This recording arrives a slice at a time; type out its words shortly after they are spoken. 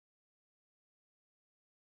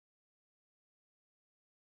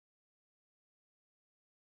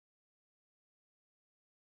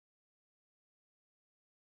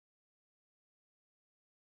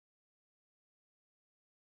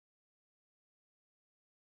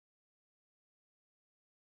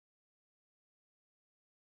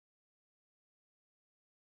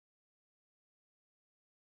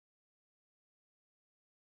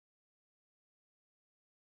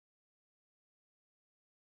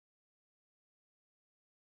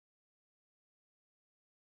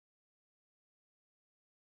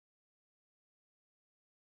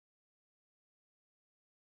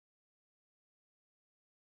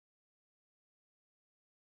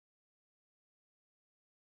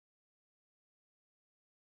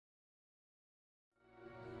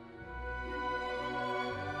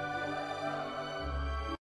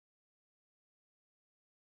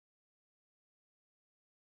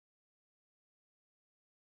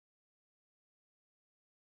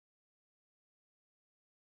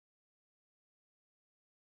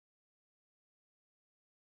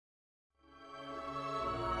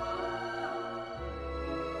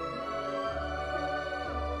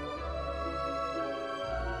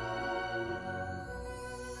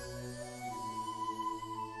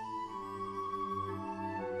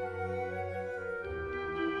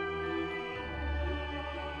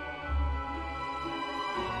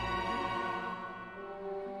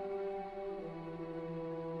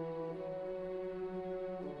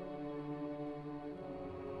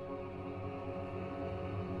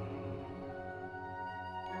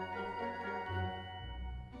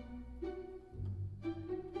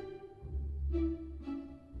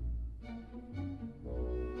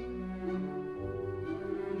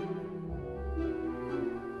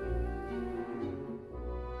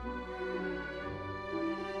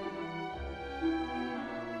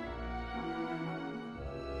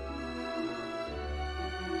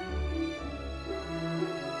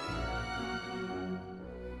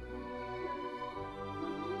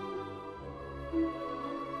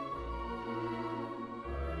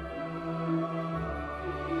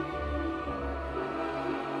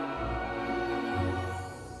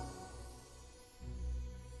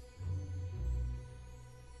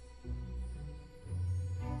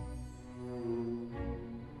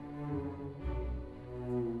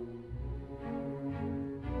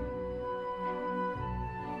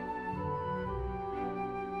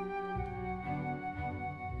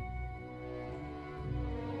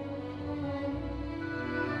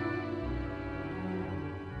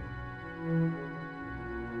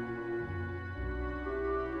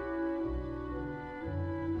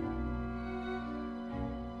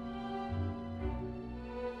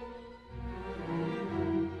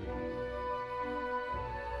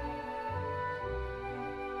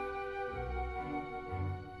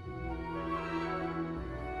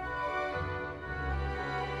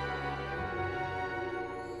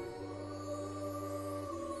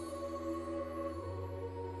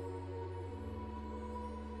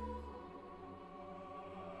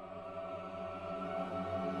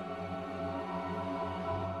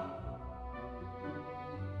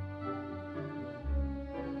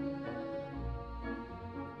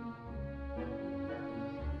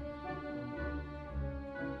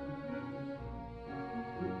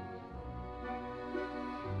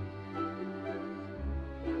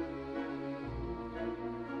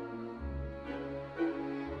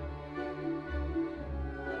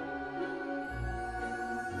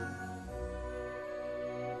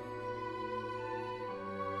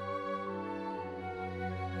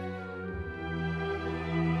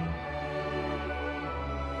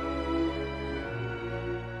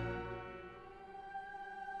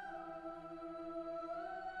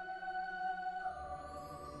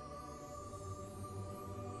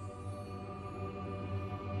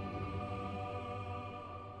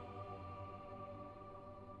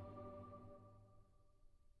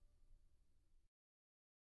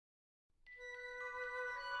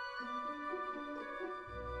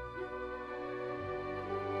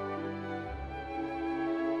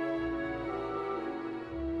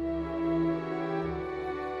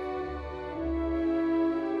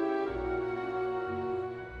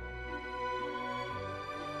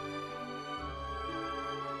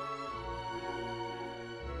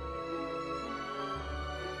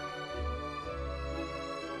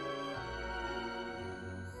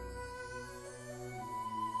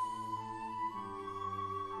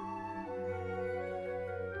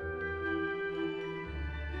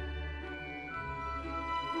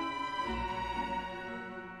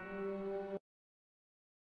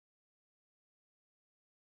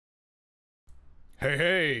Hey,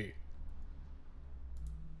 hey!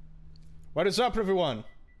 What is up, everyone?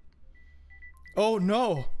 Oh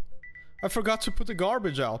no! I forgot to put the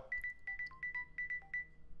garbage out.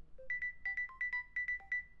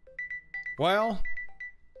 Well...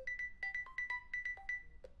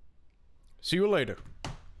 see you later.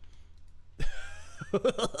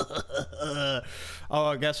 Oh,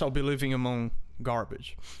 I guess I'll be living among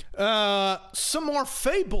garbage. Some more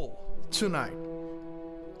Fable tonight.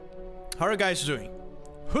 How are you guys doing?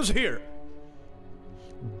 Who's here?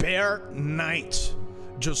 Bear Knight,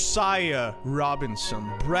 Josiah Robinson,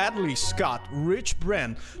 Bradley Scott, Rich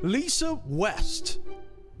Brand, Lisa West.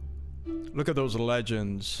 Look at those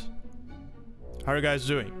legends. How are you guys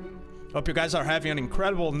doing? Hope you guys are having an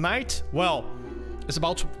incredible night. Well, it's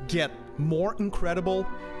about to get more incredible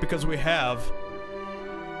because we have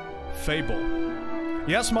Fable.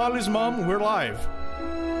 Yes, Molly's mom, we're live.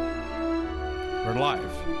 We're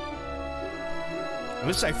live. At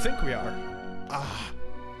least I think we are. Ah,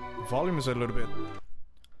 volume is a little bit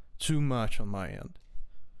too much on my end.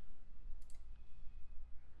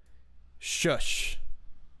 Shush.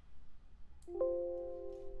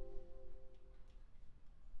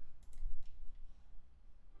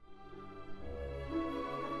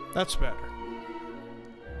 That's better.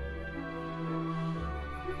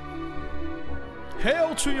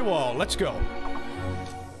 Hail to you all. Let's go.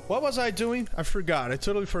 What was I doing? I forgot. I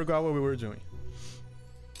totally forgot what we were doing.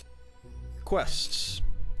 Quests.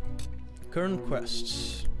 Current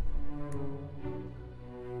quests.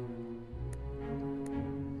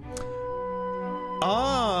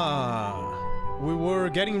 Ah, we were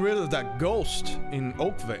getting rid of that ghost in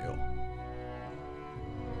Oakvale.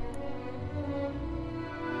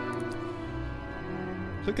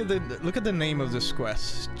 Look at the name of this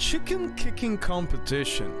quest. Chicken kicking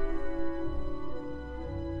competition.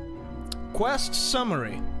 Quest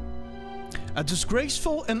summary. A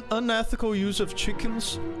disgraceful and unethical use of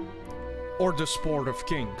chickens or the sport of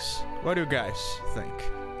kings. What do you guys think?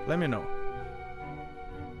 Let me know.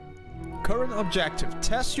 Current objective.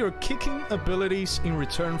 Test your kicking abilities in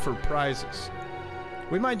return for prizes.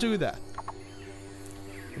 We might do that.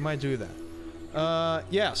 We might do that.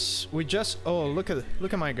 Yes, we just... oh, look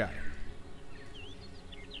at my guy.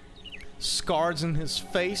 Scars in his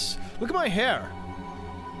face. Look at my hair.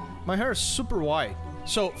 My hair is super white.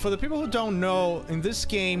 So, for the people who don't know, in this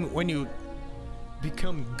game, when you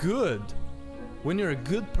become good, when you're a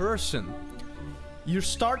good person, you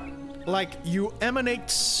start, like, you emanate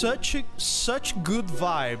such good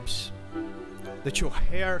vibes that your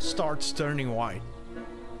hair starts turning white.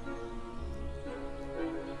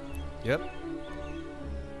 Yep.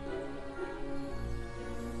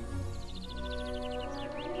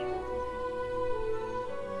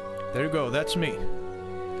 There you go, that's me.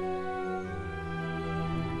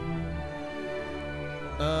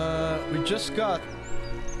 We just got...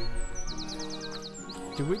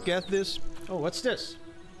 did we get this? Oh, what's this?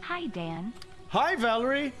 Hi, Dan. Hi,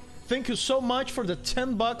 Valerie! Thank you so much for the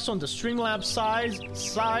 10 bucks on the Streamlabs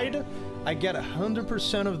side. I get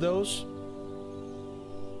 100% of those.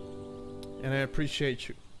 And I appreciate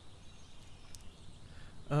you.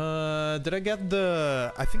 Did I get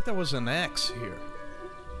the... I think there was an X here.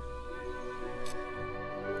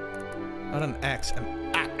 Not an X,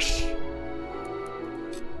 an axe.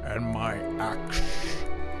 And my axe.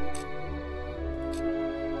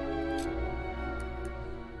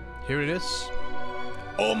 Here it is.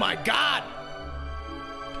 Oh my god!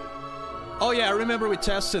 Oh yeah, I remember we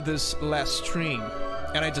tested this last stream.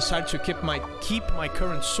 And I decided to keep my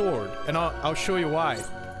current sword. And I'll show you why.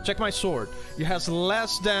 Check my sword. It has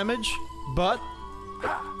less damage, but...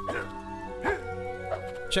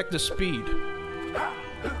 check the speed.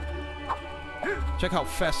 Check how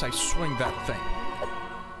fast I swing that thing.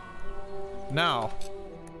 Now,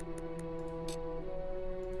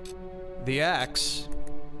 the axe.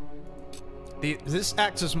 This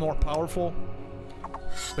axe is more powerful,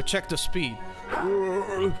 but check the speed.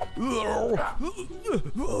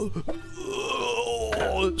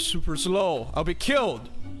 Super slow. I'll be killed.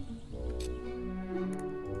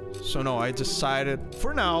 So no, I decided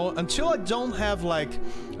for now, until I don't have like,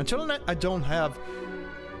 I don't have.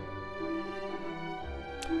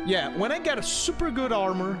 Yeah, when I get a super good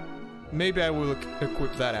armor, maybe I will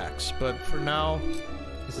equip that axe. But for now,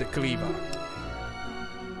 it's the cleaver.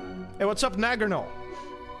 Hey, what's up, Nagano?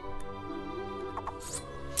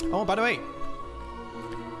 Oh, by the way,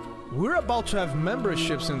 we're about to have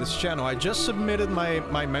memberships in this channel. I just submitted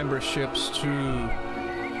my memberships to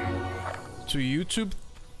YouTube.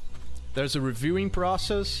 There's a reviewing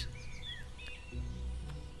process.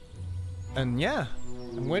 And yeah,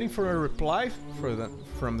 I'm waiting for a reply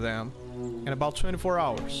from them. in about 24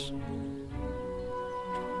 hours.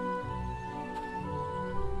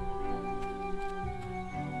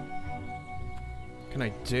 Can I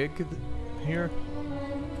dig here?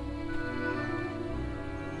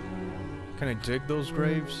 Can I dig those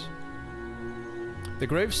graves? The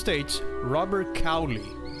grave states, Robert Cowley,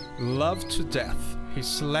 loved to death. He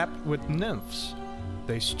slept with nymphs.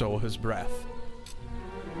 They stole his breath.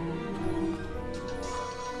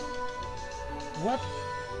 What?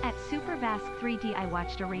 At Supervask 3D I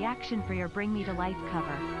watched a reaction for your Bring Me to Life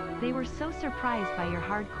cover. They were so surprised by your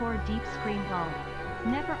hardcore deep scream lol.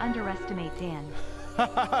 Never underestimate Dan.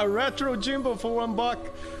 Retro Jimbo for $1.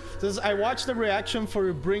 Says, I watched the reaction for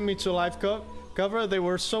your Bring Me to Life cover. They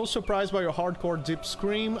were so surprised by your hardcore deep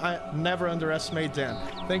scream. I never underestimate Dan.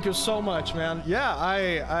 Thank you so much, man. Yeah,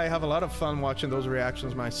 I have a lot of fun watching those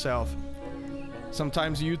reactions myself.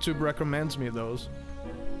 Sometimes YouTube recommends me those.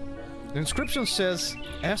 The inscription says,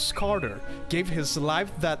 S. Carter gave his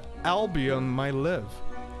life that Albion might live.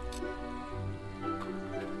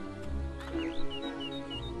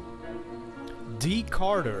 D.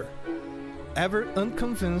 Carter, ever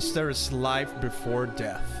unconvinced there is life before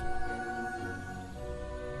death.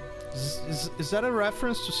 Is that a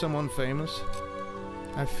reference to someone famous?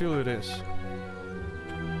 I feel it is.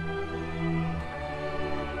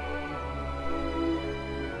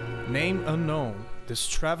 Name unknown. This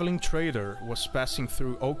traveling trader was passing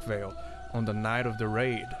through Oakvale on the night of the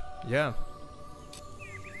raid. Yeah.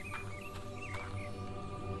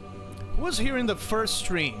 Who was here in the first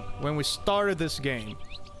stream when we started this game?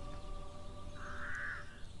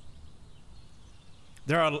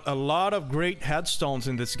 There are a lot of great headstones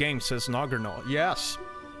in this game, says Noggerno. Yes.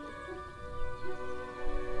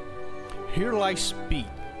 Here lies Pete,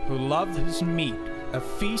 who loved his meat, a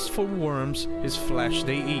feast for worms, his flesh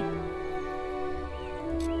they eat.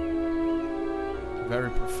 Very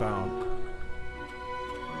profound.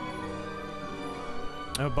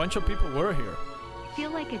 A bunch of people were here.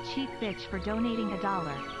 Feel like a cheap bitch for donating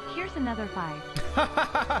 $1. Here's another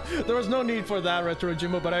 5. There was no need for that, Retro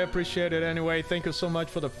Jimbo, but I appreciate it anyway. Thank you so much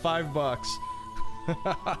for the $5.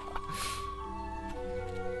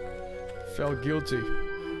 Felt guilty.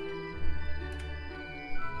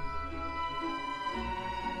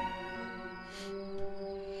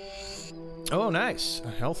 Oh, nice.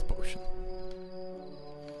 A health potion.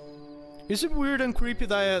 Is it weird and creepy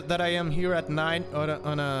that I am here at night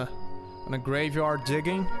on a graveyard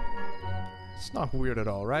digging? It's not weird at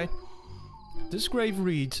all, right? This grave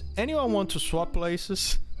reads, anyone want to swap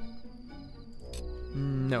places?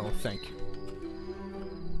 No, thank you.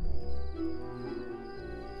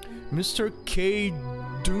 Mr. K.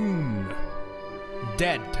 Doon.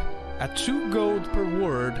 Dead. At 2 gold per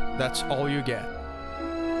word, that's all you get.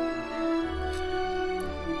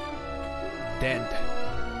 Dead.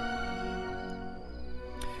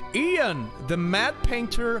 Ian, the mad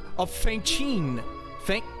painter of Fenchin.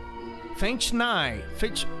 Fenchnai.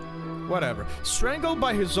 Whatever. Strangled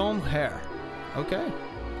by his own hair. Okay.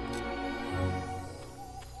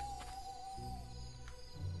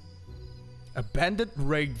 A bandit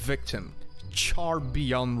raid victim. Charred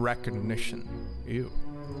beyond recognition. Ew.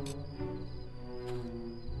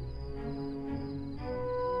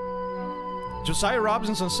 Josiah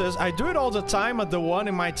Robinson says, I do it all the time at the one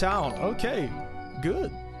in my town. Okay.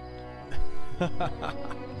 Good.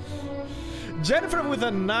 Jennifer with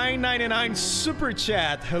a $9.99 super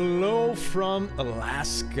chat. Hello from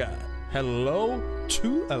Alaska. Hello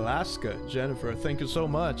to Alaska, Jennifer. Thank you so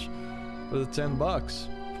much for the $10.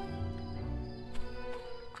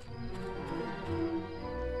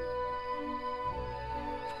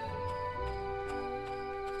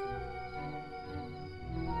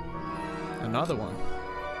 Another one.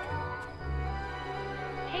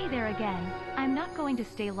 Hey there again. I'm not going to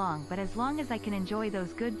stay long, but as long as I can enjoy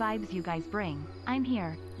those good vibes you guys bring, I'm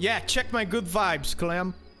here. Yeah, check my good vibes,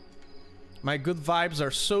 Clem. My good vibes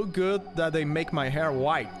are so good that they make my hair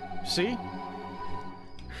white. See?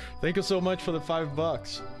 Thank you so much for the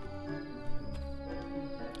 $5.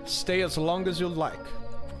 Stay as long as you'd like.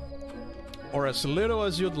 Or as little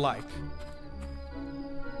as you'd like.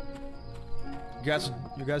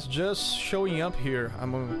 You guys just showing up here,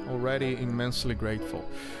 I'm already immensely grateful.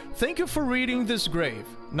 Thank you for reading this grave.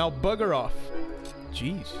 Now bugger off.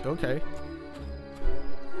 Jeez, okay.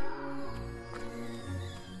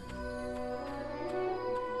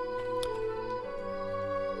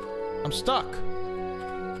 I'm stuck.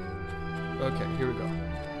 Okay, here we go.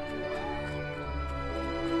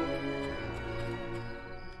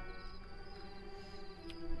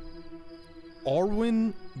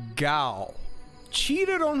 Orwin Gao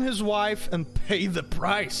cheated on his wife and paid the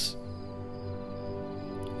price.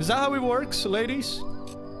 Is that how it works, ladies?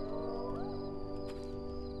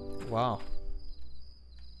 Wow.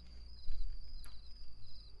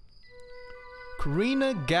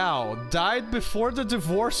 Karina Gao died before the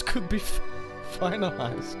divorce could be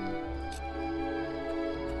finalized.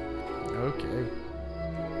 Okay.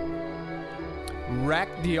 Rack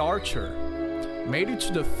the Archer made it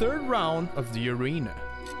to the 3rd round of the arena.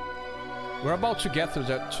 We're about to get to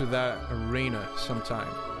that arena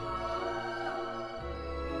sometime.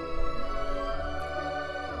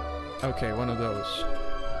 Okay, one of those.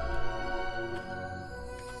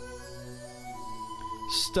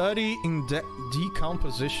 Study in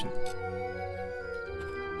decomposition.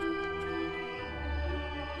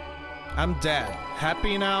 I'm dead.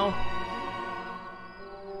 Happy now?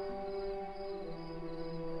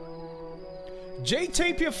 J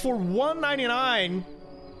Tapia for $1.99.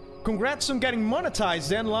 Congrats on getting monetized,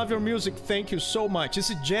 Dan. Love your music. Thank you so much. Is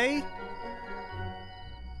it Jay?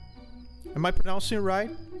 Am I pronouncing it right?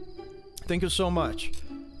 Thank you so much.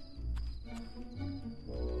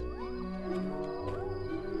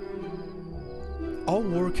 All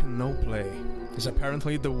work and no play is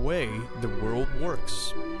apparently the way the world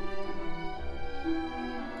works.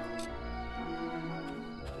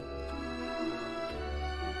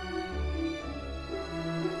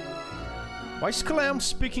 Why is Clem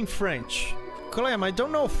speaking French? Clem, I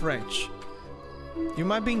don't know French. You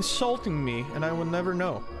might be insulting me and I will never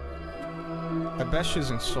know. I bet she's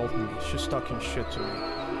insulting me. She's talking shit to me.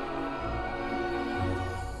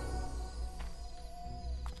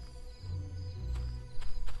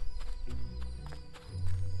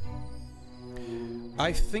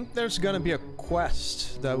 I think there's gonna be a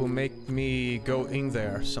quest that will make me go in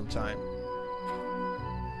there sometime.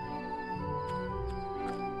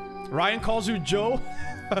 Ryan calls you Joe?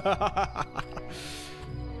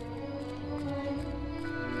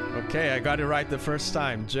 Okay, I got it right the first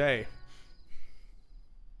time. Jay.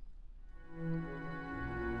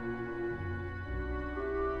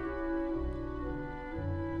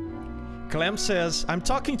 Clem says, I'm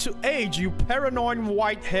talking to Age, you paranoid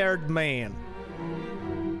white-haired man.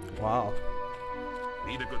 Wow.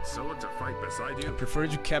 Need a good sword to fight beside you? I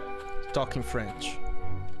preferred you kept talking French.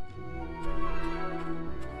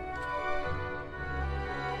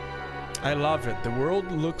 I love it. The world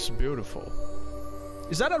looks beautiful.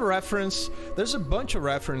 Is that a reference? There's a bunch of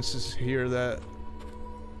references here that...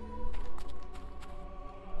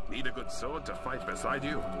 Need a good sword to fight beside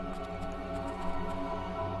you?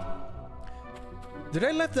 Did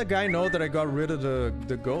I let the guy know that I got rid of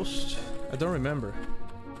the ghost? I don't remember.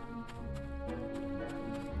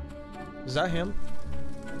 Is that him?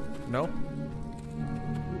 No?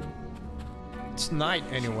 It's night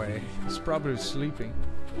anyway. He's probably sleeping.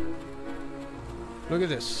 Look at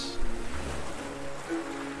this.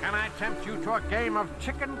 Can I tempt you to a game of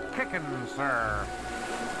chicken kickin', sir?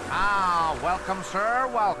 Ah, welcome, sir,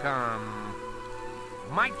 welcome.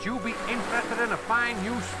 Might you be interested in a fine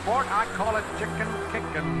new sport? I call it chicken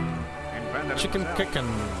kickin'. Invented Chicken itself.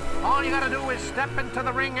 kickin'. All you gotta do is step into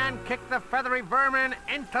the ring and kick the feathery vermin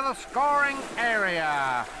into the scoring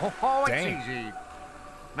area. Oh, it's Dang. easy.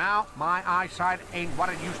 Now, my eyesight ain't what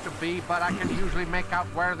it used to be, but I can usually make out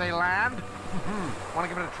where they land. Wanna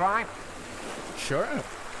give it a try? Sure.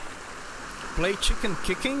 Play chicken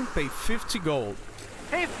kicking, pay 50 gold.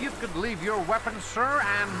 If you could leave your weapon, sir,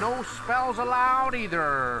 and no spells allowed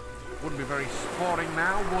either. Wouldn't be very sporting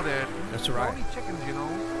now, would it? That's right. Only chickens, you know.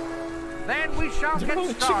 Then we shall They're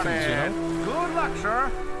only get started. chickens, you know. Good luck,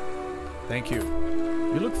 sir. Thank you.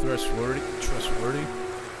 You look trustworthy.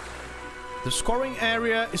 The scoring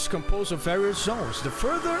area is composed of various zones. The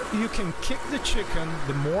further you can kick the chicken,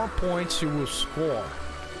 the more points you will score.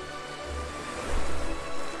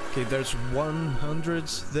 Okay, there's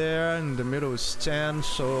 100s there, and the middle is 10,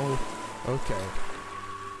 so... okay.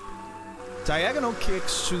 Diagonal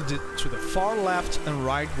kicks to the far left and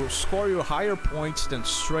right will score you higher points than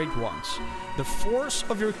straight ones. The force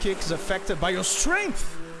of your kick is affected by your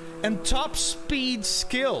strength and top speed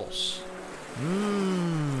skills.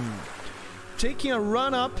 Taking a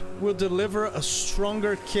run up will deliver a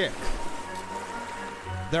stronger kick.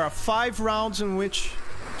 There are 5 rounds in which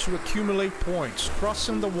to accumulate points.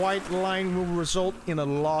 Crossing the white line will result in a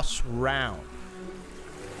lost round.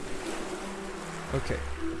 Okay.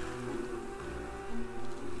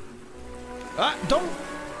 Ah,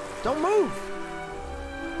 don't move.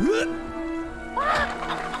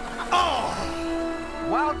 Oh!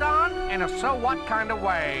 Well done, in a so what kind of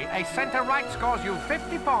way. A center right scores you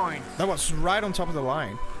 50 points. That was right on top of the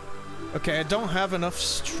line. Okay, I don't have enough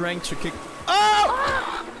strength to kick.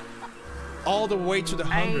 Oh! all the way to the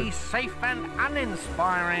 100. A safe and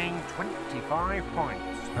uninspiring 25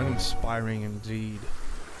 points. Uninspiring indeed.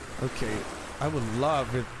 Okay, I would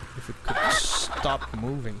love it if it could stop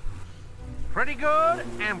moving. Pretty good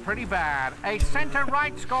and pretty bad. A center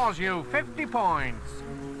right scores you 50 points.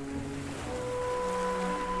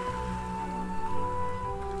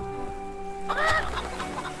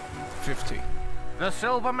 $50. The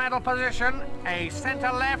silver medal position, a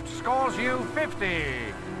center left scores you 50.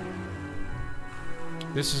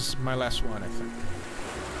 This is my last one, I think.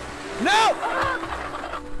 No!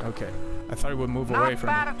 Okay, I thought it would move away from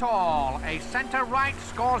me. Not bad at all. A center right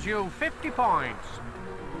scores you 50 points.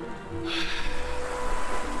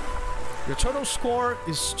 Your total score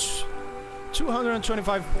is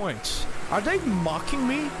 225 points. Are they mocking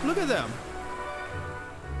me? Look at them.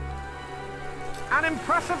 An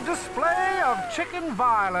impressive display of chicken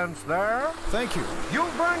violence there. Thank you. You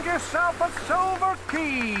earned yourself a silver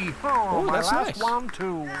key. Oh, my that's last nice. one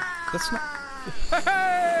too. That's not...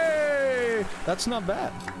 Hey! That's not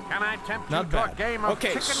bad. Can I tempt you Not to a bad. game of Okay,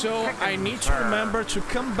 chicken so chicken, I need to sir? remember to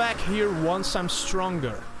come back here once I'm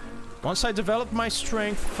stronger. Once I develop my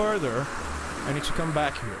strength further, I need to come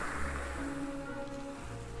back here.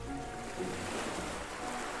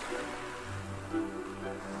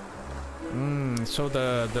 So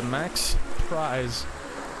the max prize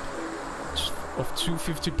of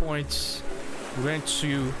 250 points went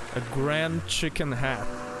to a grand chicken hat.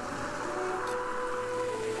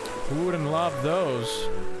 Who wouldn't love those?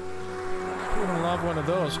 Who wouldn't love one of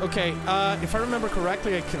those? Okay, if I remember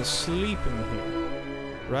correctly, I can sleep in here,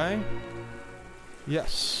 right?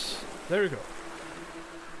 Yes. There we go.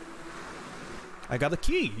 I got the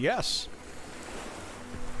key, yes.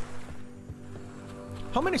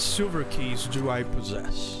 How many silver keys do I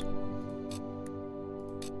possess?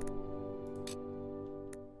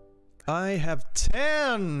 I have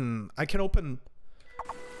 10! I can open...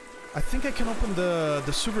 I think I can open the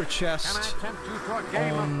silver chest Can I tempt you to a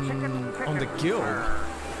game of chicken on the guild. sir?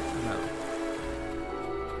 No.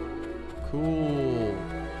 Cool.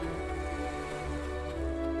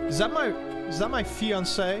 Is that my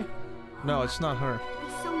fiancée? No, it's not her.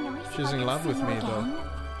 It's so nice if She's I in could love see with you me, again. though.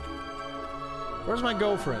 Where's my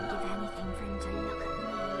girlfriend? Give anything for him to look at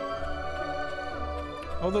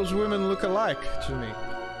me. All those women look alike to me.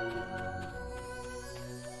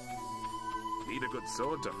 Need a good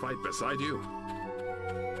sword to fight beside you?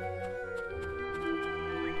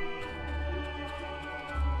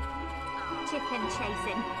 Chicken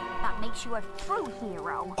chasing. That makes you a true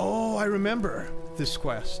hero. Oh, I remember this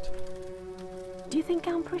quest. Do you think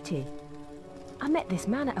I'm pretty? I met this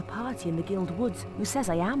man at a party in the Guild Woods who says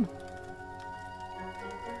I am.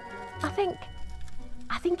 I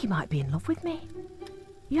think he might be in love with me.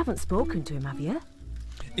 You haven't spoken to him, have you?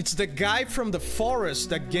 It's the guy from the forest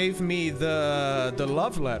that gave me the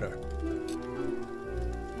love letter.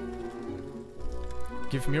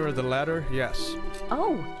 Give Mira the letter? Yes.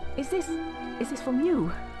 Oh, is this from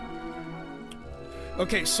you?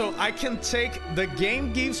 Okay, so I can take... The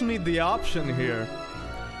game gives me the option here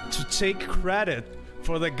to take credit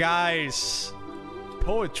for the guy's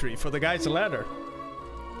poetry, for the guy's letter.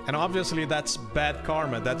 And obviously that's bad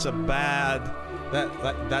karma. That's a bad...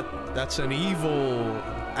 That's an evil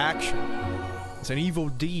action. It's an evil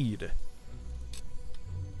deed.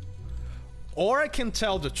 Or I can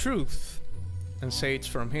tell the truth and say it's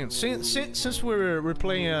from him. Since we're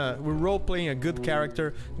role-playing a good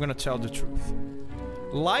character, I'm gonna tell the truth.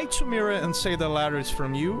 Lie to Mira and say the letter is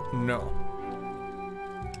from you? No.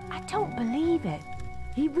 I don't believe it.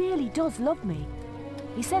 He really does love me.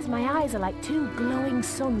 He says my eyes are like two glowing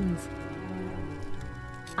suns.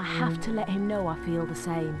 I have to let him know I feel the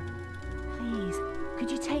same. Please,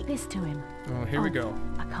 could you take this to him? Oh, here we go.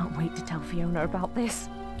 I can't wait to tell Fiona about this.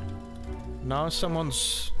 Now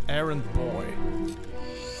someone's errand boy.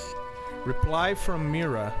 Reply from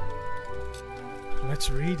Mira. Let's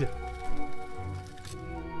read it.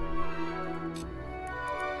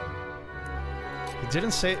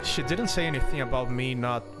 She didn't say anything about me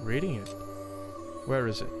not reading it. Where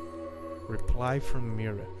is it? Reply from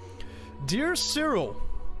Mira. Dear Cyril.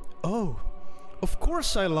 Oh, of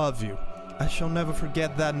course I love you. I shall never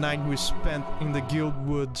forget that night we spent in the Guild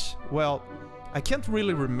Woods. Well, I can't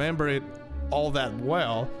really remember it all that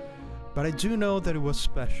well, but I do know that it was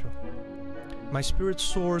special. My spirit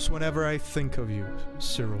soars whenever I think of you,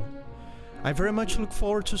 Cyril. I very much look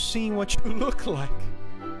forward to seeing what you look like.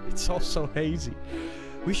 It's all so hazy.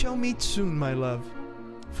 We shall meet soon, my love,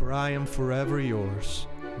 for I am forever yours,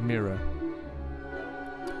 Mira.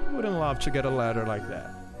 Who wouldn't love to get a letter like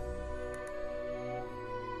that?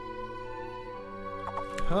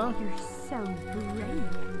 huh? You're so brave.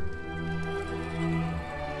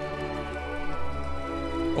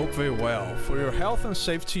 Oak well. For your health and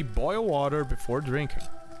safety, boil water before drinking.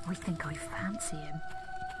 I think I fancy him.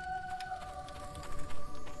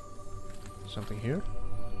 Something here?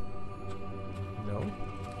 No.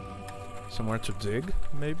 Somewhere to dig,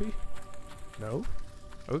 maybe? No?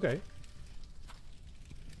 Okay.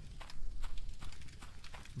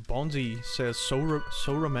 Bondi says so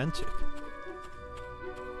romantic.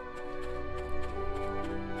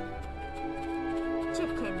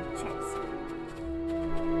 Chicken chaser.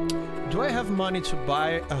 Do I have money to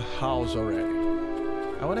buy a house already?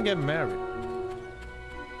 I want to get married.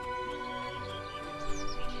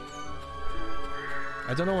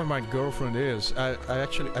 I don't know where my girlfriend is. I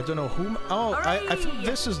don't know whom. Oh, I think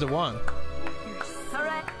this is the one.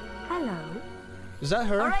 Hooray! Hello. Is that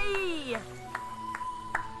her? Hooray!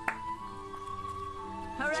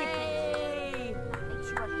 Hooray! That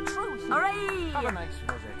makes you a true hero. Hooray! Have a nice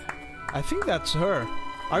visit. I think that's her.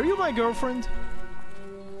 Are you my girlfriend?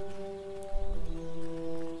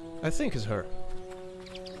 I think it's her.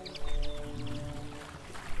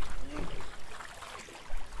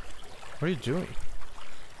 What are you doing?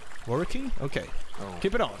 Working? Okay. Oh.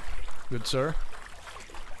 Keep it on. Good sir.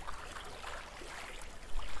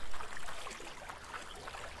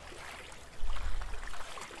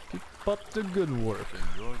 Keep up the good work.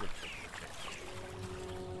 Enjoy the chicken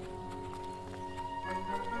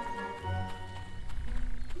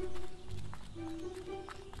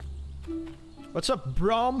What's up,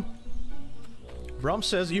 Brom? Brom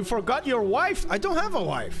says, you forgot your wife? I don't have a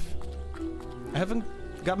wife. I haven't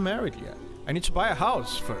got married yet. I need to buy a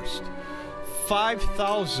house first.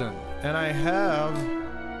 5,000. And I have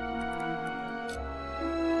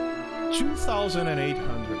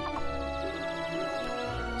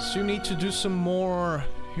 2,800. So you need to do some more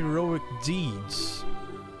heroic deeds.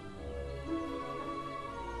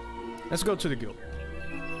 Let's go to the guild.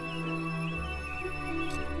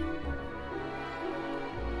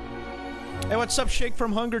 Hey, what's up, Shake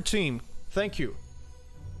from Hunger Team? Thank you.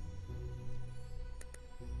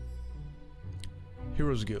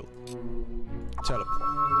 Heroes Guild. Teleport.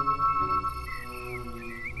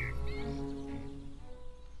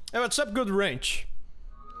 Hey, what's up, Good Range?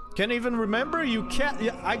 Can't even remember? You can't...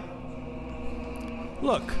 Yeah,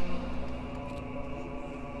 Look.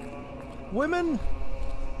 Women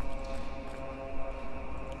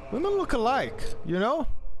look alike, you know?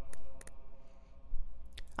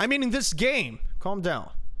 I mean, in this game. Calm down.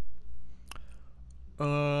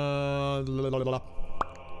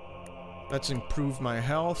 Let's improve my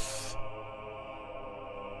health.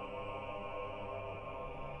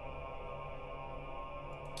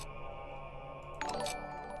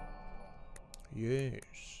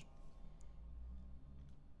 Yes.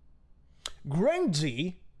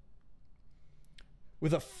 Grandy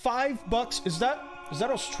with a $5. Is that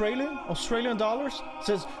Australian dollars?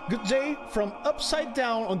 Says, good day from upside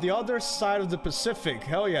down on the other side of the Pacific.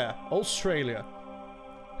 Hell yeah, Australia.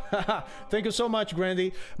 Thank you so much,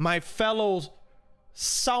 Grandy. My fellow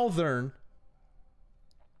Southern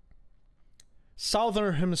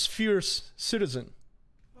Hemisphere's citizen.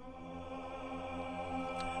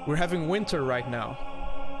 We're having winter right now.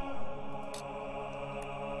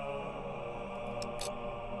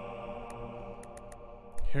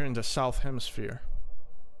 Here in the South Hemisphere.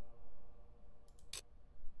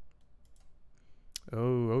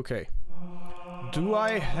 Oh, okay. Do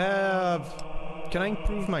I have... Can I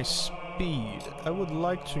improve my speed? I would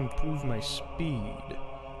like to improve my speed.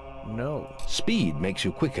 No. Speed makes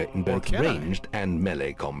you quicker in both can ranged and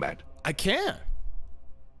melee combat. I can!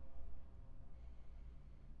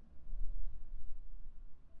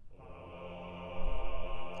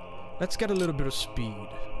 Let's get a little bit of speed.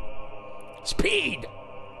 Speed!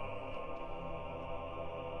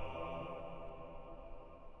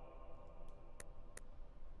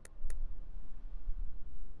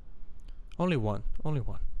 Only one.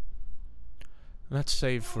 Let's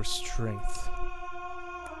save for strength.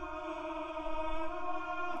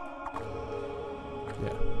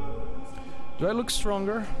 Yeah. Do I look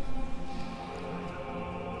stronger?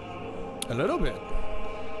 A little bit.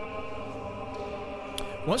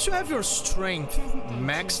 Once you have your strength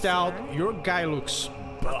maxed out, your guy looks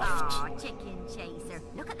buffed. Aw, chicken chaser.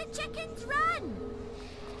 Look at the chickens run!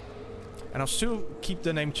 And I'll still keep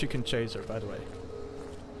the name Chicken Chaser, by the way.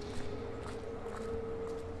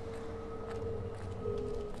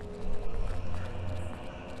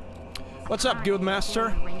 What's up,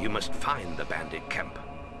 Guildmaster? You must find the bandit camp.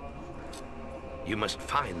 You must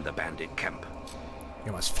find the bandit camp.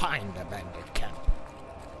 You must find the bandit camp.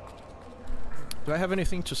 Do I have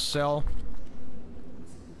anything to sell?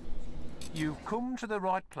 You've come to the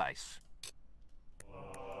right place.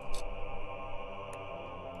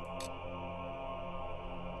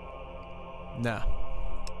 Nah.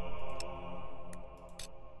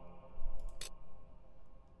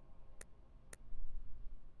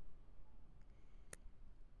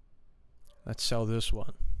 Let's sell this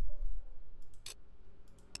one.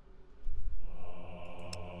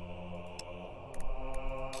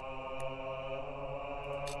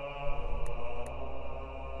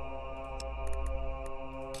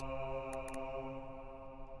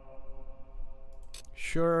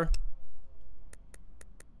 Sure.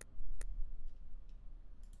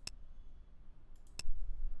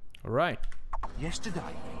 All right. Yesterday,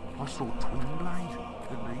 I saw Twinblade,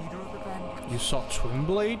 the leader of the band. You saw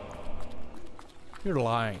Twinblade? You're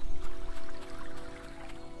lying.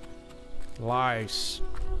 Lies.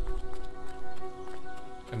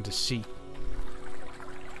 And deceit.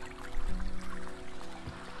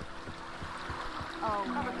 Oh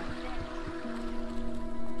my.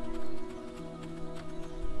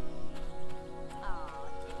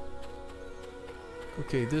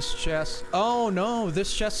 Okay, this chest. Oh no,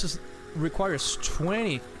 this chest requires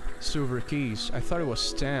 20 silver keys. I thought it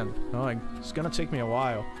was 10. Oh, it's gonna take me a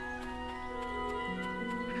while.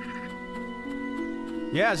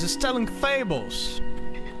 Yes, it's telling fables.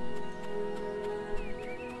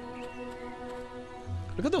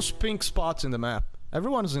 Look at those pink spots in the map.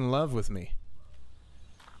 Everyone's in love with me.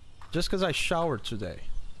 Just because I showered today.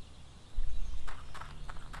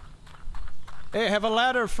 Hey, I have a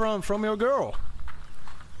letter from your girl.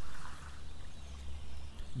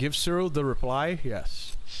 Give Cyril the reply,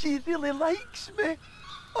 yes. She really likes me.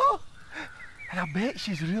 Oh, and I bet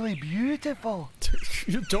she's really beautiful.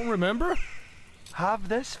 You don't remember? Have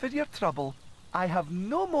this for your trouble. I have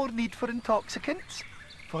no more need for intoxicants,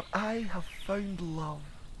 for I have found love.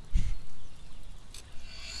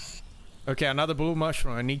 Okay, another blue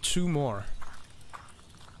mushroom. I need 2 more.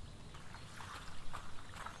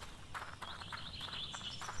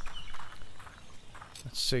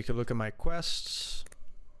 Let's take a look at my quests.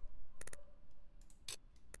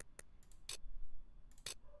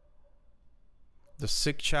 The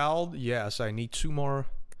sick child. Yes, I need 2 more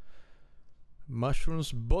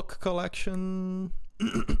mushrooms. Book collection.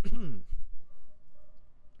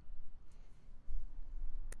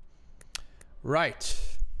 Right.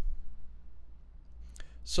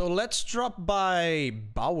 So let's drop by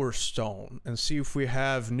Bowerstone and see if we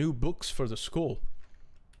have new books for the school.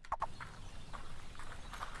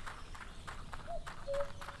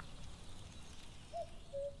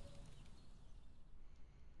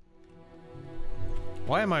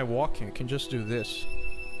 Why am I walking? I can just do this.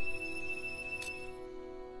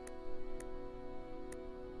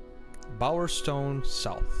 Bowerstone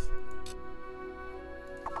South.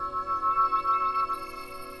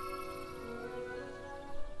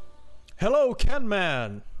 Hello, Ken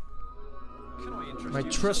Man! My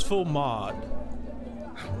trustful mod.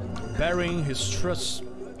 Bearing his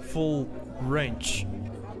trustful wrench.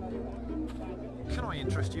 Can I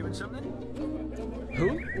interest you in something?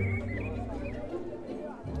 Who?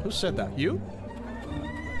 Who said that? You?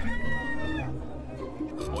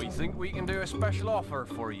 I think we can do a special offer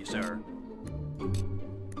for you, sir.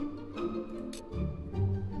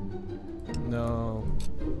 No.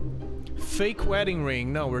 Fake wedding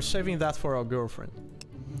ring. No, we're saving that for our girlfriend.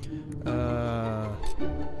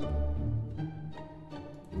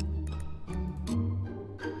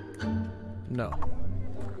 No.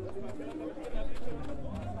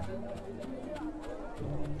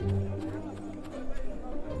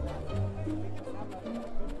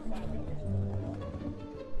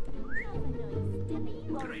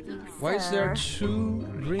 Why is there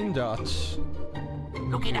 2 green dots?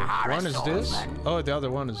 Looking at One is this. Oh, the other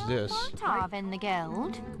one is this. Tarv in the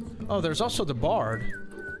guild. Oh, there's also the bard.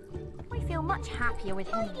 We feel much happier with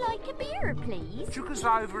him. I'd like a beer, please. Chuck us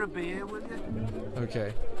over a beer, will you?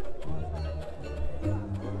 Okay.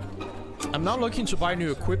 I'm not looking to buy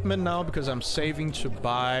new equipment now because I'm saving to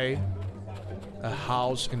buy a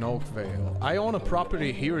house in Oakvale. I own a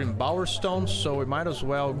property here in Bowerstone, so we might as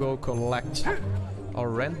well go collect our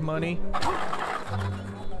rent money.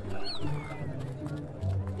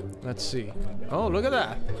 Let's see. Oh, look at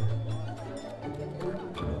that.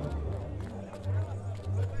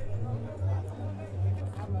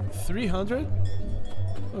 $300?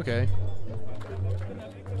 Okay.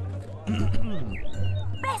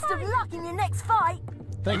 Best of luck in your next fight.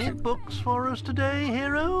 Thank Any you. books for us today,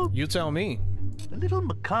 hero? You tell me. A little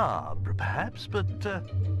macabre, perhaps, but the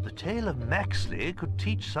tale of Maxley could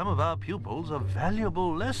teach some of our pupils a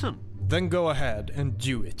valuable lesson. Then go ahead and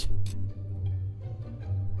do it.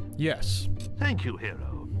 Yes. Thank you,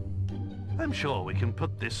 hero. I'm sure we can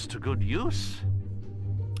put this to good use.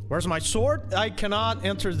 Where's my sword? I cannot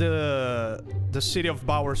enter the city of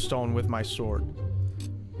Bowerstone with my sword.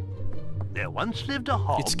 There once lived a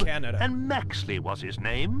hob, It's Canada. and Maxley was his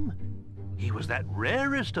name. He was that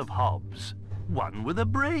rarest of hobs, one with a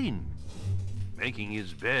brain. Making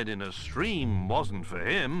his bed in a stream wasn't for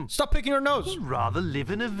him. Stop picking your nose! He'd rather live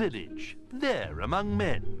in a village, there among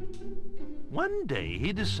men. One day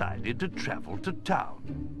he decided to travel to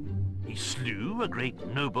town. He slew a great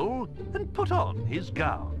noble and put on his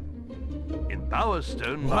gown. In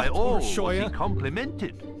Bowerstone, by all was he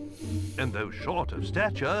complimented. And though short of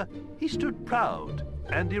stature, he stood proud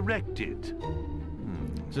and erected.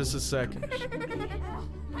 Just a second.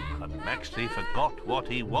 But Maxley forgot what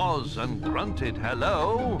he was and grunted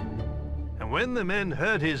hello. And when the men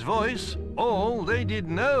heard his voice, all they did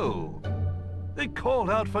know. They called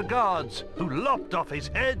out for guards, who lopped off his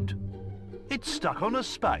head. It stuck on a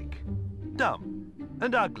spike, dumb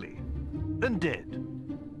and ugly and dead.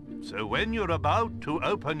 So when you're about to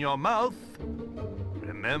open your mouth,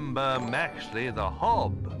 remember Maxley the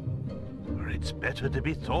hob. For it's better to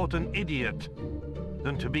be thought an idiot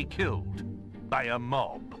than to be killed by a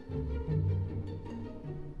mob.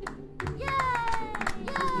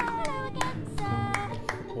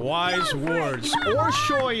 Wise words.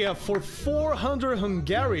 Orshoya for 400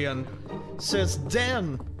 Hungarian says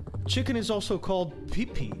Dan. Chicken is also called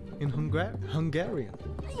pipi in Hungarian.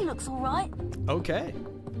 He looks alright. Okay.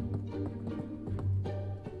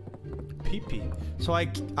 Pipi. So I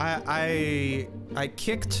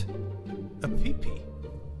kicked a pipi.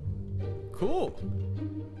 Cool.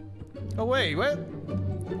 Oh wait, what?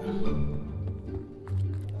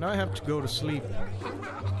 Now I have to go to sleep.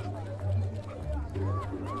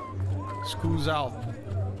 School's out.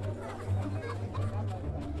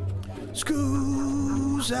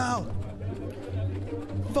 School's out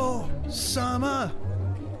for summer.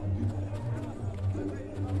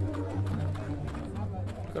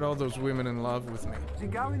 Look at all those women in love with me.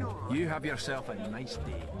 You have yourself a nice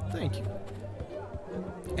day. Thank you.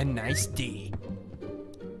 A nice day.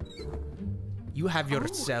 You have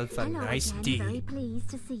yourself a nice day. Very pleased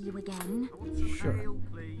to see you again. Sure.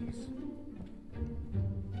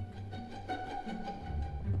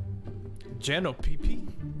 Geno pee-pee?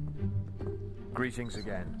 Greetings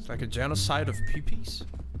again. It's like a genocide of pee-pees?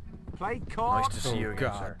 Play nice to see you again,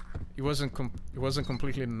 God. sir. It wasn't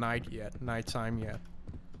completely nighttime yet.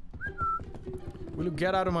 Will you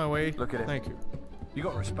get out of my way? Look at it. Thank you. You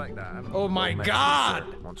got to respect that. Haven't Oh you? my Well, God!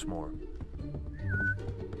 sir, once more.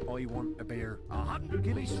 I want a beer. 100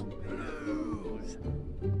 guineas. Blues.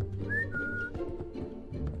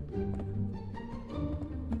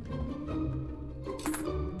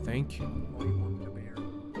 Thank you. I want a beer.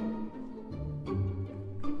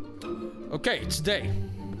 Okay, it's day.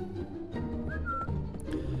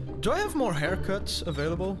 Do I have more haircuts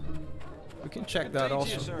available? We can check that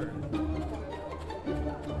also. Sir.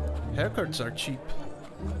 Haircuts are cheap.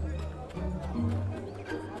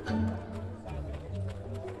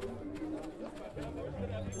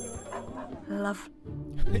 Love.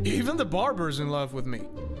 Even the barber's in love with me.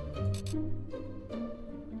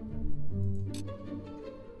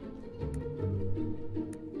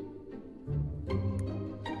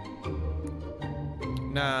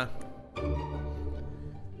 Nah.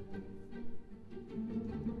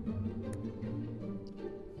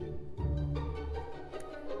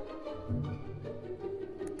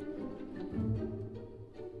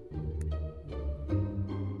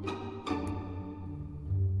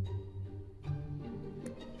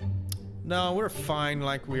 No, we're fine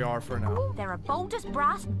like we are for now. There are bold as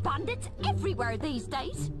brass bandits everywhere these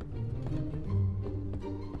days.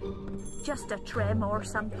 Just a trim or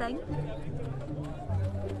something.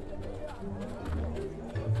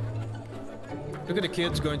 Look at the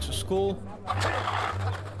kids going to school.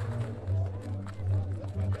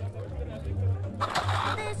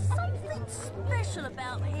 There's something special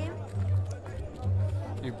about him.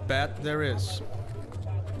 You bet there is.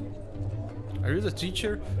 Are you the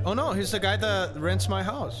teacher? Oh no, he's the guy that rents my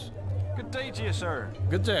house. Good day to you, sir.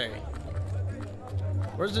 Good day.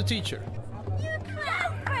 Where's the teacher?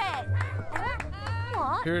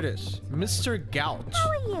 What? Here it is. Mr. Gout. How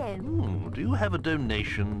are you? Do you have a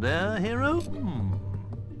donation there, hero?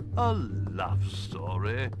 A love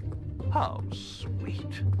story. How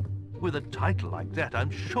sweet. With a title like that,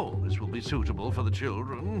 I'm sure this will be suitable for the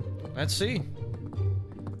children. Let's see.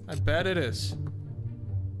 I bet it is.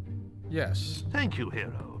 Yes. Thank you,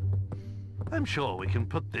 hero. I'm sure we can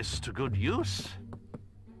put this to good use.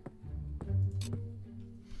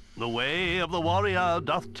 The way of the warrior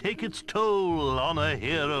doth take its toll on a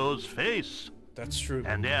hero's face. That's true.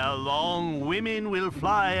 And ere long, women will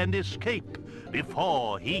fly and escape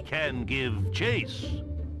before he can give chase.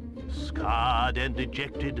 Scarred and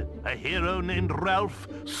dejected, a hero named Ralph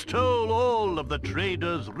stole all of the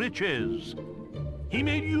trader's riches. He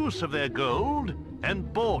made use of their gold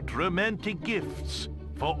and bought romantic gifts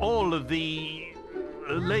for all of the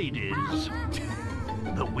ladies.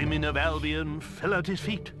 The women of Albion fell at his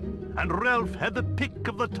feet, and Ralph had the pick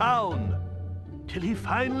of the town, till he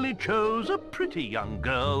finally chose a pretty young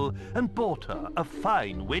girl and bought her a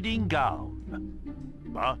fine wedding gown.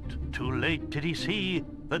 But too late did he see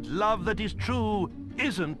that love that is true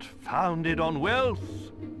isn't founded on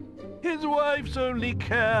wealth. His wife's only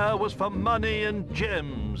care was for money and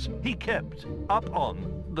gems he kept up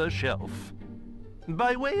on the shelf.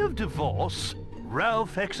 By way of divorce,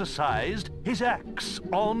 Ralph exercised his axe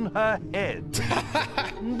on her head.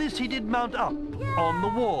 This he did mount up on the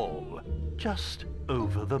wall, just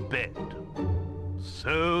over the bed.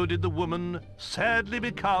 So did the woman sadly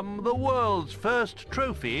become the world's first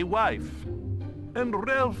trophy wife. And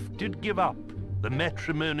Ralph did give up the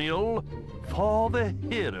matrimonial for the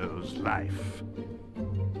hero's life.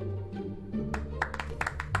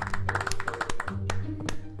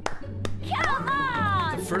 Come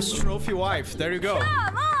on! The first trophy wife. There you go.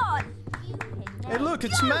 Come on! Hey, look,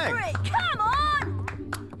 it's Go Meg. for it. Come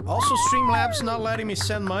on! Also, Streamlabs not letting me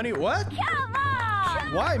send money. What? Come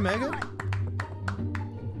on! Why, Megan?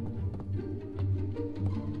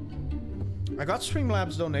 I got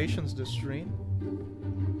Streamlabs donations this stream.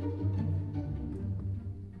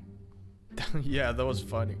 Yeah, that was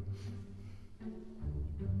funny.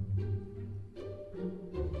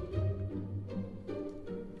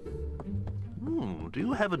 Do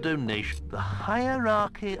you have a donation? The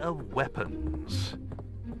hierarchy of weapons.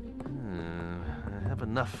 I have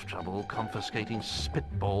enough trouble confiscating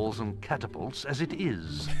spitballs and catapults as it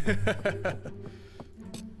is.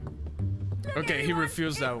 Okay, he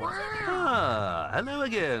refused that one. Hello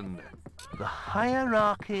again. The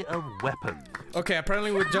hierarchy of weapons. Okay,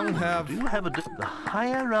 apparently we don't have... Do you have the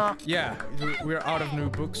hierarchy? Yeah, we're out of new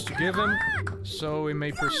books to give him, so we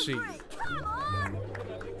may proceed.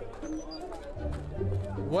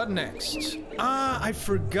 What next? I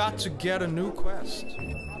forgot to get a new quest.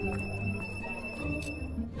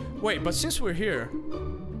 Wait, but since we're here...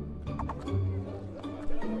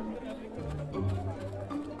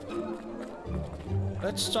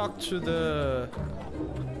 Let's talk to the...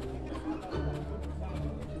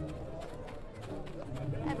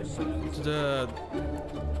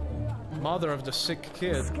 mother of the sick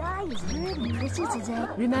kid. Sky is really pretty today.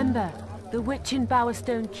 Remember, the witch in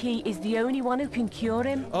Bowerstone Key is the only one who can cure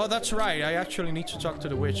him. Oh, that's right. I actually need to talk to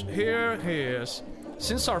the witch. Here he is.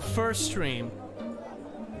 Since our first stream.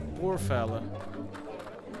 Poor fella.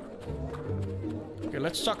 Okay,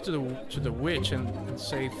 let's talk to the witch and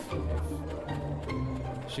see if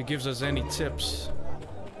she gives us any tips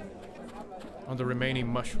on the remaining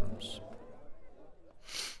mushrooms.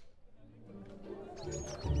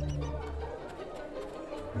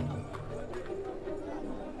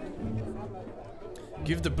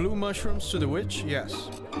 Give the blue mushrooms to the witch? Yes.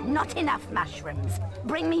 Not enough mushrooms.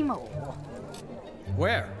 Bring me more.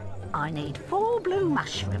 Where? I need 4 blue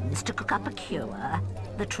mushrooms to cook up a cure.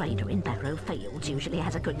 The trader in Barrow Fields usually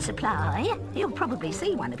has a good supply. You'll probably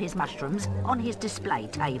see one of his mushrooms on his display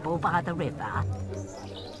table by the river.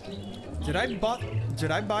 Did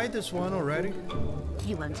I buy this one already?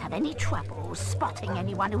 You won't have any trouble spotting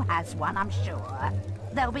anyone who has one, I'm sure.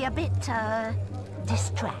 They'll be a bit,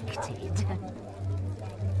 distracted.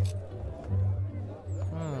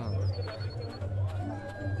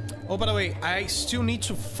 Oh, by the way, I still need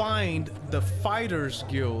to find the Fighters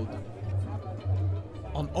Guild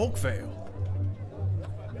on Oakvale.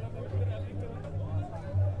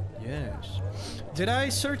 Yes. Did I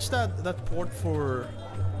search that port for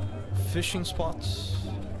fishing spots?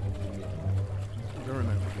 I don't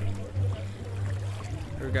remember.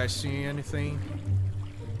 Are you guys seeing anything?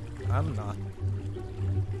 I'm not.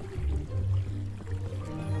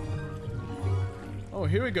 Oh,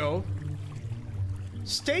 here we go.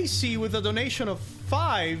 Stacy with a donation of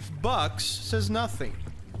 $5 says nothing.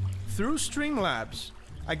 Through Streamlabs.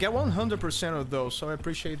 I get 100% of those, so I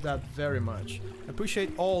appreciate that very much. I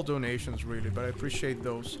appreciate all donations really, but I appreciate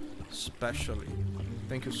those especially.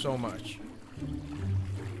 Thank you so much.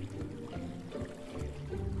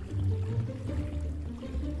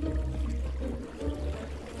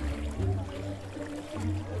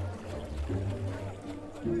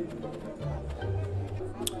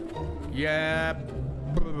 Yeah.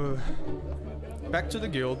 Back to the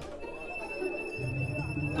guild.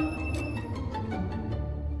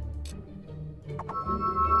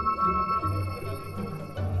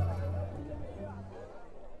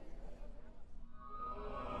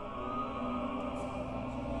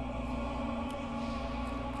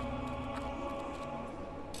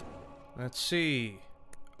 Let's see.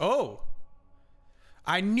 Oh,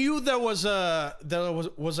 I knew there was a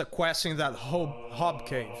quest in that hob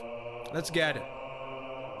cave. Let's get it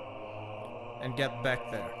and get back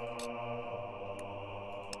there.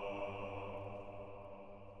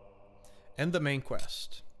 And the main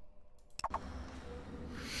quest.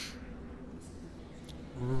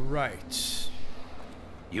 Right.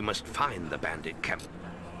 You must find the bandit camp.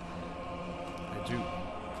 I do.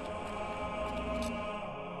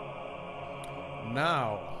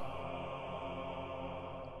 Now.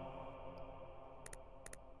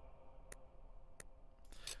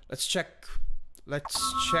 Let's check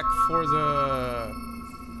for the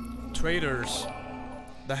traders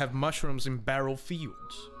that have mushrooms in barrel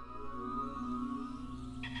fields.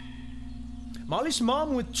 Molly's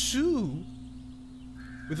mom with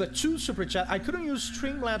a 2 super chat. I couldn't use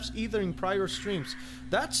Streamlabs either in prior streams.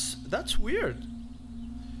 That's weird.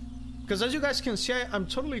 Because as you guys can see, I'm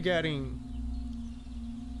totally getting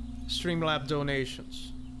Streamlab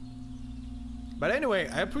donations. But anyway,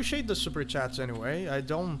 I appreciate the super chats anyway. I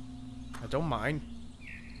don't mind.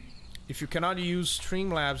 If you cannot use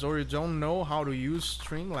Streamlabs or you don't know how to use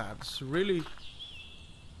Streamlabs, really,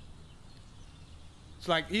 it's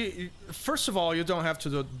like, first of all, you don't have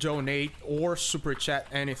to donate or super chat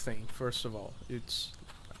anything. First of all,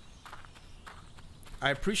 I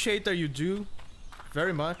appreciate that you do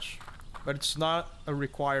very much, but it's not a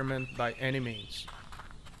requirement by any means.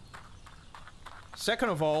 Second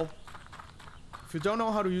of all, if you don't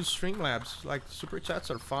know how to use Streamlabs, like, super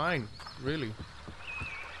chats are fine, really.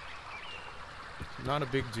 Not a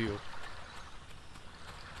big deal.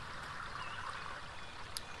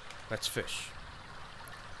 Let's fish.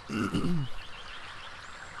 It's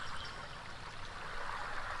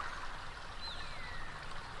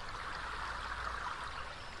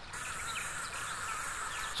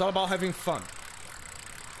all about having fun.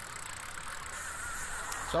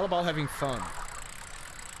 It's all about having fun.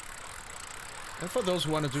 And for those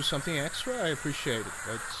who want to do something extra, I appreciate it.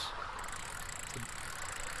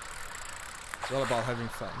 It's all about having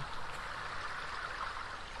fun.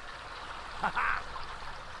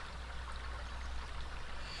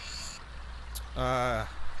 I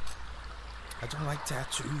don't like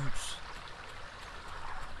tattoos.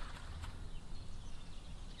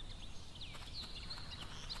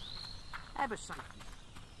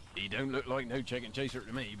 He don't look like no chicken chaser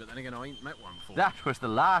to me, but then again, I ain't met one before. That was the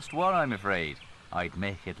last one, I'm afraid. I'd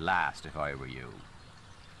make it last if I were you.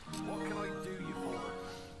 What can I do you for?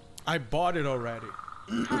 I bought it already.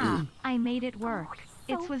 I made it work.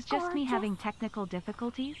 It was just me having technical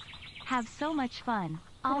difficulties. Have so much fun.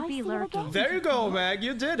 I'll be lurking. There you go, Mag.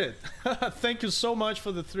 You did it. Thank you so much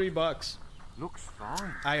for the $3. Looks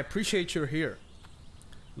fine. I appreciate you're here.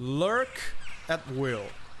 Lurk at will.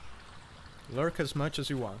 Lurk as much as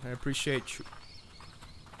you want. I appreciate you.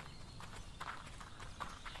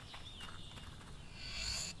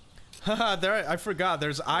 Haha, there, I forgot.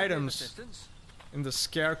 There's items in the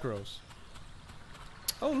scarecrows.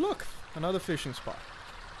 Oh, look. Another fishing spot.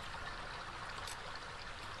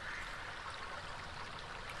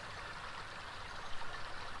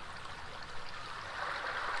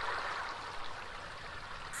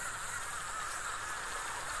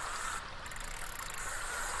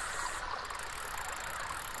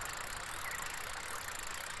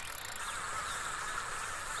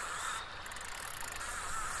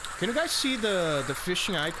 Can you guys see the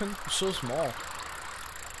fishing icon? It's so small.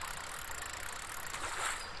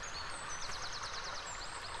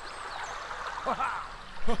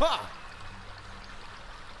 Haha!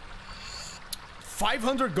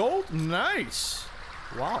 500 gold? Nice!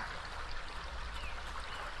 Wow.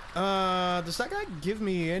 Does that guy give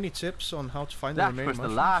me any tips on how to find the remaining mushrooms? That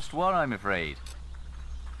was the last one, I'm afraid.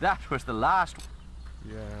 That was the last...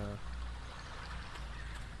 Yeah.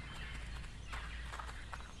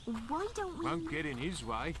 Why don't we... Won't get in his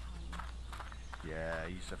way. Yeah,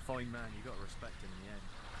 He's a fine man, you got to respect him in the end.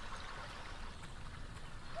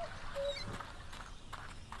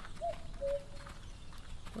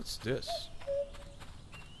 What's this?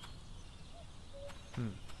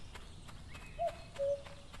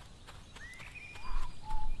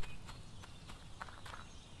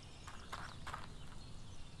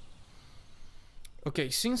 Okay,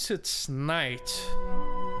 since it's night...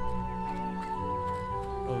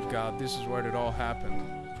 Oh god, this is where it all happened.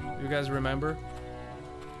 You guys remember?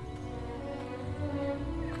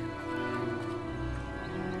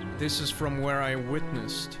 This is from where I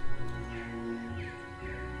witnessed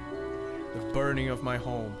the burning of my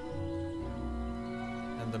home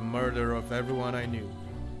and the murder of everyone I knew.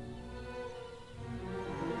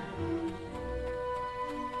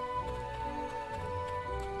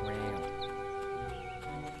 Wow.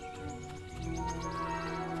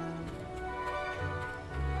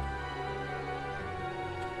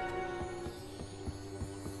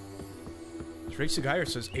 Tracy Geyer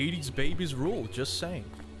says 80s babies rule, just saying.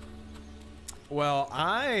 Well,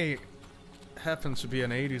 I happen to be an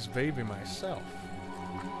 80s baby myself.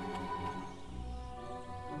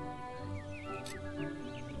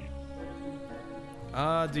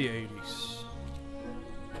 Ah, the 80s.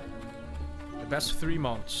 The best 3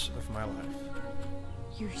 months of my life.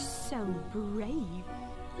 You're so brave.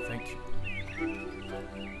 Thank you.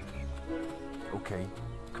 Okay,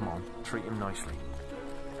 come on, treat him nicely.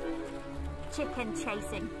 Chicken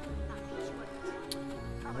chasing.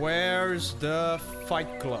 Where's the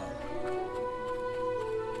Fight Club?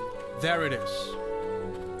 There it is.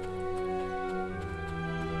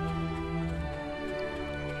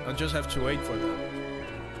 I'll just have to wait for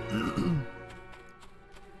them.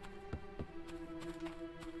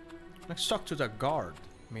 Let's talk to the guard,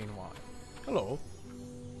 meanwhile. Hello.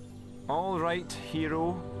 All right,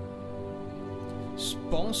 hero.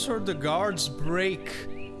 Sponsor the guard's break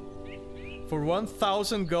for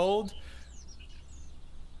 1,000 gold.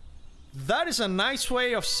 That is a nice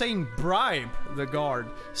way of saying bribe the guard.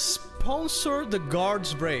 Sponsor the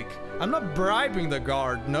guard's break. I'm not bribing the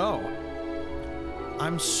guard, no.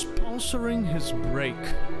 I'm sponsoring his break.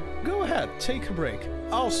 Go ahead, take a break.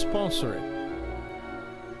 I'll sponsor it.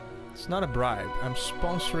 It's not a bribe. I'm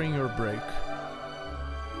sponsoring your break.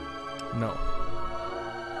 No.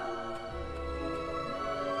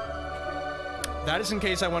 That is in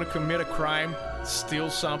case I want to commit a crime, steal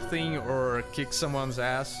something, or kick someone's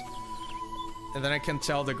ass. And then I can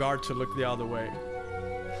tell the guard to look the other way.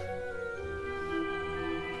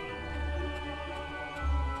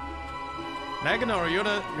 Naganor,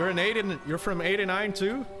 you're from 89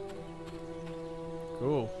 too?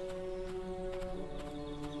 Cool.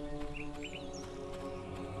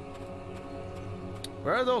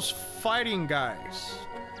 Where are those fighting guys?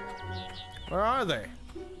 Where are they?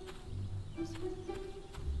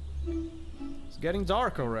 It's getting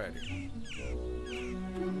dark already.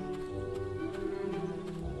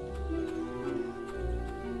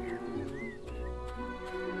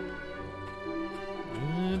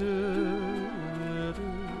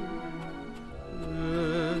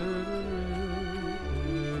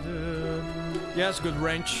 Yes, good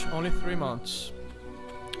range. Only 3 months.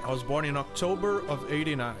 I was born in October of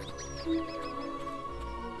 89.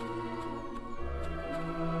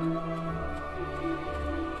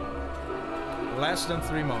 Less than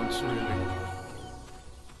 3 months, really.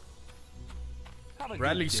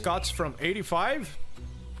 Bradley Scott's from 85?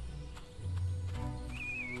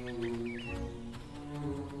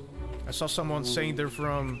 I saw someone saying they're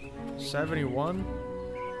from 71.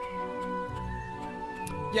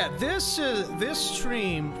 Yeah, this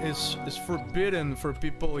stream is forbidden for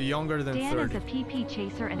people younger than Dan 30. is a PP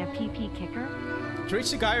chaser and a PP kicker.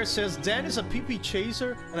 Tracy Geyer says Dan is a PP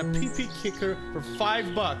chaser and a PP kicker for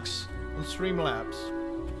 $5 on Streamlabs.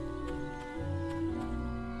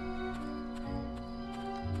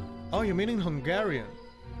 Oh, you mean in Hungarian?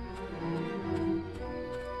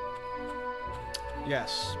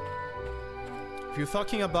 Yes. If you're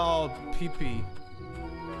talking about PP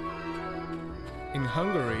in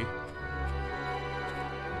Hungary,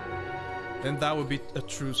 then that would be a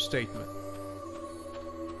true statement.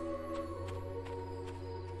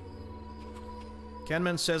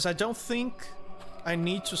 Kenman says, I don't think I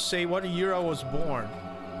need to say what year I was born.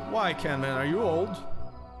 Why, Kenman? Are you old?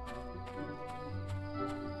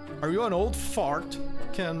 Are you an old fart,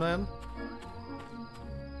 Kenman?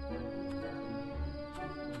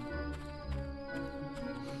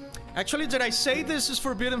 Actually, did I say this is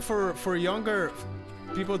forbidden for younger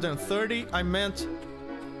people than 30? I meant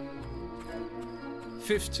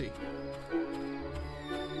 50.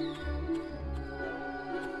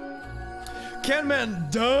 Kenman,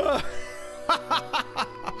 duh!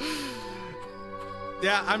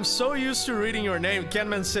 Yeah, I'm so used to reading your name.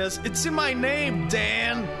 Kenman says, it's in my name,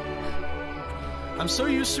 Dan! I'm so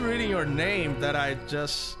used to reading your name that I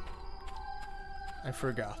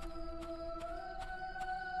forgot.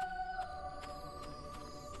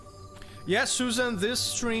 Yes, Susan, this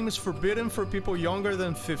stream is forbidden for people younger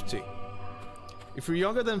than 50. If you're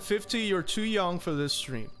younger than 50, you're too young for this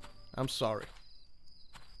stream. I'm sorry.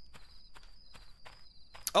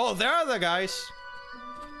 Oh, there are the guys.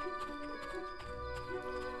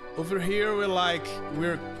 Over here,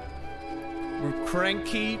 we're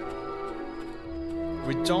cranky.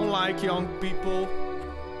 We don't like young people.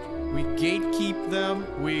 We gatekeep them.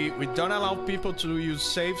 We don't allow people to use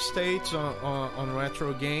save states on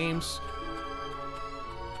retro games.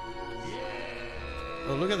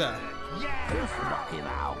 Oh, look at that. Just knock him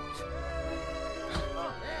out.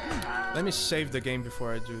 Let me save the game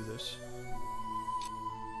before I do this.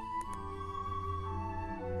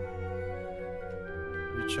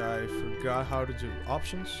 I forgot how to do.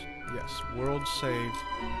 Options? Yes. World save.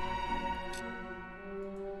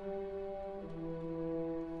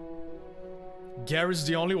 Gary's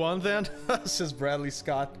the only one then? Says Bradley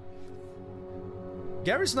Scott.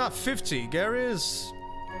 Gary's not 50. Gary is...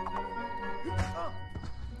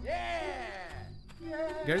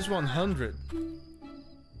 Gary's 100.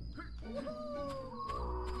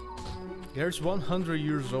 Gary's 100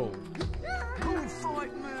 years old. Don't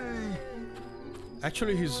fight me!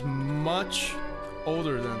 Actually, he's much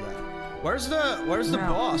older than that. Where's the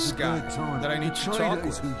boss guy that I need to talk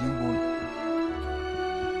with? Who you want.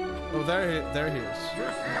 Oh, there he is.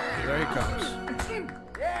 There he comes.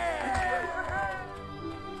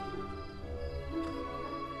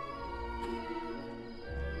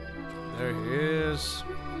 There he is.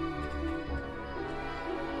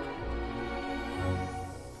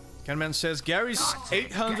 Canman says Gary's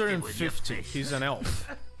 850. He's an elf.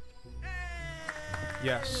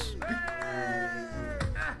 Yes.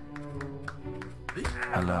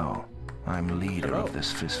 Hello. I'm leader of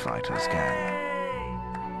this fistfighters gang.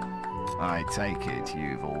 I take it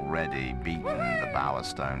you've already beaten the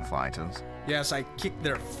Bowerstone fighters? Yes, I kicked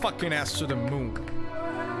their fucking ass to the moon.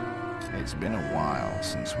 It's been a while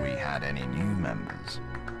since we had any new members.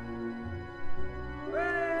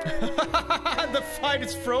 The fight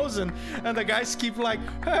is frozen, and the guys keep like,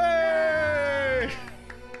 hey!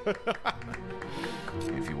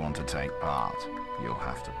 If you want to take part, you'll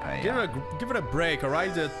have to pay up. Give it a break,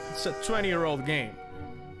 alright? It's a 20-year-old game.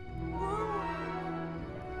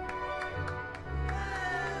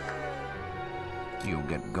 You'll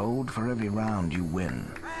get gold for every round you win,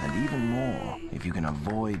 and even more if you can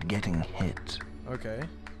avoid getting hit. Okay.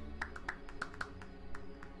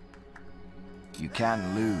 You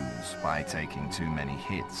can lose by taking too many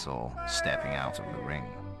hits or stepping out of the ring.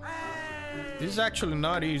 This is actually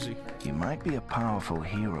not easy. You might be a powerful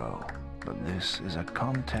hero, but this is a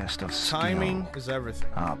contest of skill. Timing is everything.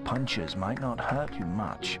 Our punches might not hurt you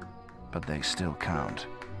much, but they still count.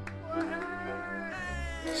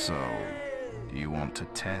 So, do you want to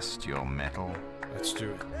test your mettle? Let's do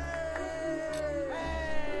it.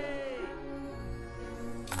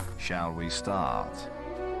 Shall we start?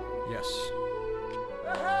 Yes.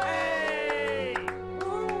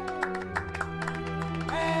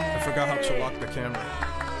 I forgot how to lock the camera.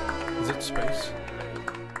 Is it space?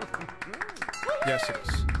 Yes, it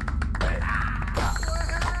is.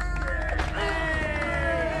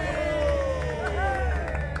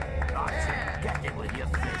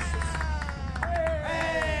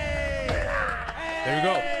 There you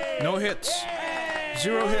go. No hits.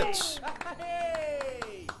 0 hits.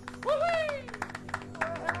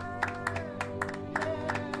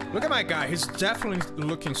 Look at my guy. He's definitely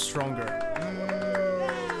looking stronger.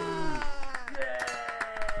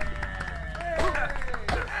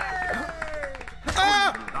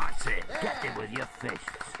 Ah! That's it. Get it with your fists.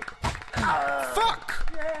 Fuck!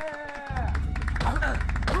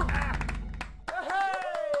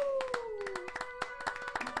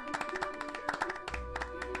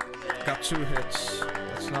 Got 2 hits.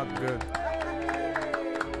 That's not good.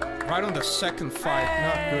 Right on the second fight,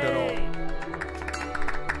 not good at all.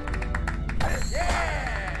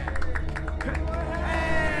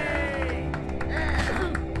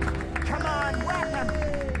 Come on, whack him.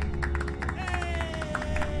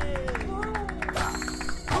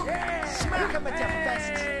 Smack him with your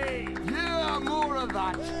fists. Yeah, more of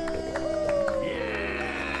that.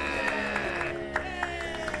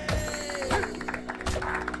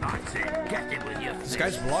 That's it. Get it with your fists. This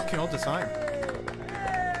guy's blocking all the time.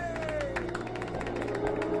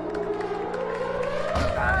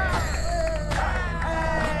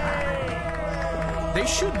 They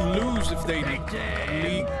should lose if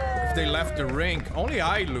they left the ring. Only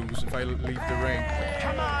I lose if I leave the ring.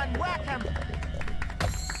 Come on, whack him.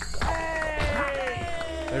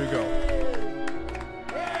 There we go.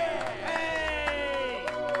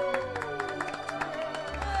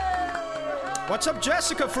 What's up,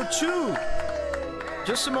 Jessica, for 2?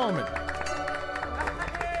 Just a moment.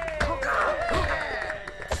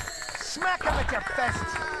 Smack him with your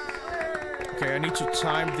fists. Okay, I need to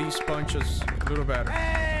time these punches a little better.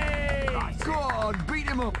 Go on, beat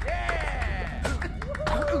him up.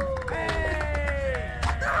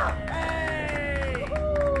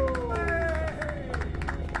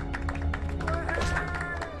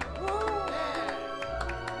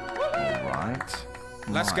 All right.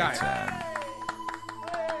 Last guy. Turn.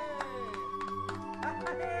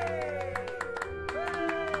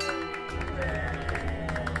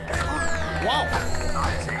 Wow!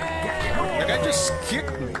 That guy just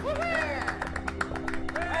kicked me.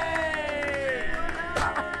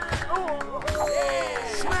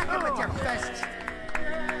 Smack fest.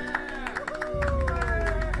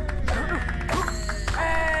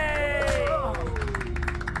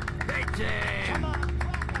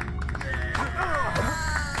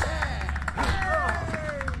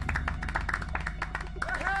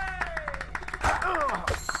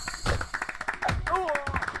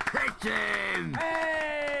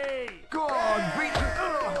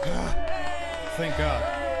 Thank God.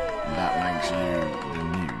 That makes you the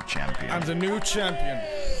new champion. I'm the new champion.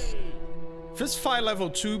 Fist fight level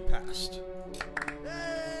 2 passed.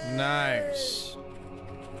 Nice.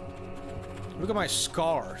 Look at my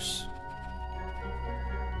scars.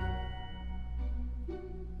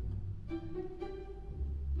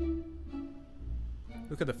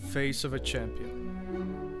 Look at the face of a champion.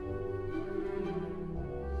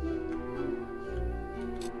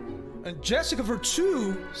 And Jessica for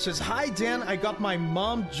 2 says, "Hi Dan, I got my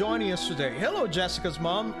mom joining us today." Hello Jessica's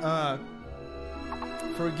mom.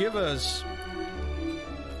 Forgive us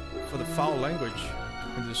for the foul language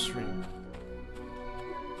in this stream.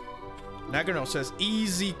 Nagano says,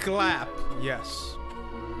 "Easy clap." Yes.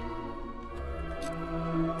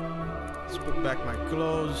 Let's put back my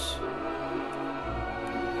clothes.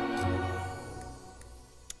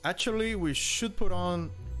 Actually, we should put on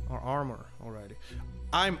our armor already.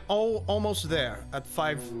 I'm almost there at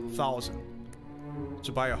 5,000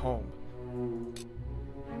 to buy a home.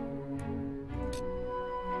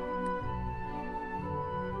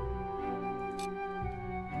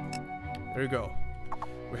 There you go.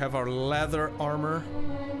 We have our leather armor.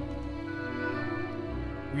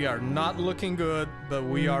 We are not looking good, but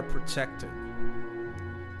we are protected.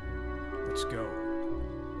 Let's go.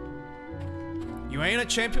 You ain't a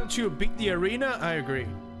champion till you beat the arena? I agree.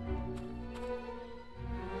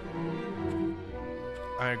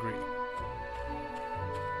 I agree.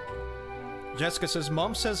 Jessica says,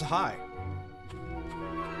 "Mom says hi."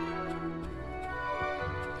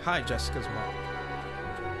 Hi, Jessica's mom.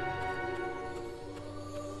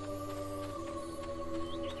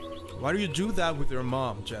 Why do you do that with your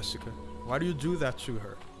mom, Jessica? Why do you do that to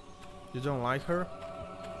her? You don't like her?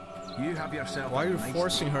 You have yourself. Why are you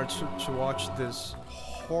forcing her to watch this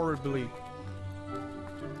horrible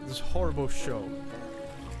show?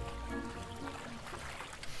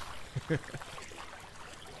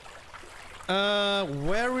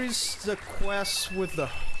 Where is the quest with the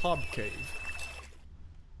hub cave?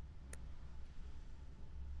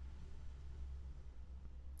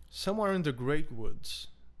 Somewhere in the Great Woods,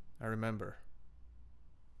 I remember.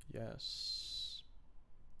 Yes.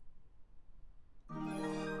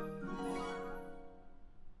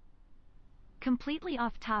 Completely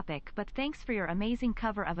off topic, but thanks for your amazing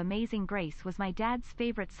cover of Amazing Grace. Was my dad's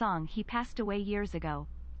favorite song. He passed away years ago.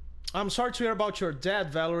 I'm sorry to hear about your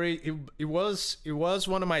dad, Valerie. It was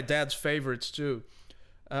one of my dad's favorites too.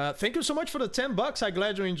 Thank you so much for the $10. I'm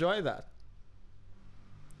glad you enjoyed that.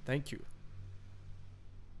 Thank you.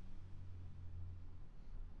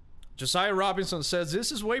 Josiah Robinson says,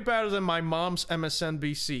 "This is way better than my mom's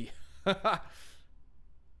MSNBC."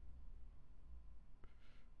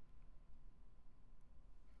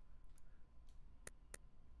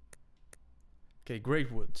 Okay,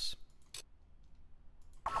 Great Woods.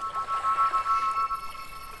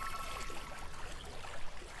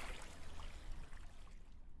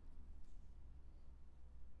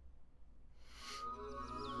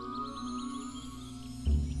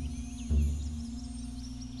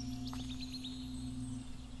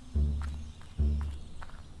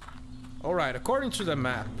 Alright, according to the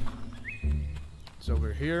map, it's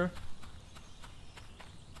over here.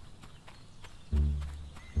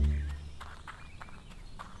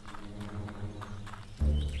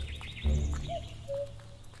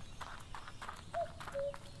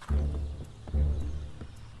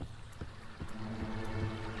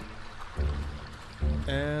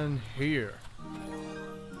 And here.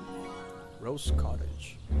 Rose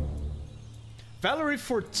Cottage. Valerie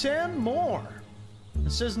for 10 more.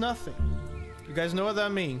 It says nothing. You guys know what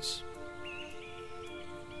that means.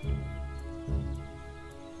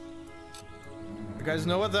 You guys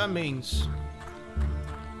know what that means.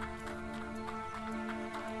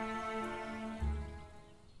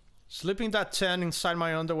 Slipping that 10 inside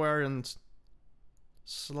my underwear and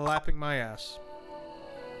slapping my ass.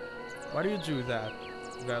 Why do you do that,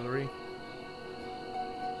 Valerie?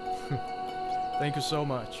 Thank you so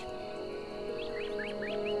much.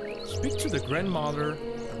 Speak to the grandmother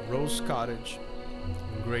at Rose Cottage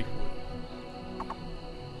in Greatwood.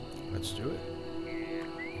 Let's do it.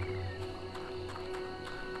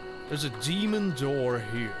 There's a demon door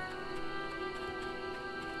here.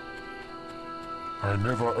 I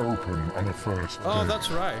never open on a first date. Oh,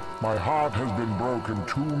 that's right. My heart has been broken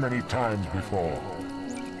too many times before.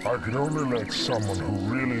 I can only let someone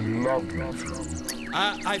who really loved me through.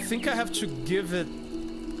 I think I have to give it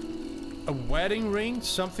a wedding ring,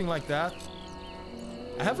 something like that.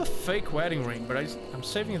 I have a fake wedding ring, but I'm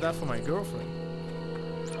saving that for my girlfriend.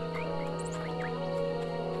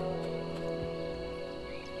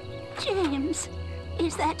 James,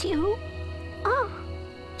 is that you? Oh,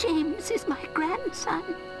 James is my grandson.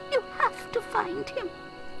 You have to find him.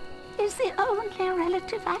 He's the only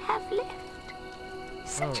relative I have left.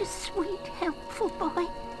 Such a sweet, helpful boy.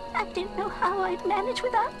 I didn't know how I'd manage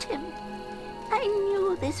without him. I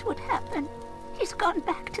knew this would happen. He's gone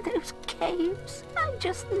back to those caves. I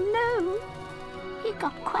just know. He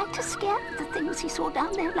got quite a scare of the things he saw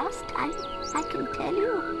down there last time, I can tell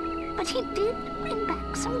you. But he did bring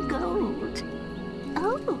back some gold.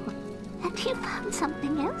 Oh, and he found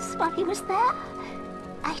something else while he was there.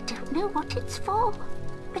 I don't know what it's for,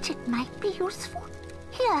 but it might be useful.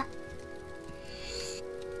 Here.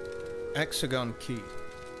 Hexagon key.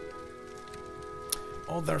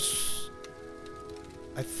 Oh, there's...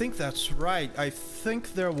 I think that's right. I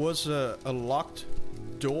think there was a locked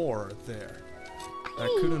door there. I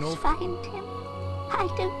couldn't open. Find him. I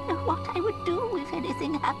don't know what I would do if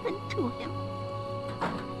anything happened to him.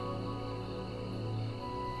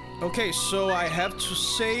 Okay, so I have to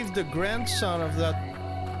save the grandson of that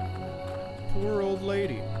poor old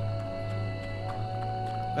lady.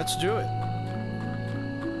 Let's do it.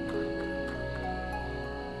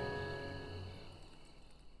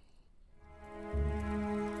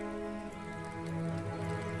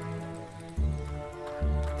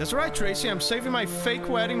 That's right, Tracy. I'm saving my fake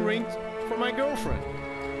wedding ring for my girlfriend.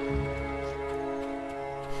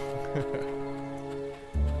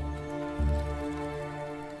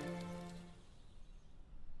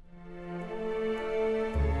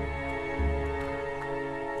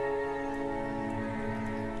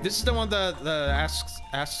 This is the one that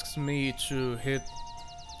asks me to hit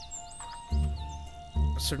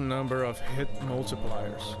a certain number of hit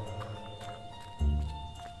multipliers.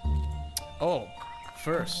 Oh.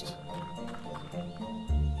 First,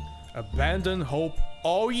 abandon hope,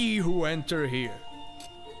 all ye who enter here.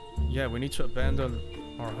 Yeah, we need to abandon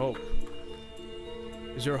our hope.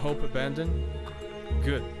 Is your hope abandoned?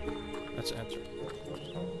 Good. Let's enter.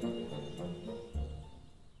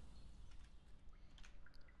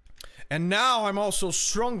 And now I'm also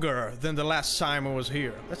stronger than the last time I was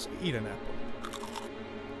here. Let's eat an apple.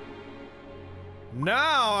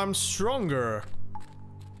 Now I'm stronger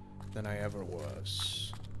than I ever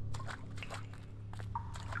was.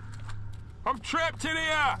 I'm trapped in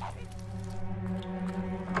here!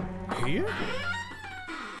 Here?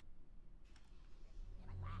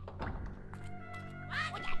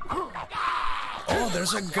 Oh,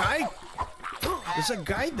 there's a guy. There's a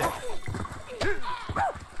guy there.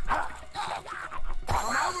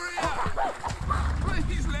 I'm over here!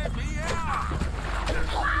 Please let me out!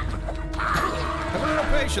 Have a little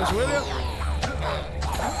patience, will you?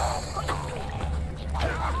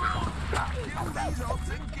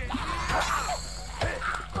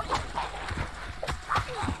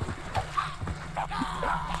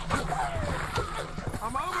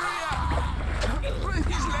 I'm over here!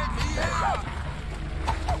 Please let me out!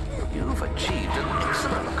 You've achieved an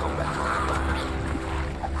excellent combat.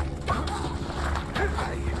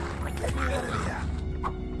 Get me out of here!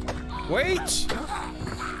 Wait!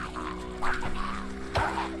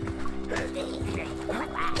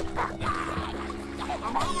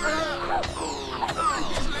 I'm over here!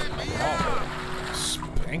 Please let me out!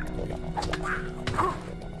 Spanked me.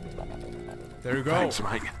 There you go. Thanks,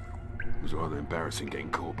 mate. It was rather embarrassing getting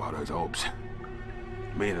caught by those orbs.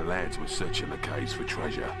 Me and the lads were searching the caves for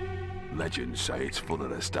treasure. Legends say it's full of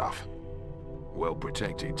their stuff. Well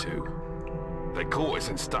protected, too. They caught us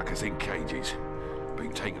and stuck us in cages.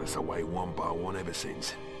 Been taking us away one by one ever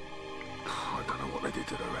since. I don't know what they did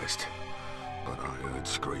to the rest, but I heard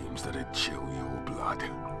screams that'd chill your blood.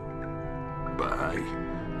 But hey,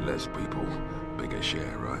 less people, bigger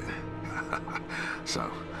share, right?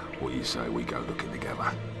 So, what do you say we go looking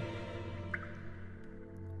together?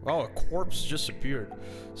 Wow, a corpse just appeared.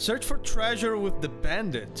 Search for treasure with the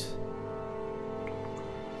bandit.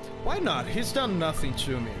 Why not? He's done nothing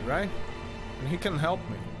to me, right? And he can help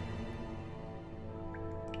me.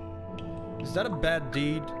 Is that a bad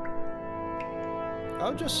deed?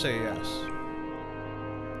 I'll just say yes.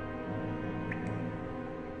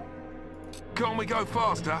 Can't we go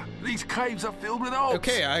faster? These caves are filled with orbs.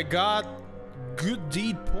 Okay, I got good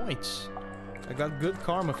deed points. I got good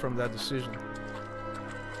karma from that decision.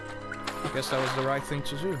 I guess that was the right thing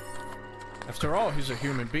to do. After all, he's a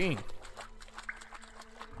human being.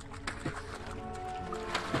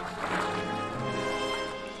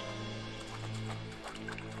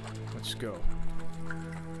 Let's go.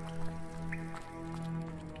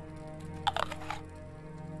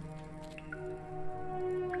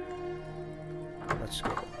 Let's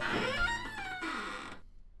go.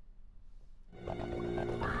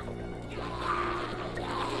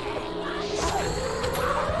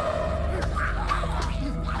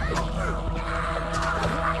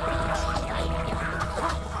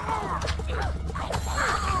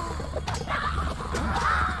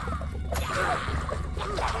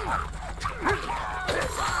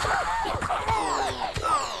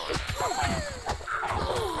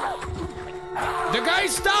 The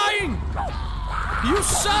guy's dying! You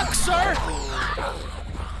suck, sir!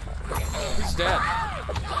 He's dead.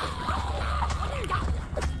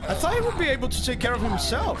 I thought he would be able to take care of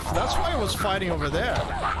himself. That's why I was fighting over there.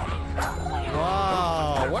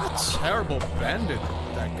 Wow, what a terrible bandit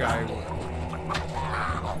that guy was.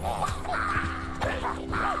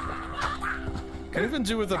 Can't even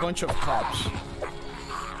deal with a bunch of cops.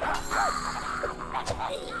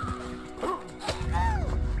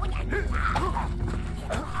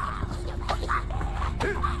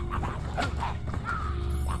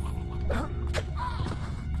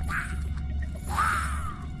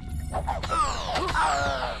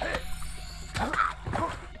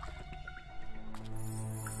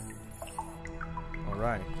 All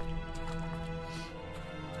right.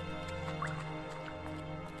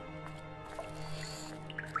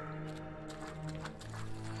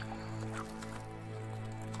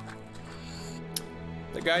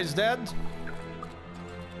 The guy's dead.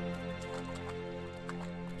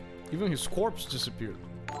 Even his corpse disappeared.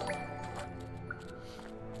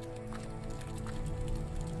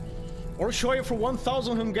 Or show you for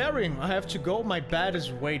 1,000 Hungarian. I have to go. My bed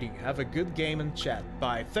is waiting. Have a good game and chat.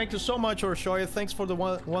 Bye. Thank you so much, Orshoya. Thanks for the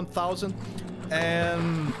 1,000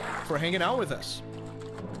 and for hanging out with us.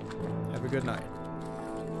 Have a good night.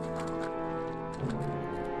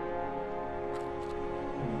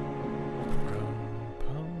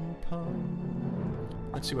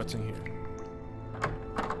 Let's see what's in here.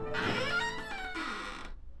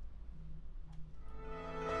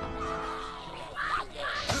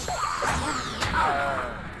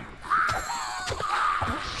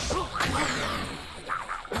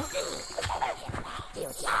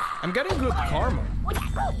 I'm getting good karma.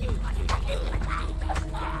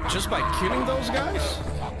 Just by killing those guys?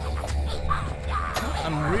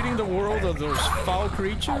 I'm ridding the world of those foul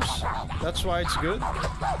creatures. That's why it's good.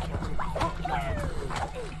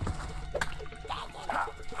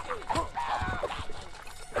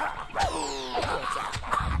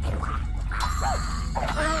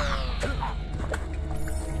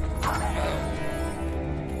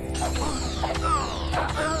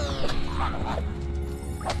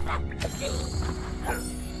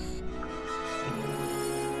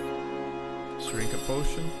 Drink a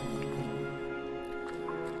potion.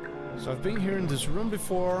 So I've been here in this room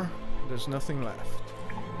before. There's nothing left.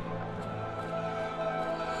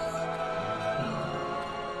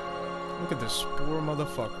 Look at this poor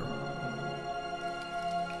motherfucker.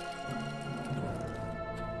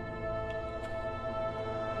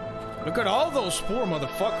 Look at all those poor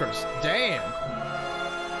motherfuckers. Damn.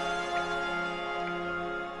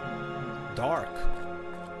 Dark.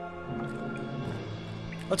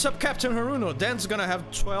 What's up, Captain Haruno? Dan's gonna have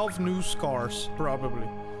 12 new scars, probably.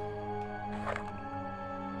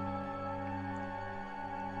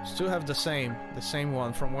 Still have the same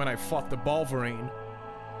one from when I fought the Wolverine.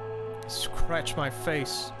 Scratch my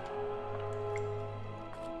face.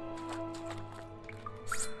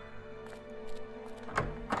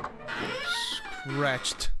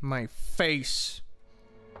 Scratched my face.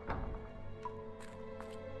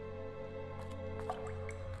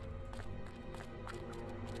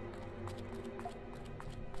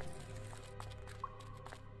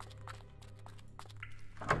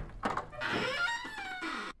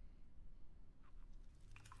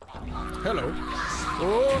 Hello.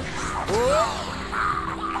 Oh!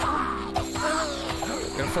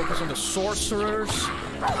 Gotta focus on the sorcerers.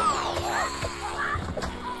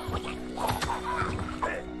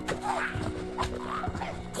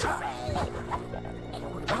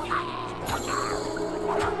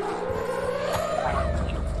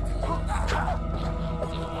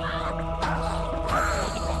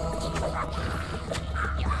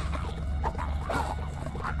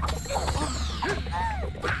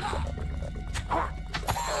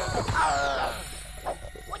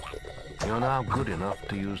 You're now good enough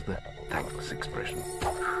to use the thanks expression.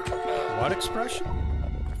 What expression?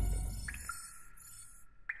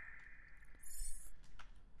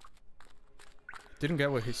 Didn't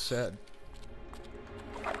get what he said.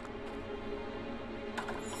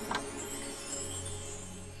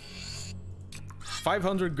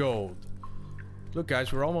 $500 gold. Look,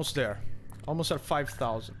 guys, we're almost there. Almost at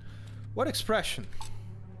 5,000. What expression?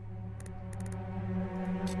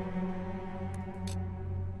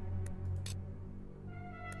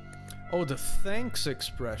 Oh, the thanks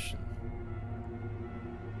expression.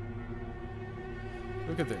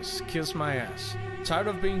 Look at this. Kiss my ass. Tired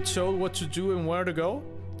of being told what to do and where to go?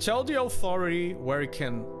 Tell the authority where it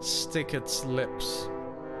can stick its lips.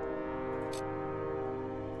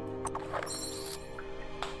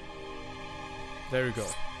 There you go.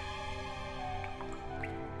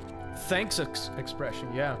 Thanks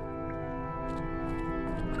expression, yeah.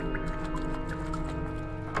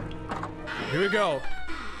 Here we go.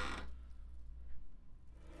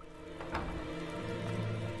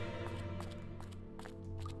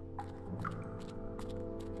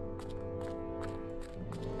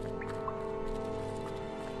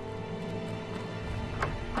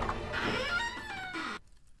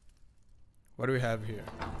 What do we have here?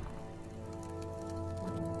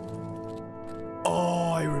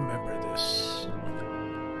 Oh, I remember this.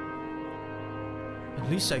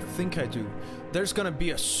 At least I think I do. There's gonna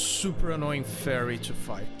be a super annoying fairy to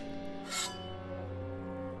fight.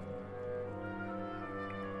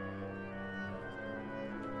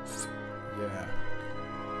 Yeah.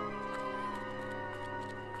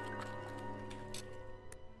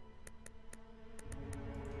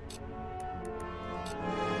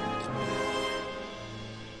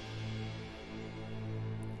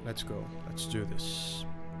 Let's go. Let's do this.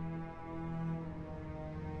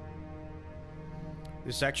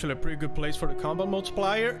 This is actually a pretty good place for the combat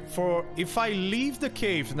multiplier. For if I leave the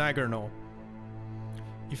cave, Nagorno.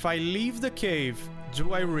 If I leave the cave,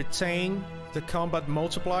 do I retain the combat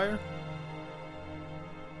multiplier?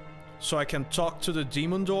 So I can talk to the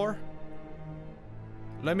demon door?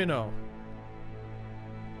 Let me know.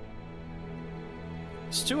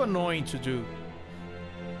 It's too annoying to do.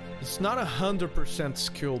 It's not 100%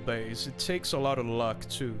 skill base. It takes a lot of luck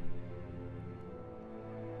too.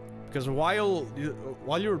 Because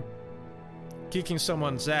while you're kicking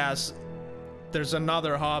someone's ass, there's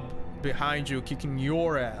another hub behind you kicking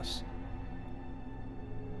your ass.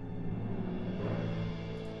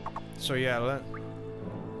 So yeah,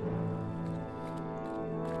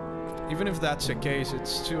 even if that's the case,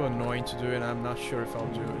 it's too annoying to do it. I'm not sure if I'll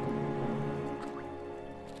do it.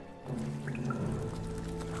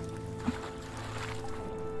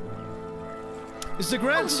 It's the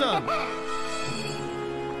grandson!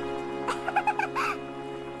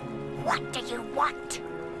 What do you want?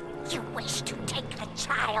 You wish to take the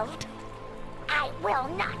child? I will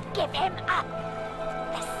not give him up.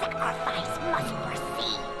 The sacrifice must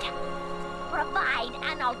proceed. Provide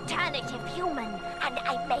an alternative human, and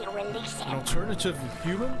I may release him. An alternative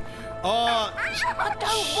human? I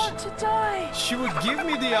don't want to die! She would give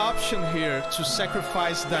me the option here to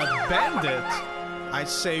sacrifice that bandit I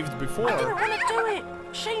saved before. I didn't want to do it!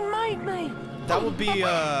 She made me! That would be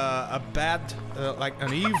a bad, like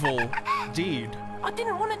an evil deed. I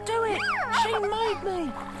didn't want to do it! She made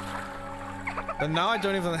me! But now I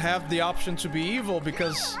don't even have the option to be evil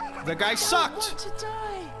because the guy sucked! I want to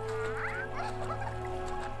die!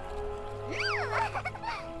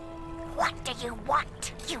 What do you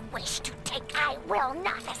want? You wish to take? I will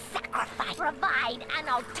not sacrifice. Provide an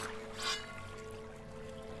alternative.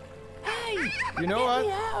 Hey! You know what? Get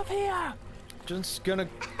me out of here! Just gonna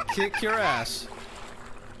kick your ass.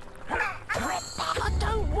 I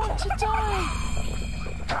don't want to die!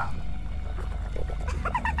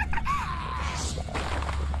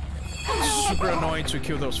 It's super annoying to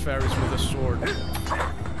kill those fairies with a sword.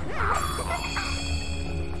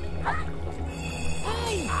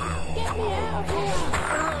 Hey! Get me out of here!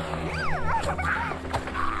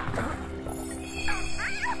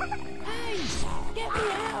 Hey! Get me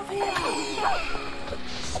out of here!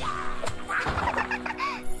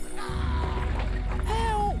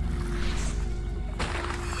 Help!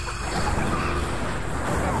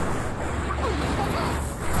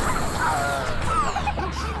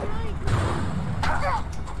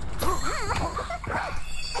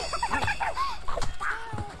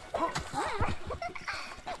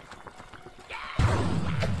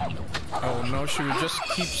 Oh no, she would just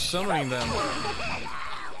keep summoning them.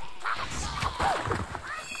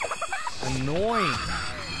 Annoying.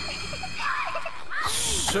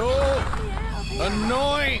 So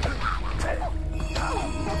annoying.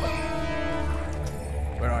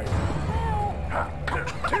 Where are you?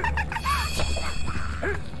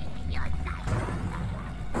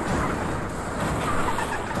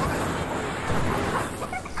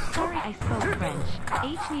 Sorry I spoke French.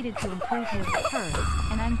 H needed to improve hers,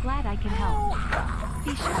 and I'm glad I can help.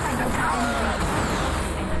 Be sure I don't have any reason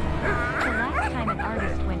to anymore. The last time an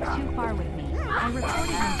artist went too far with me, I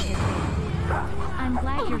reported him to his band. I'm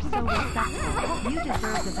glad you're so respectful. You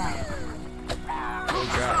deserve the best. Oh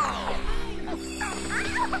god.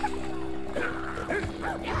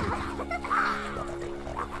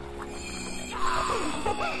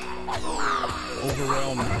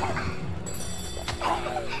 Overwhelming.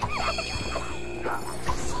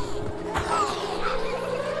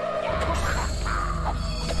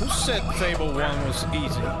 Who said Fable 1 was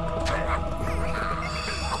easy?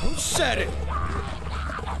 Who said it?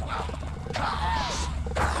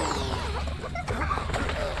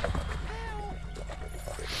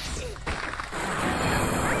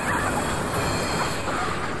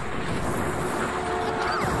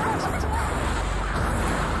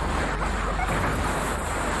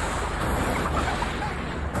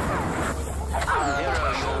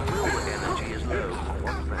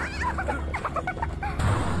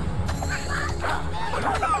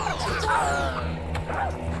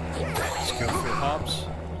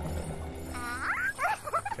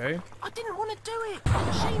 Okay. I didn't want to do it.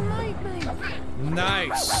 She made me.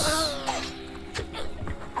 Nice.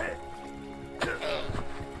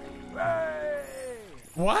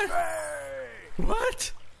 What?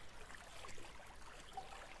 What?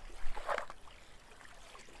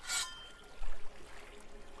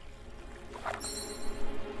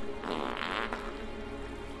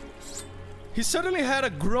 He suddenly had a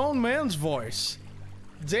grown man's voice.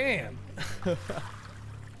 Damn.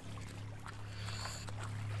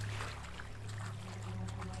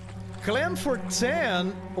 Clan for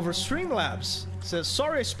 10 over Streamlabs says,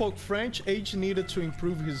 sorry I spoke French, Age needed to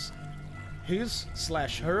improve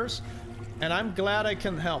his/hers, and I'm glad I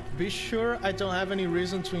can help. Be sure I don't have any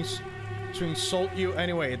reason to insult you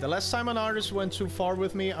anyway. The last time an artist went too far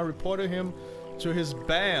with me, I reported him to his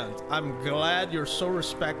band. I'm glad you're so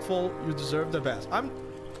respectful. You deserve the best.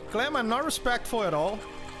 Clem, I'm not respectful at all,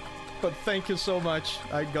 but thank you so much.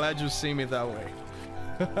 I'm glad you see me that way.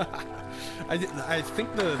 I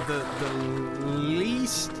think the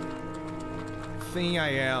least thing I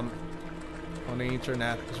am on the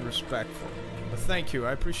internet is respectful. But thank you,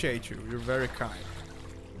 I appreciate you. You're very kind.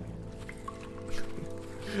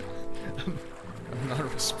 I'm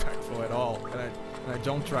not respectful at all, and I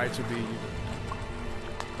don't try to be.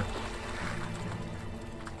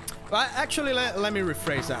 Well, actually, let me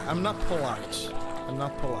rephrase that. I'm not polite. I'm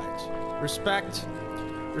not polite.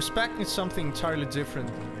 Respect is something entirely different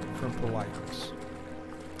from politeness.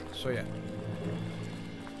 So yeah.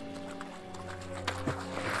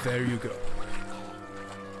 There you go.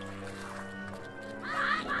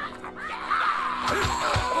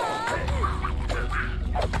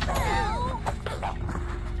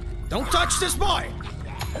 Don't touch this boy!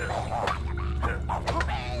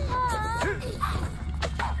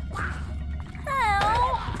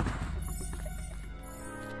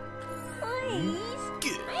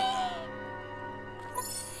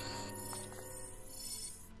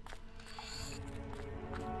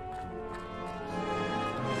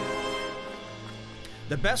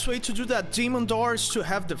 The best way to do that demon door is to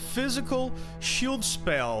have the physical shield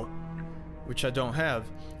spell, which I don't have,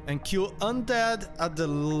 and kill undead at the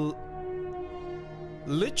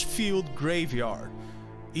Litchfield graveyard.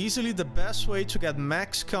 Easily the best way to get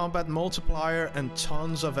max combat multiplier and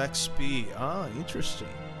tons of XP. Ah, interesting.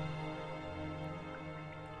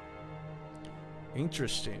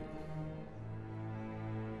 Interesting.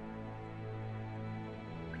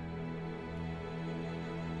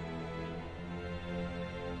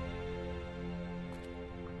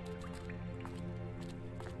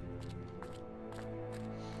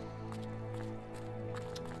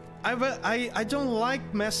 I don't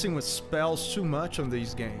like messing with spells too much on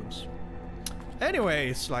these games. Anyway,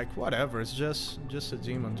 it's like whatever, it's just a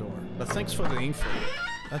demon door. But thanks for the info.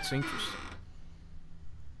 That's interesting.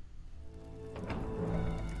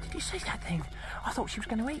 Did you see that thing? I thought she was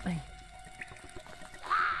going to eat me.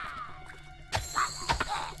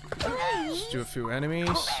 Let's do a few enemies.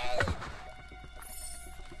 Let's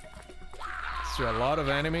do a lot of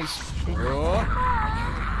enemies. Whoa.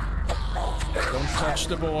 Don't touch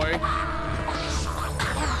the boy.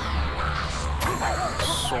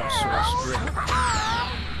 Sorcerer's Drink.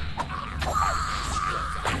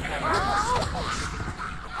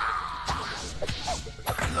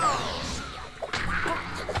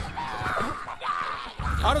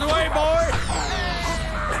 Out of the way, boy!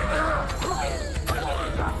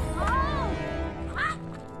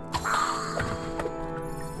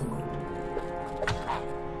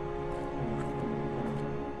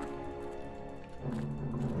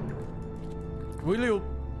 Will you?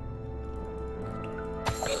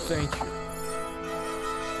 Thank you.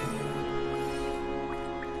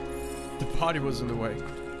 The body was in the way.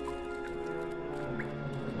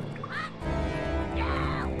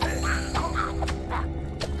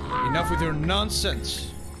 Enough with your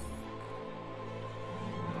nonsense.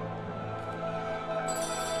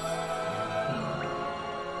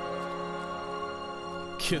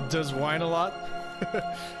 Kid does whine a lot.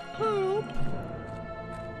 Help.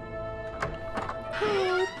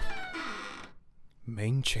 Help.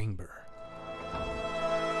 Main chamber.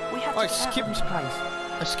 We have to I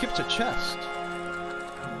skipped a chest.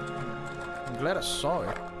 I'm glad I saw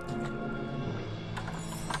it.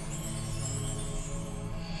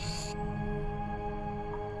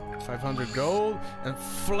 $500 gold and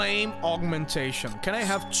flame augmentation. Can I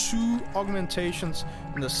have 2 augmentations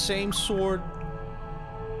in the same sword?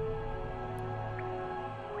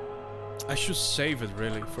 I should save it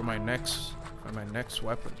really for my next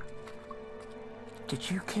weapon. Did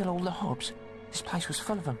you kill all the hobs? This place was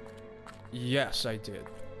full of them. Yes, I did.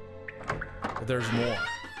 But there's more.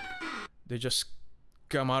 They just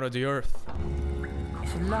come out of the earth.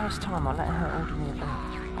 It's the last time I let her order me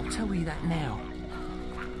about. I'll tell you that now.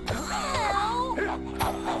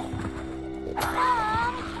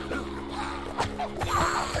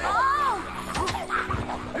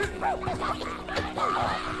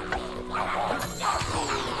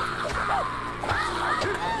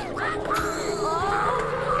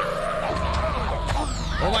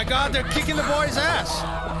 Oh my god, they're kicking the boy's ass!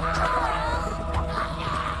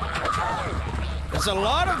 There's a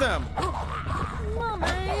lot of them!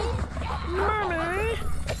 Mommy! Mommy!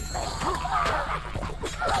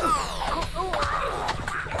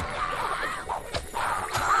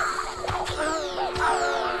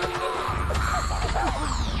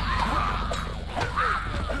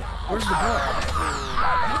 Where's the boy?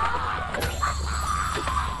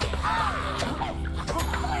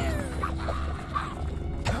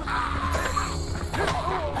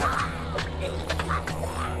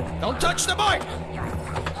 Don't touch the boy!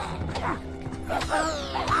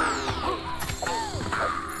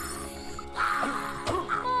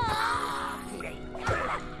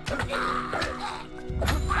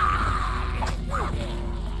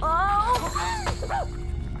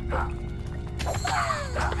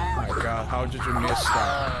 My god, how did you miss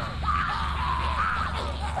that?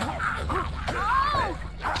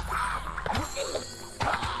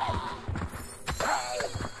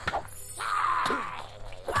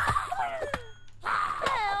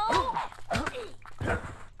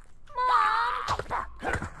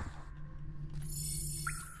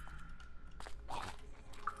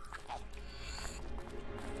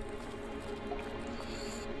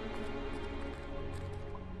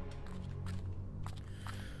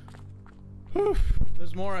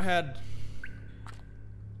 There's more ahead.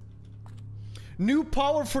 New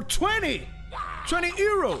power for 20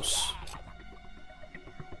 euros.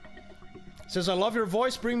 Says, I love your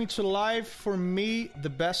voice, bring me to life. For me, the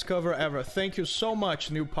best cover ever. Thank you so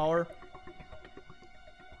much, New Power.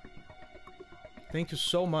 Thank you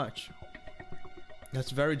so much.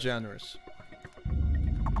 That's very generous.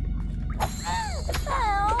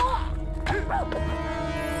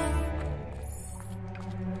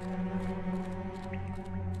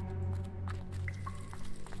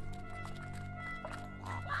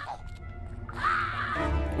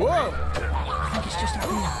 Whoa! I think it's just up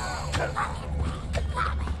here.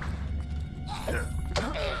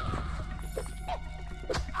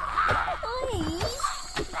 Please.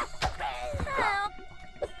 Help.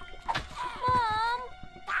 Mom.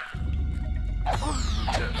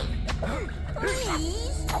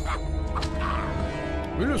 Please.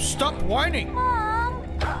 Will you stop whining? Mom.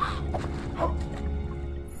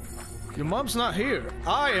 Your mom's not here.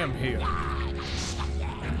 I am here.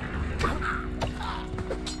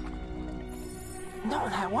 Not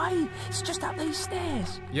that way. It's just up these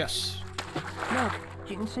stairs. Yes. Look,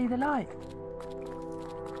 you can see the light.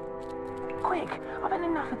 Quick, I've had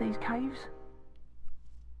enough of these caves.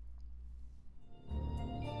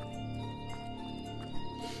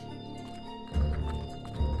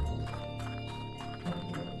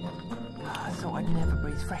 I thought I'd never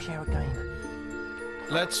breathe fresh air again.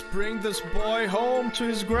 Let's bring this boy home to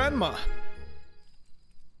his grandma.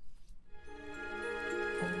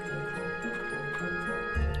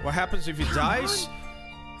 What happens if he dies?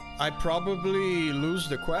 I probably lose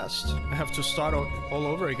the quest. I have to start all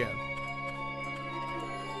over again.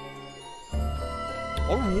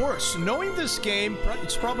 Or worse, knowing this game,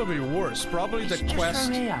 it's probably worse. Probably the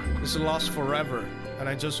quest is lost forever, and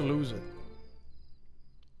I just lose it.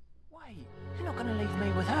 Wait, you're not going to leave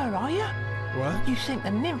me with her, are you? What? You think the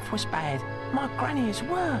nymph was bad? My granny is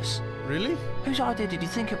worse. Really? Whose idea did you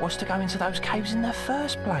think it was to go into those caves in the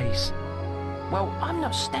first place? Well, I'm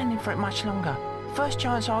not standing for it much longer. First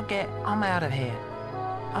chance I get, I'm out of here.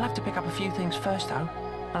 I'll have to pick up a few things first, though.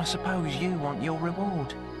 And I suppose you want your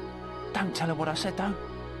reward. Don't tell her what I said, though.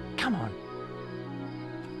 Come on.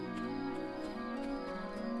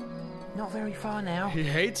 Not very far now. He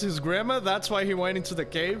hates his grandma, that's why he went into the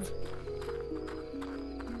cave?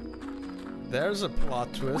 There's a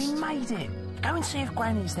plot twist. We made it. Go and see if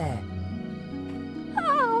Granny's there.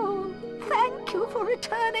 Oh, thank you for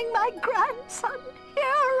returning my grandson,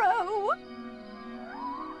 Hero.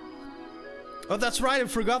 Oh, that's right, I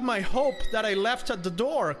forgot my hope that I left at the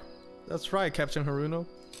door. That's right, Captain Haruno.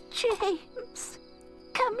 James,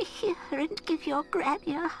 come here and give your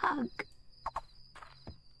granny a hug.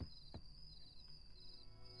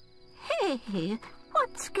 Hey,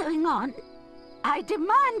 what's going on? I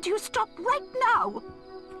demand you stop right now.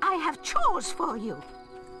 I have chores for you.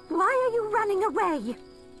 Why are you running away?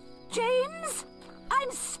 James,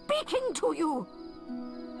 I'm speaking to you.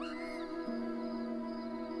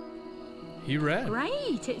 He ran.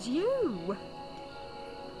 Great, it's you.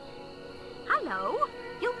 Hello,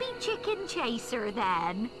 you'll be Chicken Chaser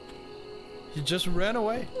then. He just ran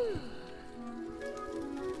away.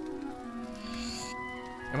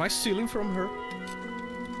 Am I stealing from her?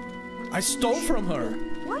 I stole from her.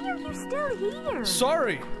 Why are you still here?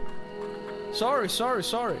 Sorry.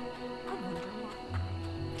 Sorry.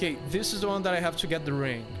 Okay, this is the one that I have to get the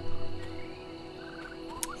ring.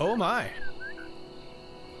 Oh my.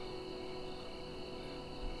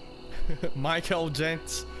 Michael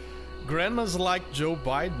Jenks. Grandma's like Joe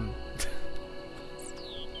Biden.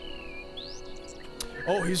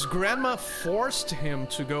 Oh, his grandma forced him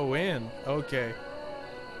to go in. Okay.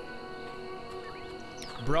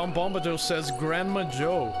 Brown Bombadil says Grandma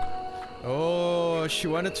Joe. Oh, she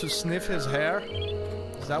wanted to sniff his hair?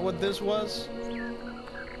 Is that what this was?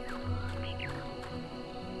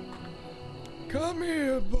 Come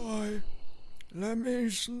here, boy. Let me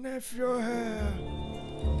sniff your hair.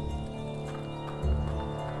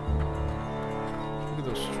 Look at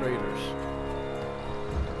those traders.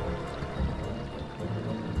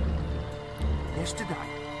 Yesterday,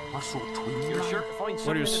 I saw twins. You're sure to find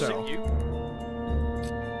What do something you to sell? suit you?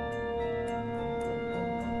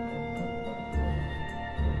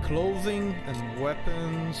 Clothing and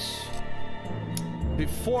weapons.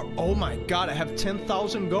 Before, oh my god, I have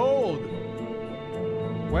 10,000 gold.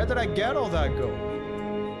 Where did I get all that gold?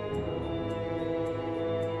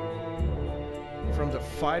 From the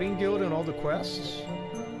fighting guild and all the quests?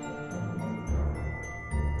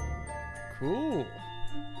 Cool.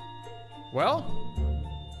 Well,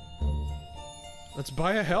 let's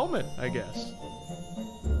buy a helmet, I guess.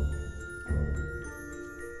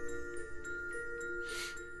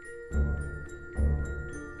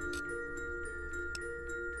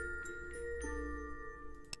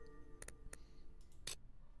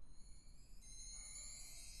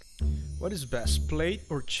 What is best, plate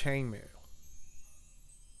or chainmail?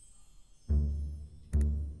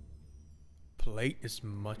 Plate is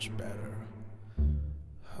much better.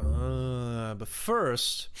 But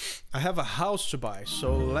first, I have a house to buy,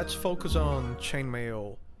 so let's focus on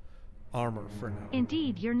chainmail armor for now.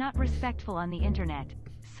 Indeed, you're not respectful on the internet.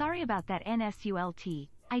 Sorry about that, NSULT.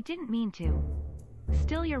 I didn't mean to.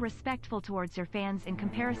 Still, you're respectful towards your fans in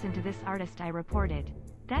comparison to this artist I reported.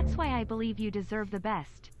 That's why I believe you deserve the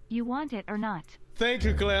best. You want it or not. Thank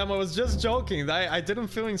you, Clem. I was just joking. I didn't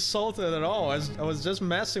feel insulted at all. I was just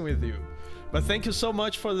messing with you. But thank you so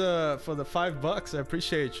much for the $5. I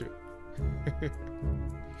appreciate you.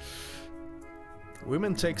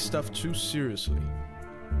 Women take stuff too seriously.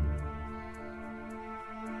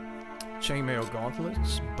 Chainmail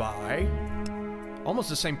gauntlets. Buy. Almost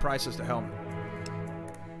the same price as the helmet.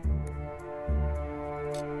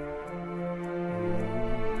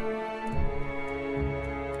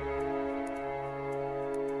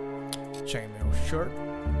 Chainmail shirt.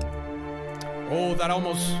 Oh, that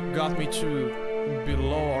almost got me to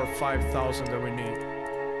below our 5,000 that we need.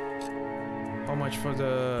 How much for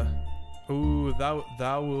the... Ooh,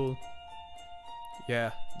 that will...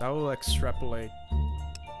 Yeah, that will extrapolate.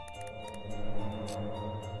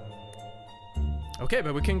 Okay,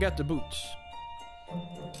 but we can get the boots.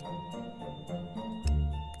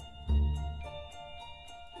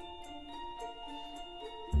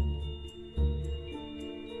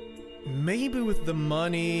 Maybe with the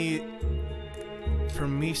money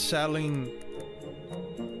from me selling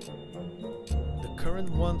the current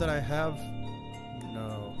one that I have.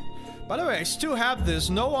 No. By the way, I still have this.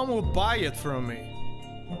 No one will buy it from me.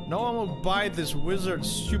 No one will buy this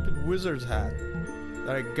stupid wizard's hat.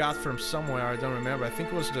 that I got from somewhere. I don't remember. I think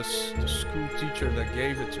it was the school teacher that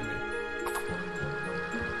gave it to me.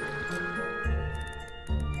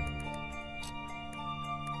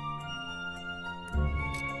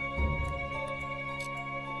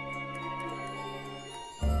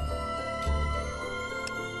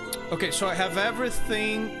 Okay, so I have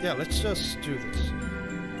everything. Yeah, let's just do this.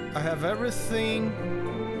 I have everything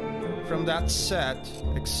from that set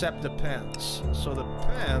except the pants. So the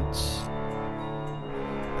pants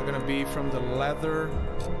are gonna be from the leather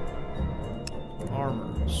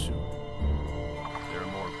armor suit. There are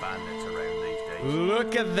more bandits around these days.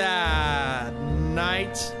 Look at that!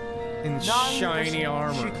 Knight in shiny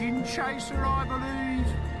armor. Chicken chaser, I believe.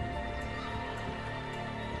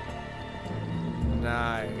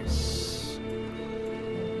 Nice.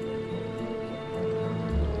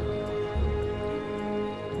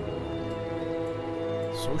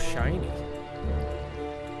 So shiny.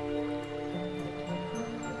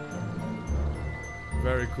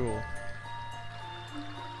 Very cool.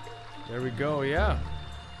 There we go, yeah.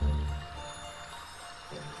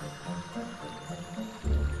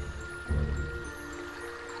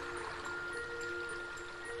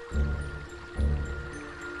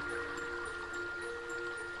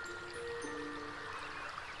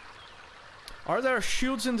 Are there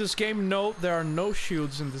shields in this game? No, there are no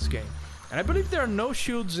shields in this game. And I believe there are no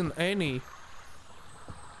shields in any.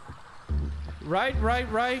 Right.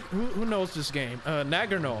 Who knows this game?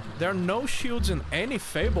 Nagarno. There are no shields in any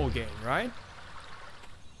Fable game, right?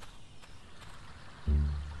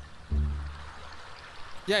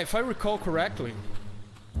 Yeah, if I recall correctly.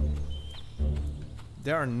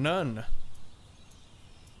 There are none.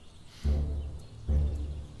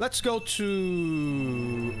 Let's go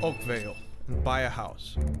to Oakvale and buy a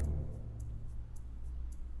house.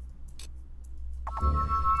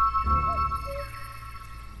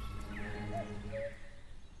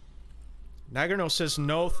 Nagarno says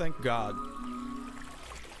no, thank God.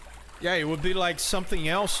 Yeah, it would be like something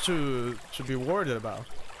else to be worried about.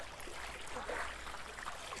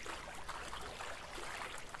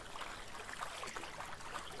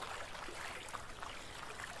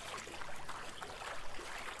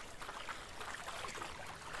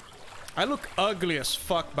 I look ugly as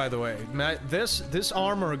fuck, by the way. This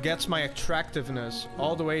armor gets my attractiveness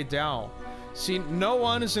all the way down. See, no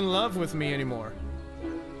one is in love with me anymore.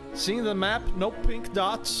 Seeing the map, no pink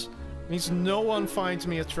dots, means no one finds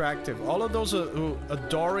me attractive. All of those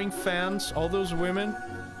adoring fans, all those women,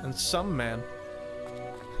 and some men,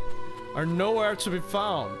 are nowhere to be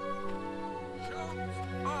found.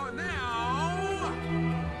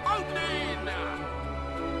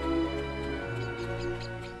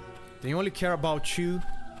 They only care about you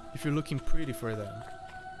if you're looking pretty for them.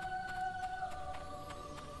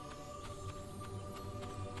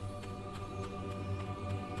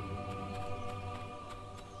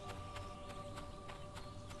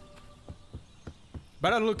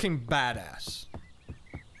 But I'm looking badass.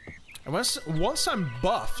 And once I'm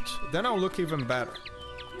buffed, then I'll look even better.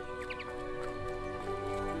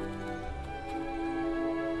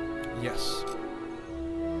 Yes.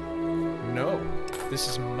 No. This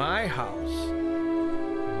is my house.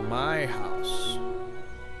 My house.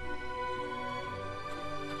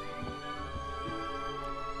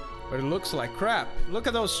 But it looks like crap. Look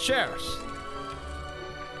at those chairs.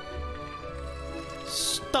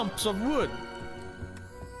 Stumps of wood.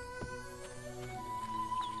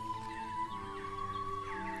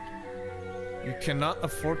 You cannot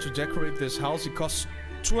afford to decorate this house. It costs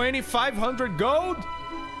 2,500 gold?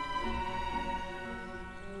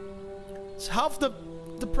 It's half the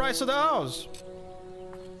price of the house.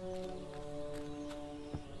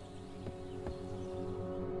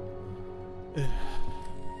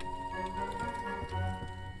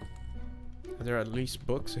 Are there at least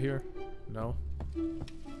books here? No.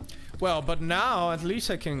 Well, but now at least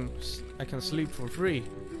I can sleep for free.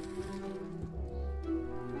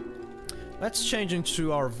 Let's change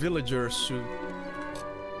into our villager suit.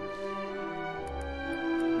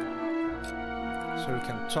 So we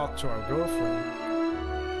can talk to our girlfriend.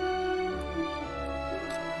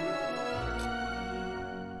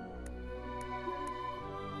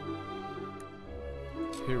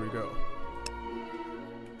 Here we go.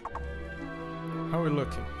 How are we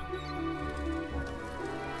looking?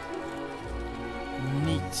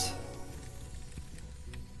 Neat.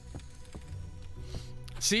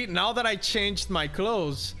 See, now that I changed my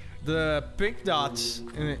clothes, the pink dots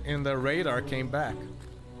in the radar came back.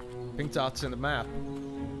 Pink dots in the map.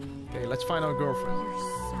 Okay, let's find our girlfriend.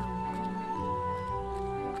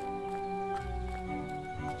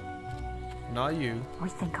 Not you. I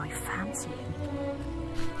think I fancy him.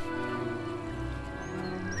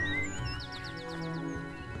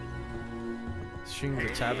 Is she in the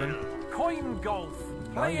tavern? Coin golf.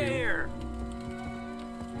 Play Are you? here.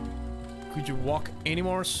 Could you walk any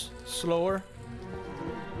more slower?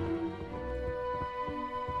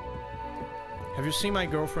 Have you seen my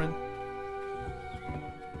girlfriend?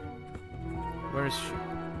 Where is she?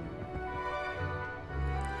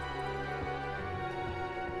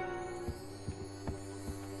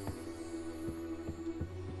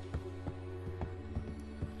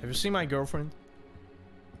 Have you seen my girlfriend?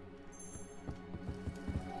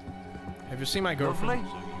 Have you seen my girlfriend?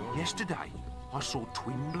 Lovely. Yesterday, I saw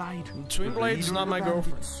Twin Blade. Twin Blade's not my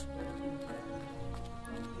girlfriend.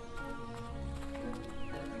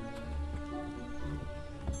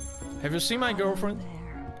 Have you seen my girlfriend?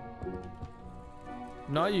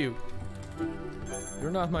 Not you. You're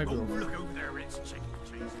not my girlfriend. Look over there, it's chicken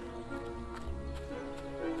cheese.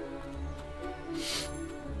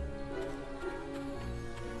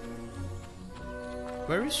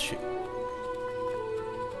 Where is she?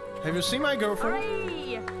 Have you seen my girlfriend?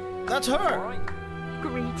 Hooray! That's her!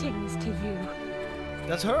 Greetings to you.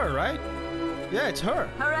 That's her, right? Yeah, it's her.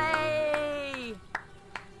 Hooray!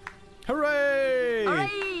 Hooray!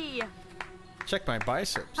 Hooray! Check my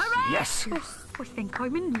biceps. Hooray! Yes! I think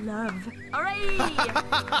I'm in love. Hooray!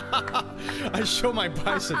 I show my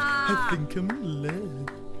biceps. I think I'm in love.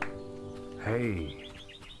 Hey.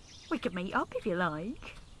 We could meet up if you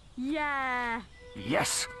like. Yeah.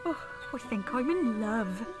 Yes! Oh, I think I'm in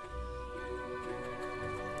love.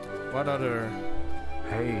 What other...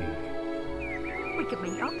 Hey. We could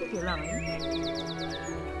meet up if you like.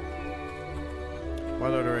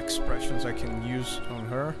 What other expressions I can use on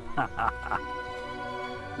her?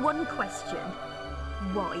 One question.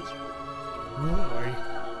 Why? Why?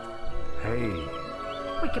 Hey.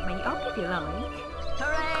 We could meet up if you like.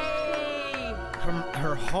 Hooray!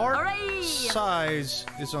 Her heart Hooray! size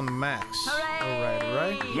is on max. Hooray! Alright,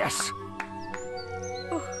 right? Yes!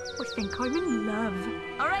 Oh, I think I'm in love.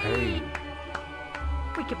 Hooray! Hey.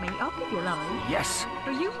 We could meet up if you like. Yes!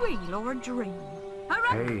 Are you real or a dream?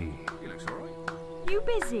 Hooray! Hey. He looks alright. You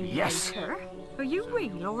busy, Yes. Maker? Are you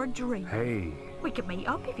real or a dream? Hey. We could meet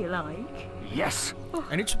up if you like. Yes! Oh,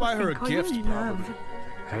 I need to buy her a think I'm gift, in love. probably.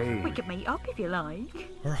 Hey. We could meet up if you like.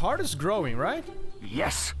 Her heart is growing, right?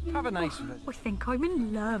 Yes! Have a nice bit. I think I'm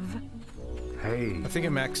in love. Hey. I think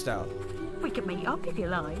it maxed out. We could meet up if you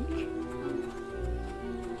like.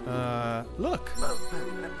 Look.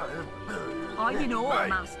 I'm in awe,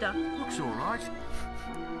 Master. Looks alright.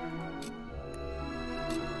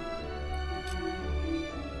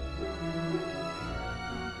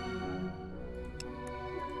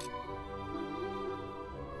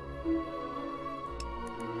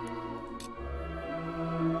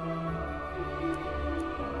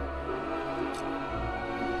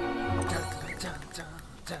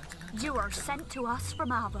 You are sent to us from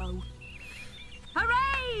Avo.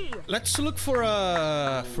 Hooray! Let's look for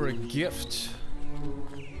a gift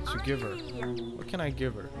to give her. What can I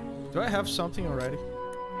give her? Do I have something already?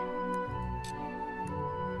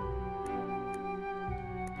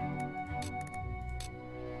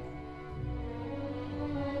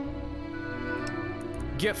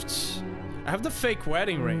 Gifts. I have the fake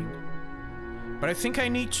wedding ring, but I think I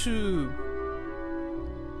need to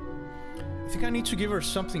give her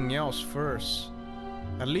something else first.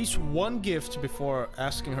 At least one gift before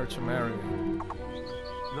asking her to marry me.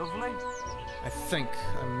 Lovely. I think.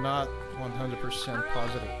 I'm not 100%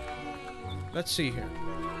 positive. Let's see here.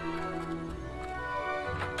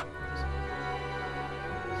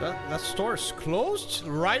 That store is closed?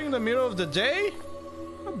 Right in the middle of the day?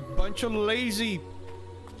 A bunch of lazy...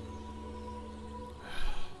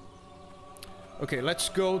 Okay, let's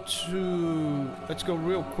go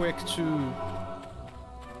real quick to...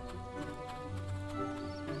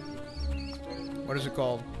 What is it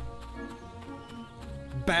called?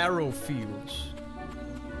 Barrow Fields.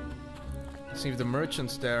 See if the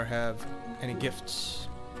merchants there have any gifts.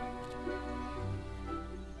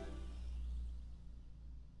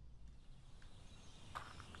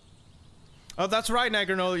 Oh, that's right,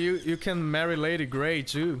 Nagarno. You can marry Lady Grey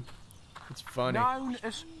too. It's funny. Known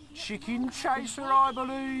as Chicken Chaser, I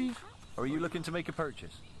believe. Are you looking to make a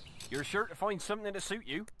purchase? You're sure to find something to suit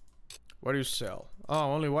you. What do you sell?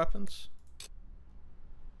 Oh, only weapons?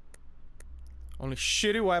 Only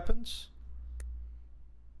shitty weapons?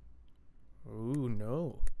 Ooh,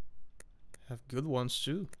 no. Have good ones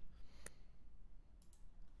too.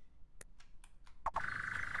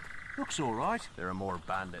 Looks alright. There are more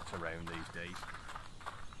bandits around these days.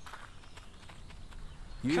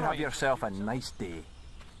 You Can have I- yourself a nice day.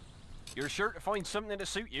 You're sure to find something to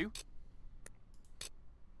suit you.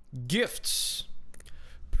 Gifts.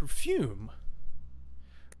 perfume.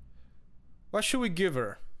 What should we give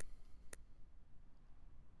her?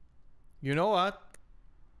 You know what?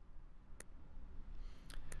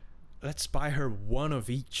 Let's buy her one of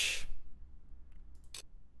each.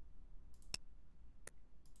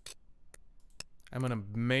 I'm an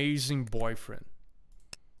amazing boyfriend.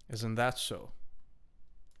 Isn't that so?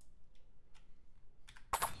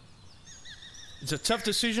 It's a tough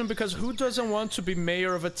decision because who doesn't want to be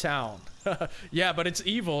mayor of a town? Yeah, but it's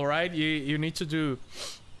evil, right? You need to do...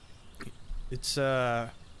 It's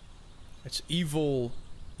evil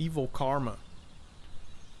karma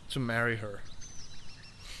to marry her.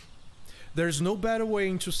 There's no better way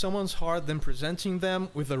into someone's heart than presenting them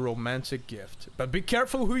with a romantic gift. But be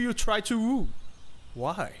careful who you try to woo.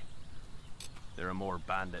 Why? There are more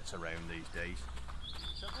bandits around these days.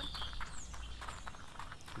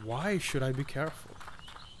 Why should I be careful?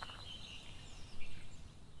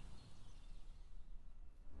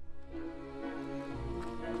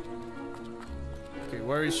 Okay,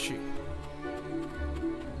 where is she?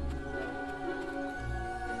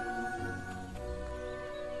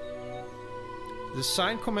 The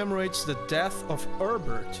sign commemorates the death of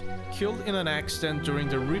Herbert, killed in an accident during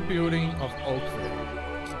the rebuilding of Oakville.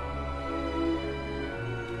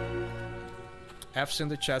 F's in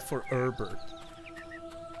the chat for Herbert.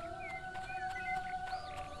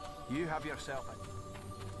 You have yourself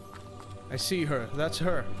I see her. That's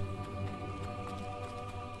her.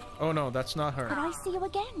 Oh no, that's not her. Could I see you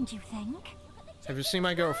again, do you think? Have you seen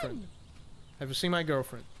my girlfriend? Have you seen my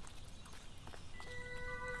girlfriend?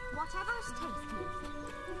 Whatever's tasty.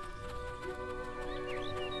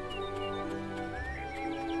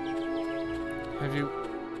 Have you...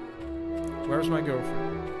 Where's my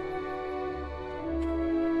girlfriend?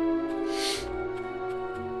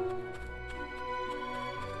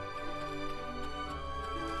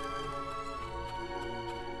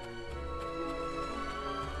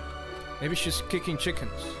 Maybe she's kicking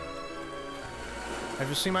chickens. Have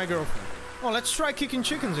you seen my girlfriend? Oh, let's try kicking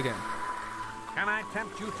chickens again. Can I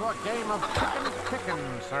tempt you to a game of chicken,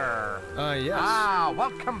 sir? Yes. Ah,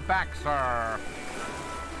 welcome back, sir.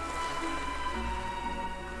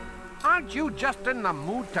 Aren't you just in the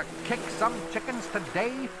mood to kick some chickens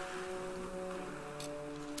today?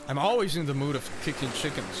 I'm always in the mood of kicking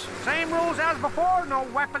chickens. Same rules as before, no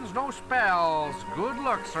weapons, no spells. Good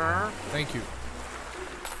luck, sir. Thank you.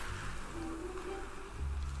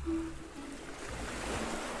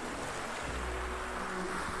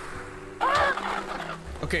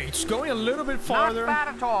 Okay, it's going a little bit farther. Not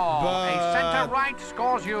bad at all. A center right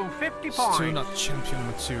scores you 50 points. Still not champion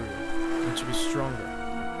material. Need to be stronger.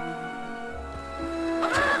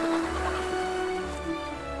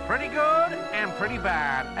 Pretty good and pretty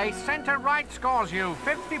bad. A center right scores you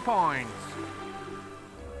 50 points.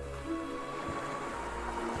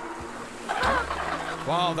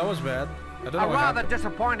 Wow, that was bad. I don't know A what rather happened.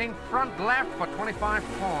 disappointing front left for 25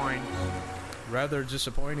 points. Rather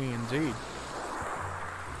disappointing indeed.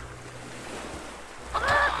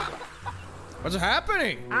 What's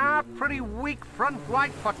happening? A pretty weak front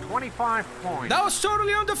right for 25 points. That was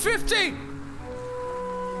totally under 50!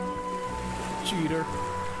 Cheater.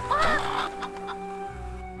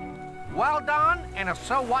 Well done in a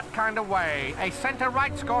so what kind of way. A center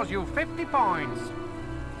right scores you 50 points.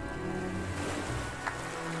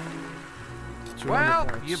 Well,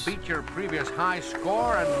 you beat your previous high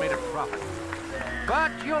score and made a profit.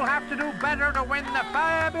 But you'll have to do better to win the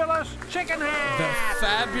fabulous chicken hat. The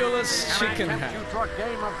fabulous chicken hat. hat. You to a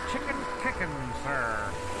game of chicken kicking,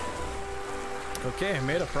 sir. Okay, I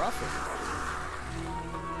made a profit.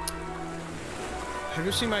 Have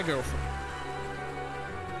you seen my girlfriend?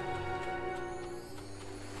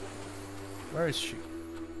 Where is she?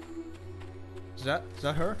 Is that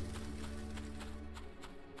her?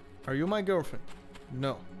 Are you my girlfriend?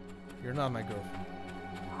 No, you're not my girlfriend.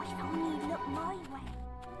 I only look my way.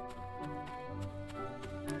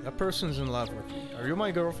 That person's in love with me. Are you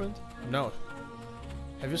my girlfriend? No.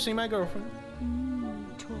 Have you seen my girlfriend?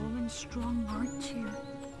 Tall and strong, aren't you?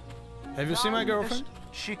 Have you seen my girlfriend?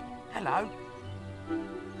 Hello.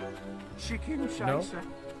 Chicken chaser. No.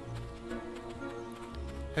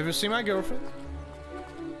 Have you seen my girlfriend?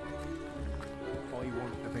 I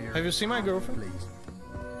want a beer. Have you seen my girlfriend? Please.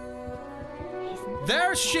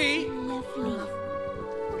 There's she! Lovely.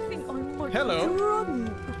 I think I might Hello. be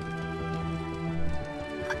drunk.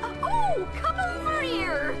 Oh, come over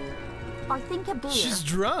here. I think a beer. She's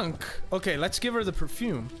drunk. Okay, let's give her the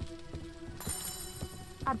perfume.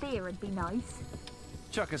 A beer would be nice.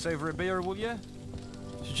 Chuck us over a beer, will you?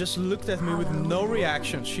 She just looked at me with no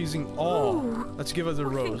reaction. She's in awe. Let's give her the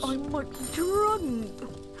rose. I think I might be drunk.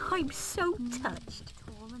 I'm so touched.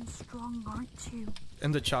 strong, aren't you?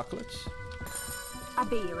 And the chocolates. A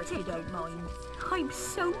beer if you don't mind. I'm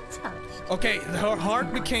so touched. Okay, her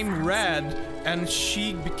heart became red and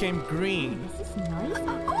she became green. This is nice.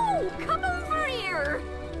 Oh, come over here.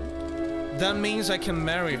 That means I can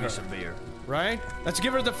marry her. A beer. Right? Let's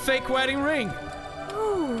give her the fake wedding ring.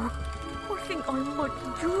 Oh, I think I might be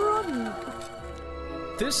drunk.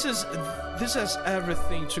 This has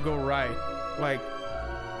everything to go right. Like,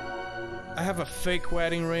 I have a fake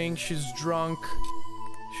wedding ring, she's drunk.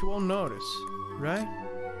 She won't notice, right?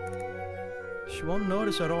 She won't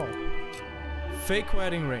notice at all. Fake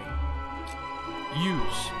wedding ring.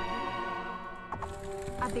 Use.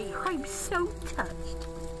 Abby, I'm so touched.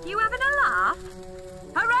 You having a laugh?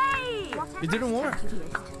 Hooray! It didn't work.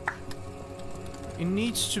 It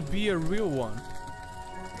needs to be a real one.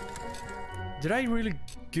 Did I really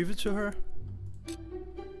give it to her?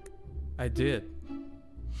 I did.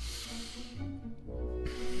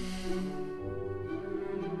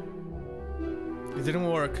 It didn't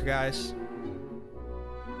work, guys.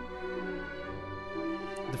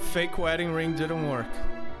 The fake wedding ring didn't work.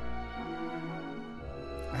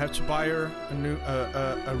 I have to buy her a new,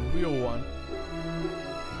 a real one.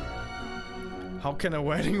 How can a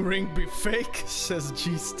wedding ring be fake? Says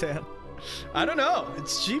G-Stan. I don't know.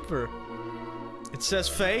 It's cheaper. It says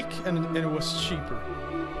fake, and it was cheaper.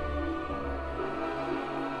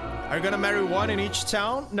 Are you gonna marry one in each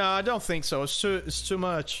town? No, I don't think so. It's too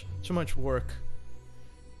much work.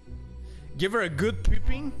 Give her a good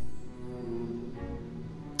peeping.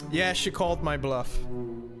 Yeah, she called my bluff.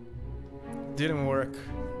 Didn't work.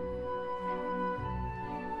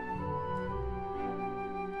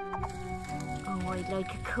 Oh, I'd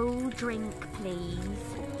like a cool drink, please.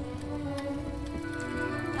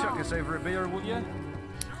 Chuck us over a beer, will you?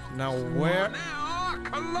 Now where?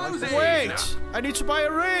 Close it! Wait! I need to buy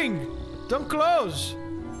a ring! Don't close!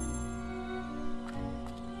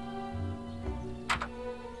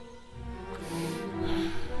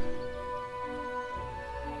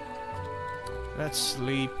 Let's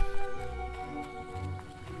sleep.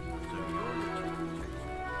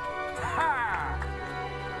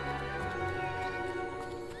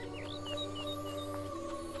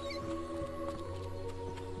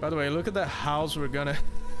 By the way, look at that house we're gonna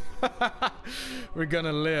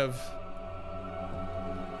live.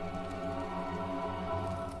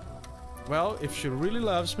 Well, if she really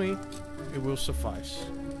loves me, it will suffice.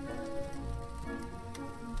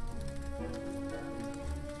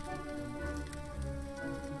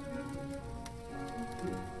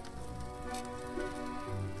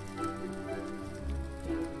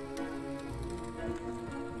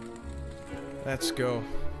 Let's go.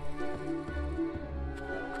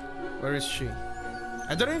 Where is she?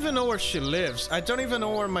 I don't even know where she lives. I don't even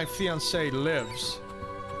know where my fiancé lives.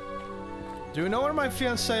 Do you know where my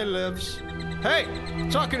fiancé lives? Hey! I'm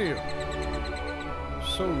talking to you!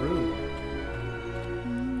 So rude.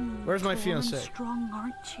 Where's my fiancé? Strong,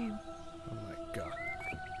 aren't you? Oh my god.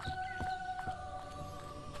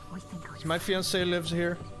 I think Does my fiancé lives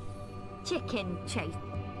here? Chicken chase.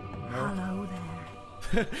 No. Hello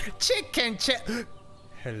there. Chicken chase.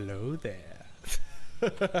 Hello there.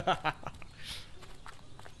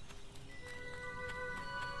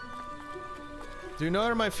 Do you know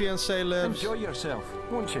where my fiancé lives? Enjoy yourself,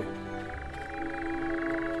 won't you?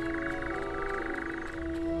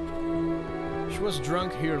 She was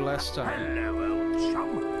drunk here last time. Hello, old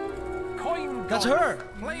chum. Coin That's golf. her!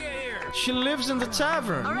 Play here. She lives in the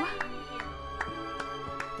tavern. Hooray!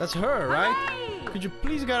 That's her, right? Hooray! Could you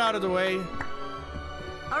please get out of the way?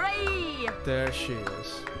 Hooray! There she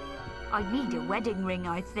is. I need a wedding ring,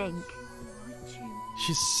 I think.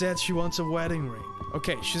 She said she wants a wedding ring.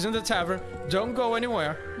 Okay, she's in the tavern. Don't go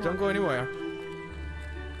anywhere. Don't go anywhere.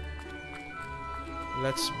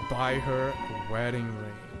 Let's buy her a wedding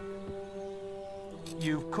ring.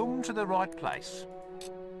 You've come to the right place.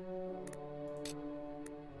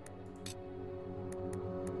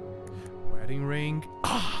 Wedding ring.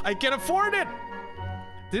 Ah, I can afford it!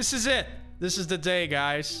 This is it. This is the day,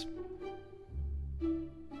 guys.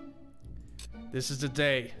 This is the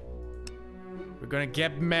day. We're gonna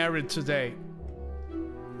get married today.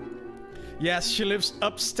 Yes, she lives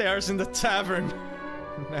upstairs in the tavern.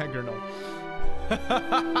 Nagernal.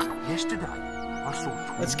 Yesterday, I saw.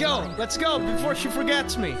 Let's go, before she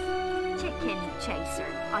forgets me. Chicken chaser.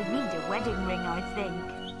 I need a wedding ring, I think.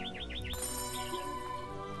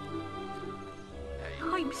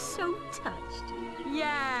 I'm so touched.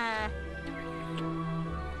 Yeah.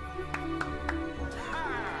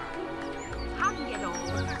 Hang it all.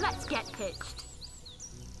 Let's get hitched.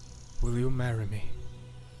 Will you marry me?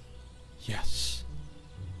 Yes.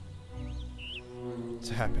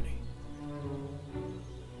 happening?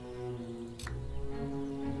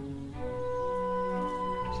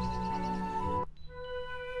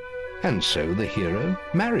 And so the hero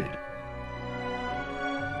married.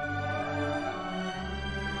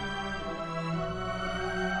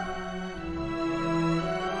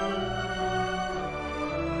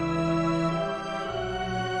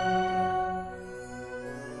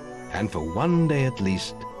 And for one day at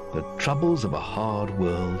least, the troubles of a hard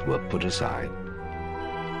world were put aside.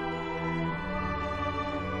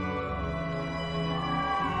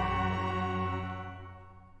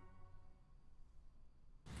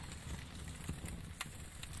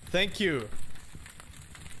 Thank you.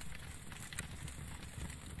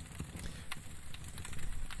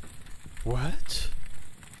 What?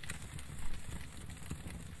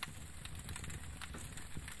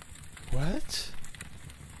 What?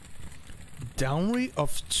 Dowry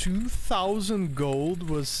of 2,000 gold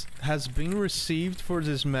has been received for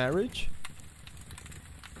this marriage?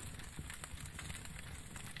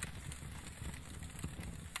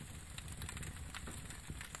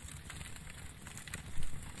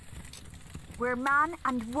 We're man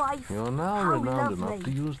and wife. You're now How renowned lovely. enough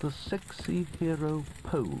to use the sexy hero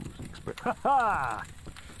pose expression. Ha ha!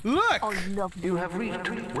 Look! I love you. You have reached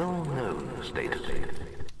well-known status.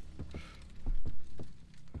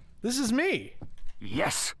 This is me.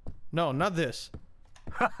 Yes. No, not this.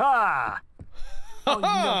 Ha ha! I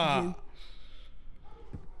love you.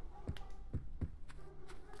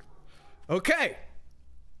 Okay.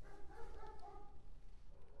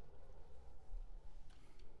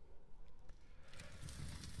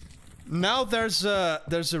 Now there's a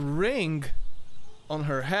ring on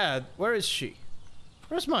her head. Where is she?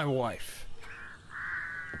 Where's my wife?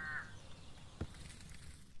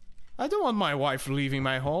 I don't want my wife leaving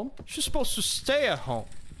my home. She's supposed to stay at home.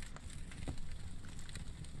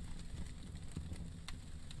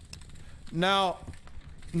 Now,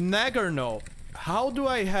 Nagorno, how do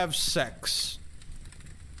I have sex?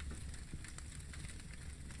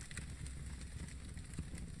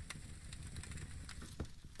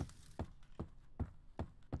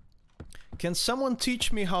 Can someone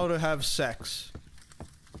teach me how to have sex?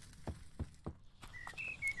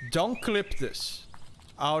 Don't clip this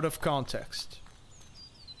out of context.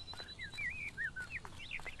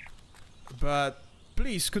 But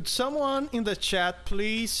please, could someone in the chat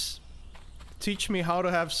please teach me how to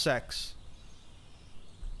have sex?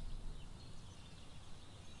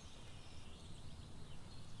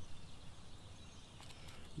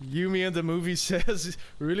 Yumi in the movie says,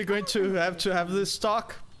 really going to have this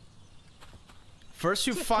talk? First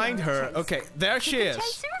you find her. Okay, there she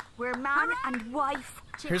is. We're man and wife.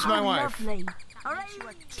 Here's my How wife. Lovely.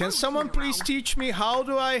 Can someone please teach me how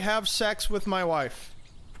do I have sex with my wife?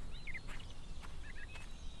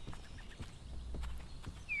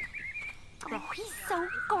 Oh, he's so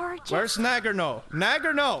gorgeous. Where's Nagorno?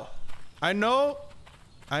 Nagorno! I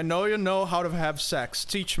know you know how to have sex.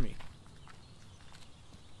 Teach me.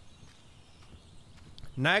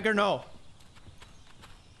 Nagorno.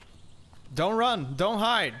 Don't run. Don't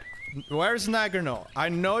hide. Where's Nagorno? I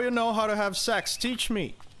know you know how to have sex. Teach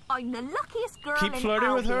me. I'm the luckiest girl Keep in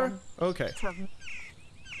flirting with her? Albion. Okay.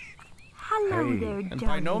 Hello there, And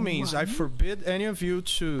by no darling means, I one. forbid any of you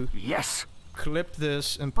to clip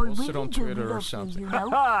this and I post really it on do Twitter or love something. You, you know?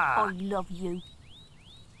 I love you.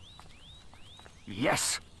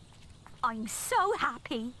 Yes. I'm so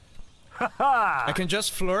happy. I can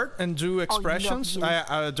just flirt and do expressions. you.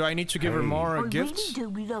 Do I need to give her more I gifts?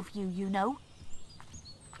 really do love you, you know?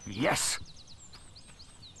 Yes.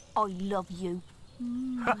 I love you.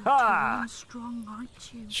 Ha You're strong,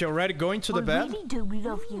 aren't you? She already going to the I bed? really do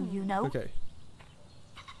love you, you know? Okay.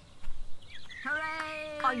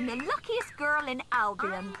 I'm the luckiest girl in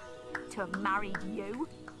Albion to have married you.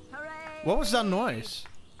 What was that noise?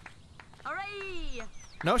 Hooray!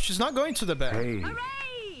 No, she's not going to the bed.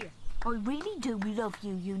 Hooray! I really do love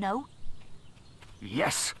you, you know?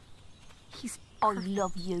 Yes. I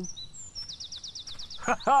love you.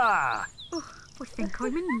 Ha ha! Oh, I think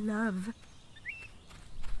I'm in love.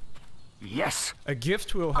 Yes. A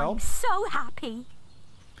gift will help. I'm so happy.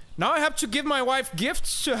 Now I have to give my wife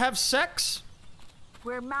gifts to have sex?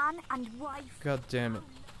 We're man and wife. God damn it.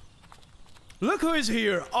 Look who is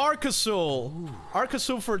here. Arcasul.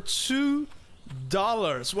 Arcasul for $2.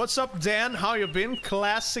 What's up, Dan? How you been?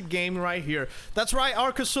 Classic game right here. That's right,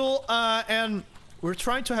 Arcasul. And we're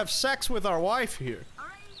trying to have sex with our wife here.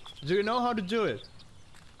 Do you know how to do it?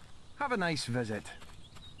 Have a nice visit.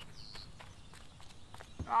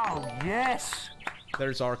 Oh, yes.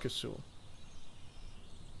 There's Arcasul.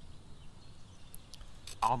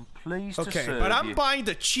 I'm pleased to Okay, serve but I'm you. buying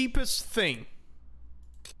the cheapest thing.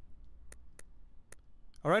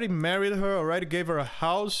 Already married her, already gave her a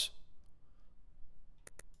house.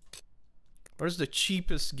 Where's the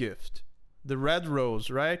cheapest gift? The red rose,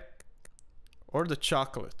 right? Or the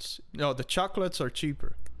chocolates? No, the chocolates are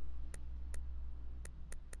cheaper.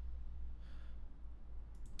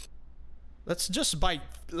 Let's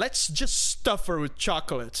just stuff her with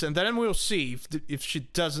chocolates, and then we'll see if she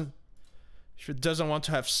doesn't want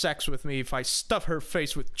to have sex with me if I stuff her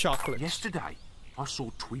face with chocolates. Yesterday, I saw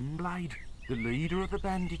Twinblade, the leader of the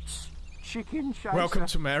bandits. Chicken chaser. Welcome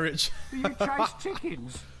to marriage. Do you chase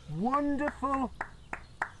chickens? Wonderful.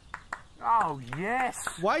 Oh, yes.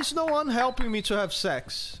 Why is no one helping me to have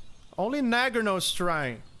sex? Only Nagorno's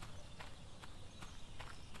trying.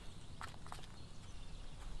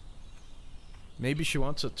 Maybe she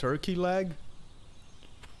wants a turkey leg?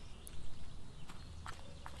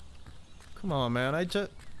 Come on, man.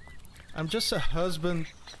 I'm just a husband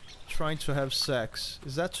trying to have sex.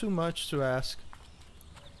 Is that too much to ask?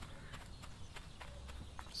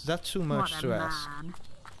 Is that too much to ask?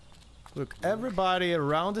 Look, everybody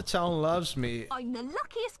around the town loves me. I'm the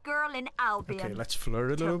luckiest girl in Albion. Okay, let's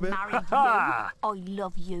flirt a little bit. Married you. I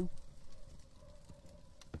love you.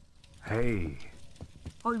 Hey.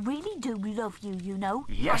 I really do love you, you know.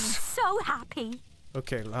 Yes. I'm so happy.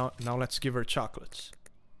 Okay, now let's give her chocolates.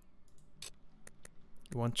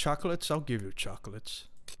 You want chocolates? I'll give you chocolates.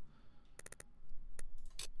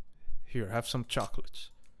 Here, have some chocolates.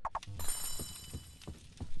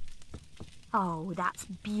 Oh, that's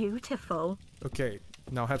beautiful. Okay,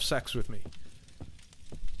 now have sex with me.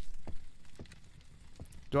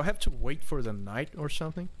 Do I have to wait for the night or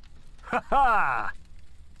something? Ha ha!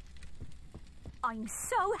 I'm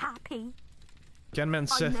so happy. Kenman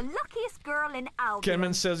says. I'm the luckiest girl in Albion.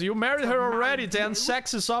 Kenman says you married her already. Then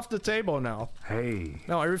sex is off the table now. Hey.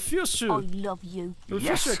 No, I refuse to. I love you. I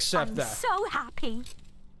refuse to accept I'm that. So happy.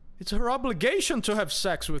 It's her obligation to have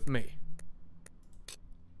sex with me.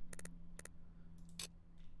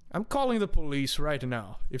 I'm calling the police right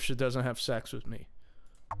now if she doesn't have sex with me.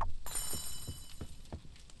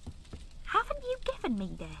 Haven't you given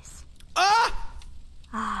me this? Ah!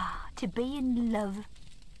 Ah, to be in love.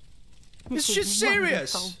 Is she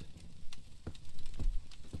serious?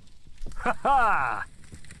 Ha ha!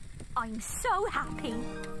 I'm so happy.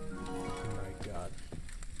 Oh my god.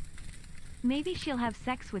 Maybe she'll have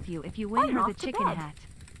sex with you if you win her the chicken hat.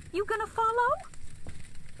 You gonna follow?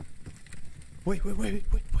 Wait.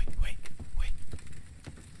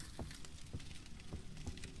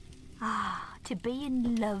 Ah, to be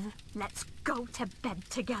in love. Let's go to bed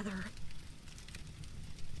together.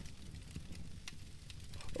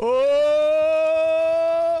 Oh!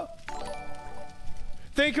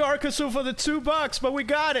 Thank you, Arkasu, for the $2, but we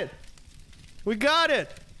got it. We got it.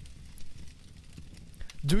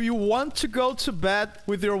 Do you want to go to bed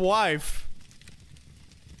with your wife?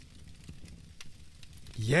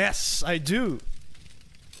 Yes, I do.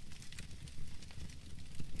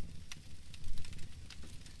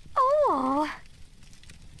 Oh.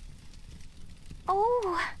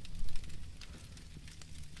 Oh.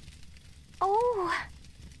 Oh.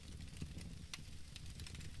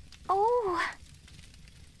 Oh.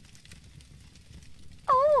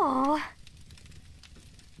 Oh.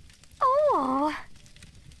 Oh.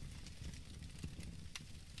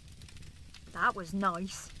 That was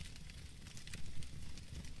nice.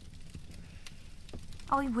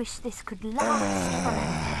 I wish this could last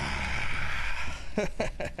forever.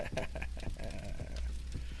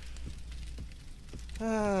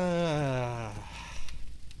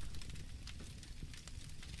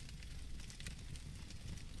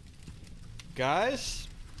 Guys,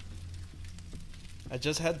 I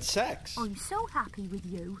just had sex. I'm so happy with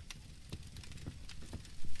you.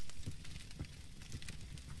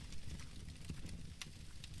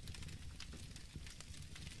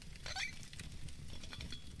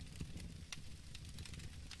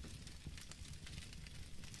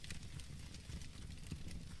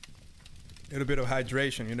 A little bit of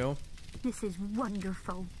hydration, you know? This is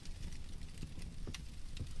wonderful.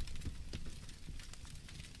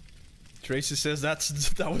 Tracy says that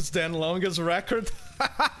was Dan Longa's record.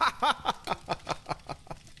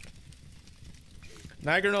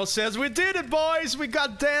 Nagorno says, we did it, boys! We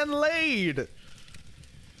got Dan laid!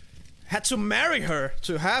 Had to marry her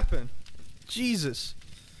to happen. Jesus.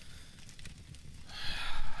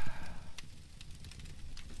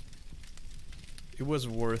 It was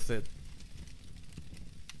worth it.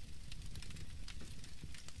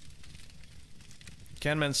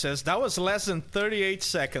 Kenman says, that was less than 38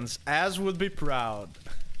 seconds. Az would be proud.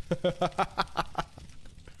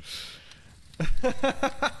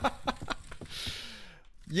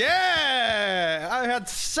 Yeah! I had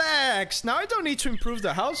sex! Now I don't need to improve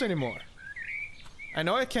the house anymore. I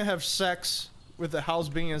know I can have sex with the house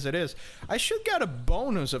being as it is. I should get a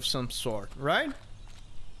bonus of some sort, right?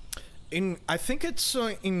 I think it's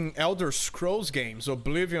in Elder Scrolls games,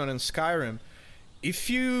 Oblivion and Skyrim. If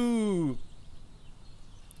you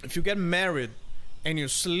get married and you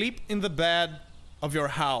sleep in the bed of your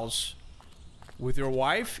house with your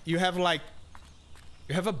wife, you have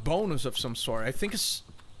a bonus of some sort. I think it's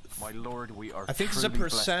My lord, we are I think it's a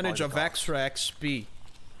percentage of extra XP.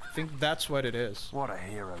 I think that's what it is. What a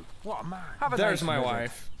hero. What a man. There's my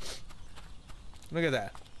wife. Look at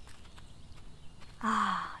that.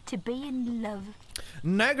 Ah, to be in love.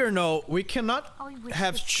 Nagarno, we cannot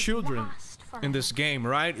have children in this game,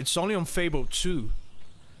 right? It's only on Fable 2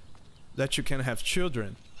 that you can have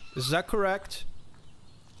children. Is that correct?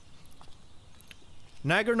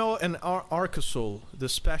 Nagarno and Arcasul, the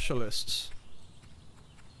specialists.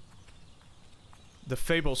 The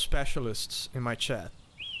Fable specialists in my chat.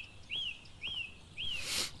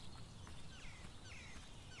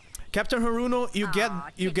 Captain Haruno, you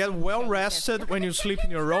get well rested when you sleep in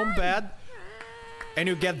your own bed, and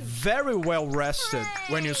you get very well rested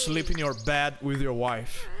when you sleep in your bed with your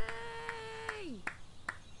wife.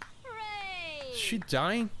 Is she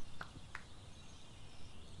dying?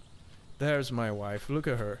 There's my wife. Look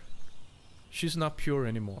at her. She's not pure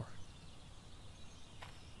anymore.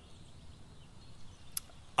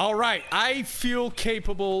 All right, I feel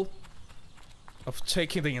capable of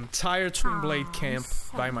taking the entire Twin Blade camp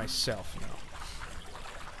by myself now.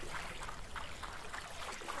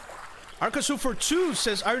 Arcasufer 2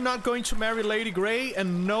 says, "Are you not going to marry Lady Grey?"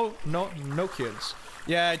 And no kids.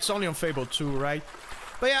 Yeah, it's only on Fable 2, right?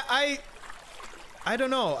 But yeah, I don't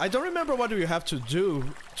know. I don't remember what do you have to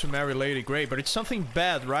do to marry Lady Grey, but it's something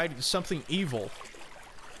bad, right? It's something evil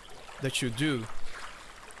that you do.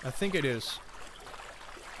 I think it is.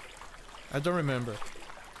 I don't remember.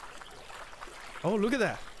 Oh, look at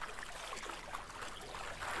that.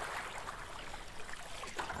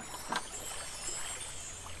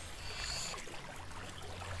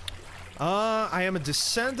 I am a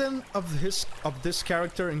descendant of this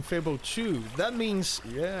character in Fable 2. That means,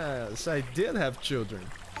 yes, I did have children.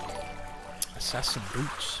 Assassin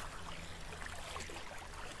Boots.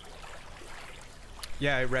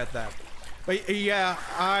 Yeah, I read that. But yeah,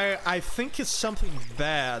 I think it's something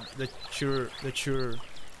bad that you're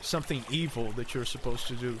something evil that you're supposed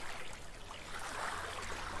to do.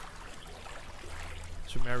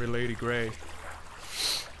 To marry Lady Grey.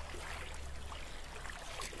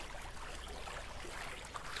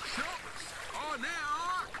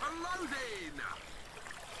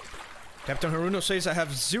 Captain Haruno says, "I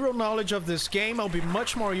have zero knowledge of this game. I'll be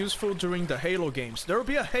much more useful during the Halo games." There will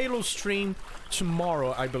be a Halo stream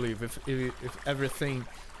tomorrow, I believe, if everything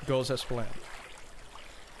goes as planned.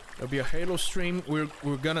 There'll be a Halo stream.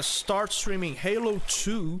 We're gonna start streaming Halo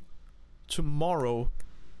 2 tomorrow.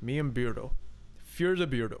 Me and Beardo. Fear the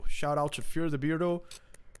Beardo. Shout out to Fear the Beardo.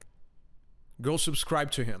 Go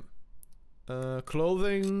subscribe to him.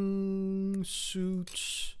 Clothing,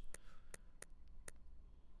 suits,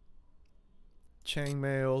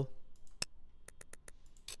 chainmail,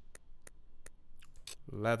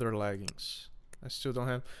 leather leggings. I still don't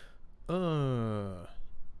have.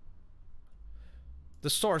 The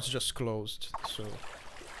store's just closed, so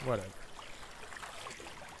whatever.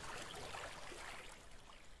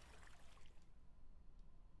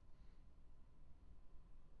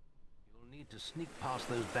 You'll need to sneak past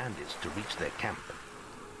those bandits to reach their camp.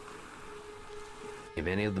 If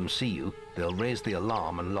any of them see you, they'll raise the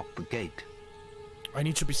alarm and lock the gate. I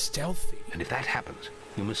need to be stealthy. And if that happens,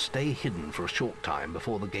 you must stay hidden for a short time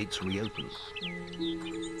before the gates reopen.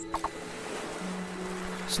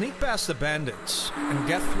 Sneak past the bandits and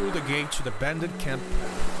get through the gate to the bandit camp.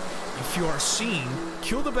 If you are seen,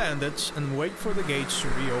 kill the bandits and wait for the gates to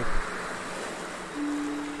reopen.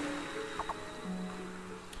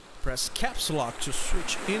 Press caps lock to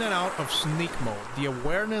switch in and out of sneak mode. The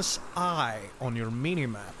awareness eye on your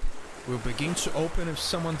minimap will begin to open if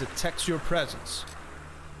someone detects your presence.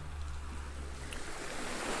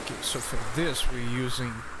 Okay, so for this we're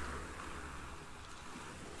using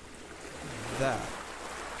that.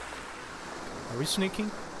 Are we sneaking?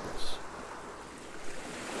 Yes.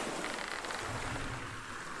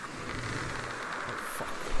 Oh, fuck.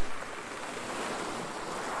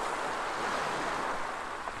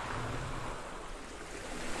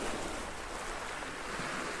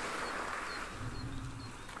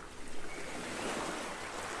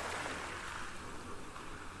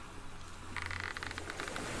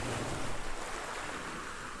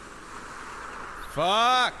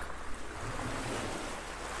 Fuck!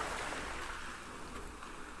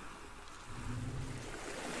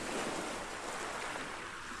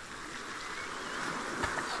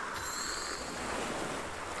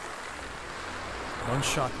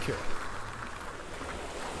 One-shot kill.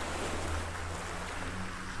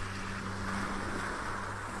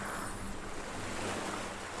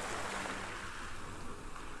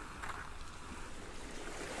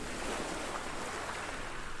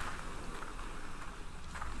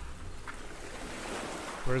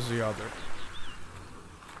 Where's the other?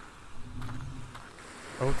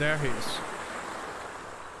 Oh, there he is.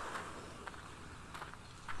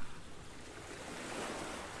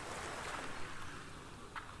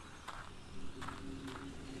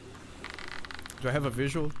 Do I have a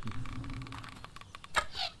visual?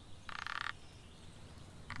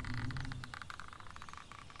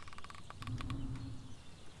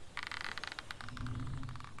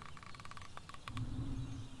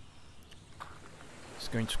 It's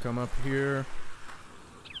going to come up here.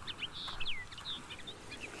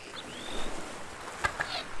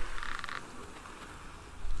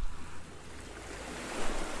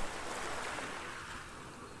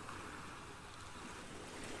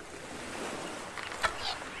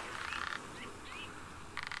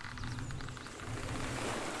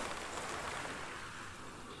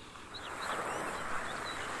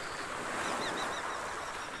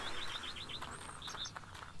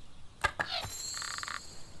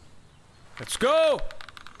 Let's go!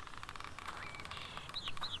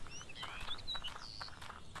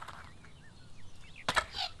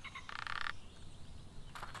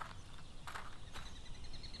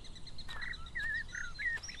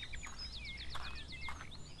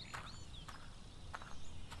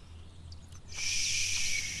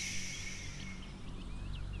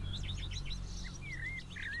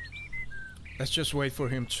 Let's just wait for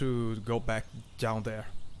him to go back down there.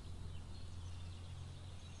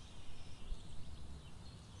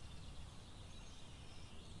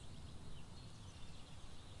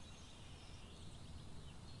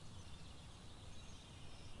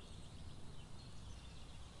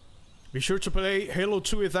 Be sure to play Halo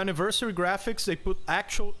 2 with anniversary graphics. They put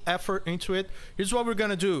actual effort into it. Here's what we're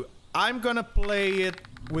gonna do. I'm gonna play it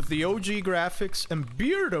with the OG graphics, and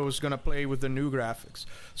Beardo's gonna play with the new graphics.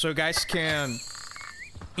 So you guys can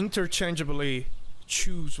interchangeably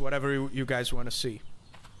choose whatever you guys want to see.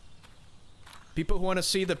 People who want to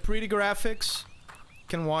see the pretty graphics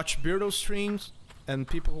can watch Beardo's streams, and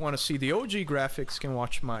people who want to see the OG graphics can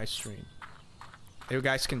watch my stream. You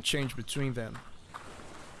guys can change between them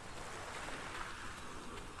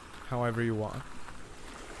however you want.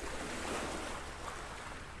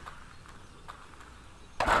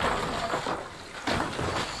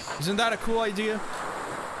 Isn't that a cool idea?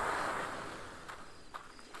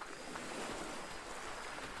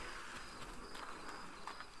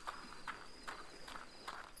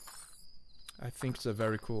 I think it's a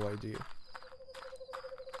very cool idea.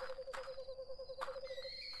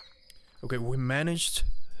 Okay, we managed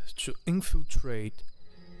to infiltrate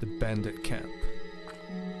the bandit camp.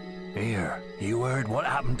 Here, you heard what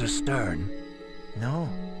happened to Stern? No.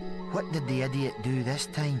 What did the idiot do this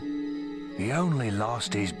time? He only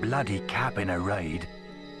lost his bloody cap in a raid.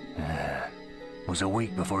 Was a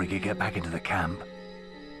week before he could get back into the camp.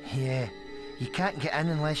 Yeah, you can't get in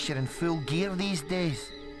unless you're in full gear these days.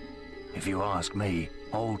 If you ask me,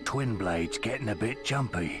 old Twin Blade's getting a bit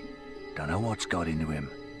jumpy. Don't know what's got into him.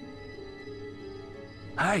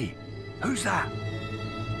 Hey, who's that?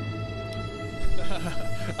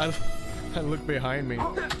 I look behind me.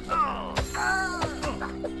 Ow,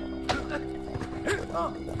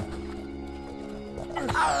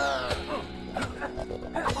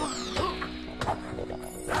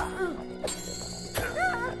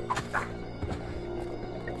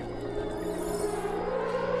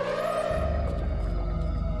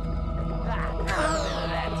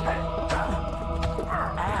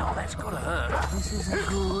 that's gotta hurt. This isn't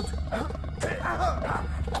good.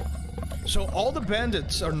 So all the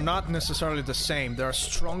bandits are not necessarily the same. There are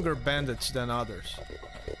stronger bandits than others.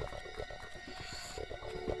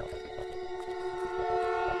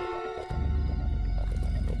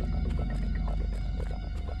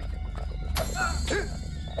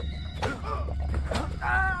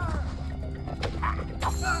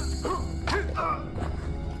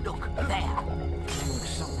 Look, there.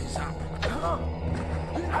 Something's up.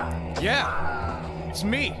 Yeah, it's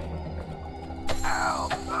me.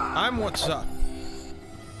 I'm what's up.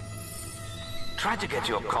 Try to get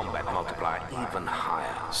your combat multiplier even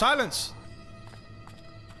higher. Silence!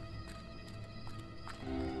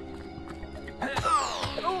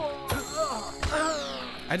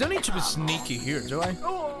 I don't need to be sneaky here, do I?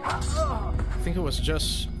 I think it was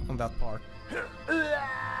just on that part.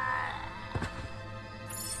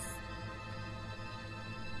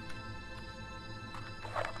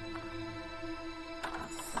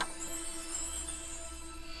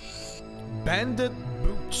 Bandit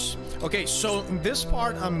boots. Okay, so in this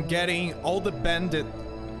part, I'm getting all the bandit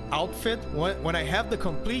outfit. When I have the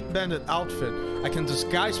complete bandit outfit, I can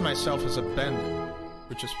disguise myself as a bandit,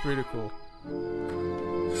 which is pretty cool.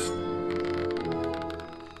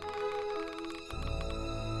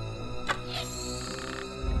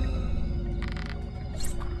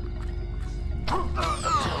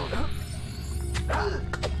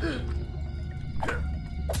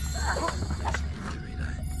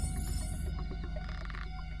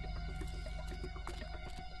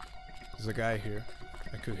 There's a guy here.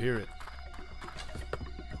 I could hear it.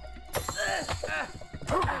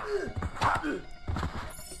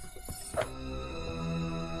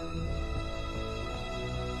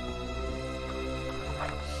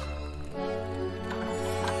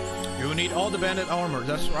 You need all the bandit armor,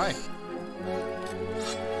 that's right.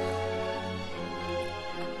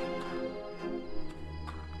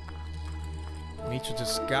 I need to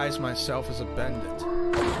disguise myself as a bandit.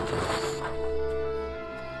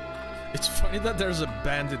 It's funny that there's a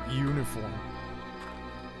bandit uniform.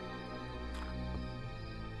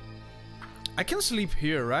 I can sleep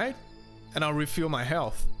here, right? And I'll refill my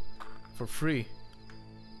health for free.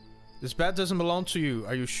 This bed doesn't belong to you.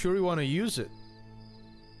 Are you sure you want to use it?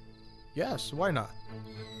 Yes, why not?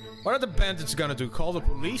 What are the bandits gonna do? Call the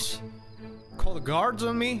police? Call the guards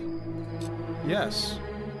on me? Yes.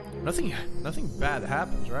 Nothing bad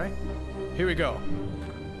happens, right? Here we go.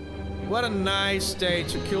 What a nice day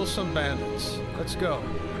to kill some bandits. Let's go.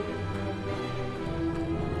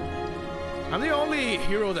 I'm the only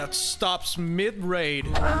hero that stops mid-raid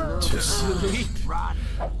to sleep on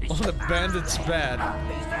the bandit's bed.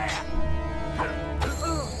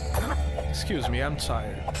 Excuse me, I'm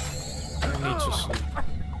tired. I need to sleep.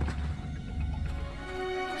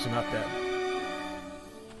 He's not dead.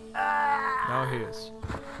 Now he is.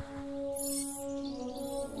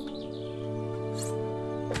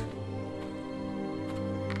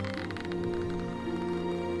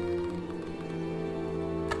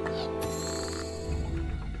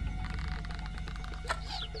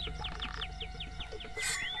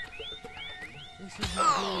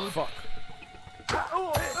 Fuck. I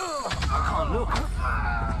can't look.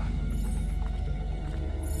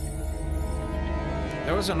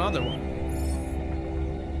 There was another one.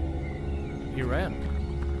 He ran.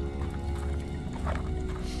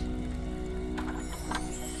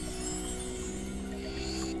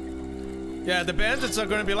 Yeah, the bandits are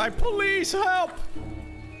gonna be like, police, help!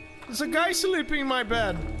 There's a guy sleeping in my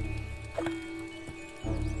bed.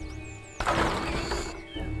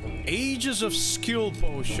 Ages of skill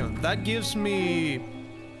potion. That gives me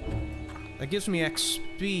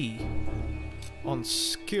XP on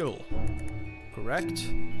skill. Correct?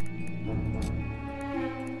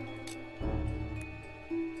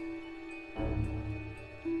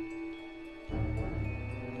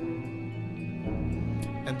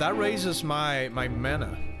 And that raises my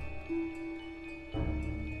mana.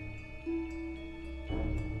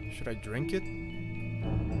 Should I drink it?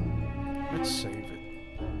 Let's save it.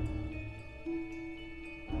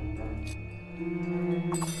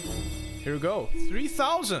 Here we go.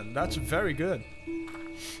 3,000. That's very good.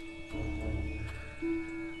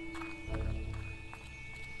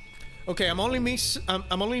 Okay, I'm only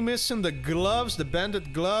missing the gloves, the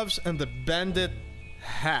bandit gloves, and the bandit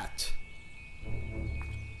hat.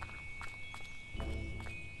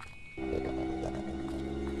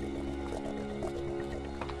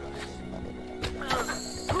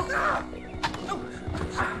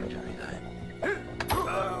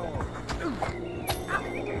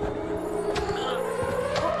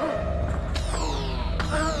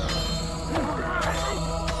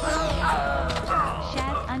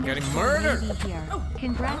 Getting murdered. Here.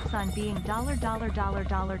 Congrats on being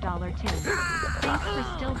 $$$$$$$$$2. Thanks for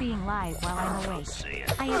still being live while I'm awake.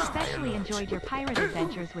 I especially enjoyed your pirate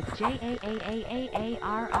adventures with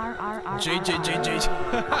JAAAAARRRR. J. Take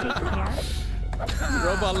care.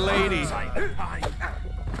 Robot lady.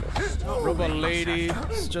 Robot lady.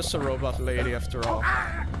 It's just a robot lady after all.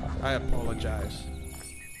 I apologize.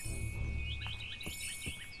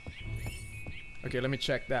 Okay, let me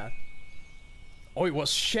check that. Oh, it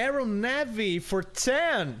was Sharon Navi for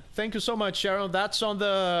 10. Thank you so much, Sharon. That's on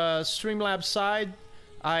the Streamlabs side.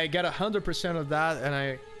 I get 100% of that, and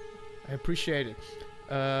I appreciate it.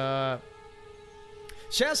 Shaz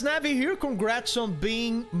Navi here. Congrats on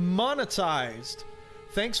being monetized.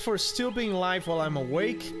 Thanks for still being live while I'm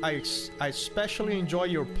awake. I especially enjoy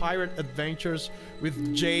your pirate adventures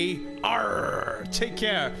with JR. Take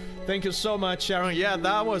care. Thank you so much, Sharon. Yeah,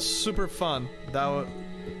 that was super fun.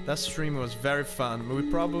 That stream was very fun. We're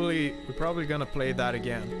probably gonna play that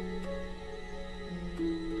again.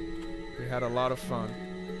 We had a lot of fun.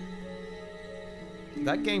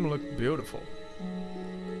 That game looked beautiful.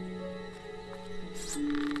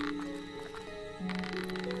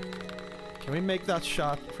 Can we make that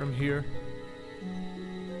shot from here?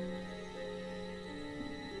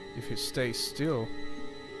 If he stays still.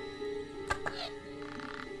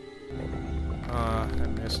 I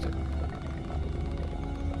missed it.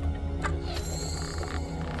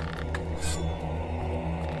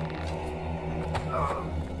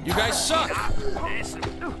 You guys suck!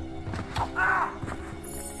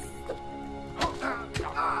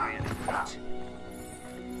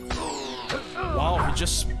 Wow, he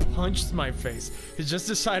just punched my face. He just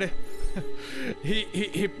decided...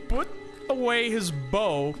 he put away his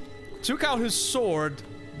bow, took out his sword,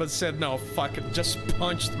 but said, no, fuck it, just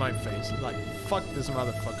punched my face. Like, fuck this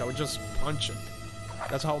motherfucker, I would just punch him.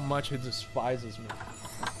 That's how much he despises me.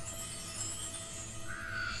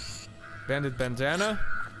 Bandit bandana.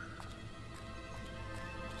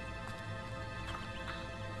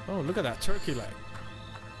 Oh, look at that turkey leg.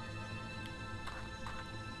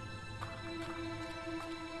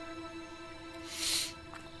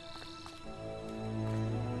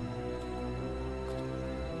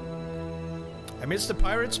 I missed the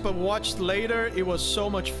pirates, but watched later. It was so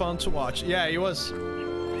much fun to watch. Yeah, it was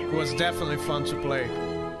definitely fun to play.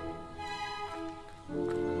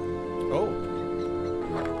 Oh.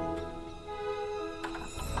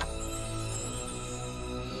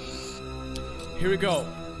 Here we go.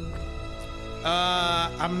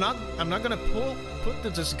 I'm not gonna put the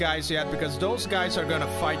disguise yet because those guys are gonna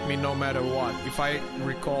fight me no matter what, if I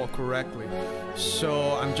recall correctly.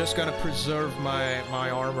 So I'm just gonna preserve my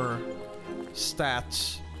armor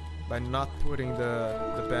stats by not putting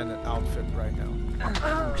the bandit outfit right now.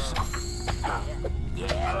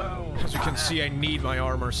 As you can see, I need my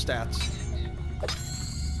armor stats.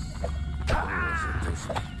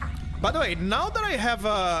 By the way, now that I have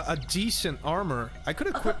a decent armor, I could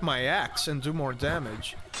equip my axe and do more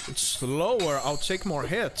damage. It's slower, I'll take more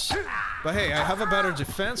hits. But hey, I have a better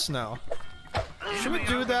defense now. Should we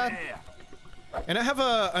do that? And I have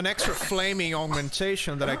an extra flaming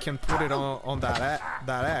augmentation that I can put it on that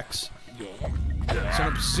axe. It's an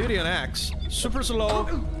obsidian axe. Super slow,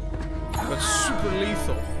 but super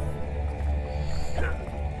lethal.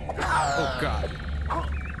 Oh god.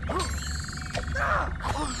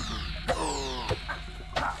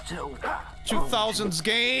 2000s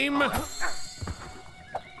game.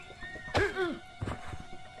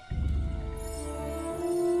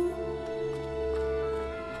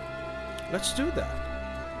 Let's do that.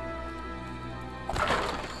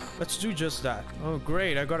 Let's do just that. Oh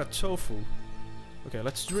great, I got a tofu. Okay,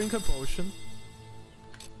 let's drink a potion.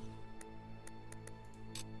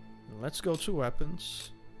 Let's go to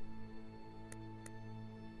weapons.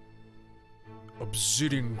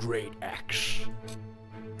 Obsidian Great Axe.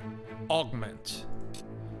 Augment.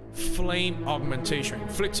 Flame augmentation.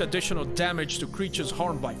 Inflicts additional damage to creatures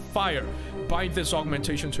harmed by fire. Bind this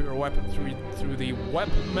augmentation to your weapon through the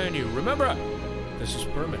weapon menu. Remember, this is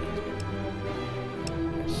permanent.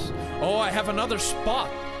 Yes. Oh, I have another spot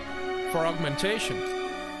for augmentation.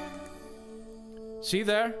 See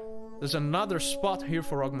there? There's another spot here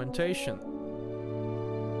for augmentation.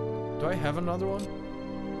 Do I have another one?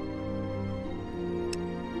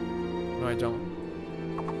 No, I don't.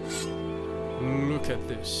 Look at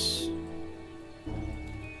this.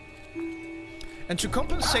 And to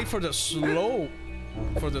compensate for the slower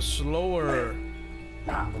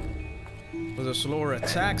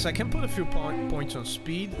attacks, I can put a few points on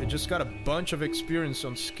speed. I just got a bunch of experience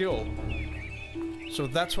on skill. So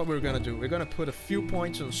that's what we're gonna do. We're gonna put a few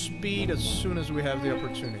points on speed as soon as we have the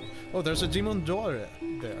opportunity. Oh, there's a demon door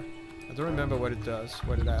there. I don't remember what it does,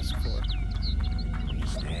 what it asks for.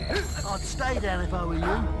 I'd stay there if I were you.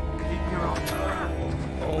 Keep your eye.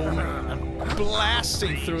 Oh man, I'm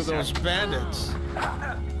blasting through those bandits.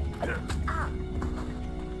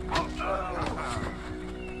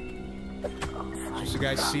 Did you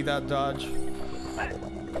guys see that dodge?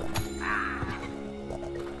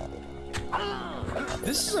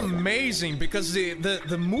 This is amazing because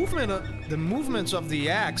the movements of the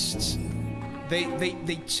axe, they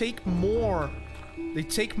take more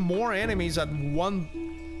enemies at one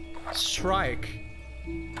strike.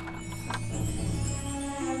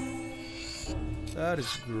 That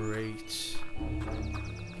is great.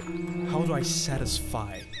 How do I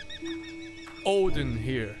satisfy Odin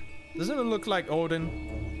here? Doesn't it look like Odin?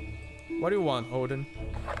 What do you want, Odin?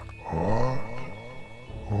 What?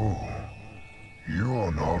 Oh,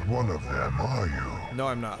 you're not one of them, are you? No,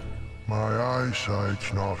 I'm not. My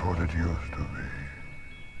eyesight's not what it used to be.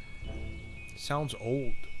 Sounds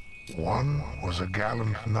old. One was a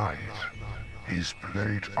gallant knight. His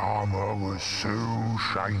plate armor was so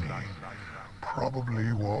shiny.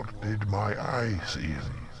 Probably what did my eyes in.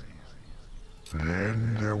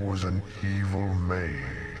 Then there was an evil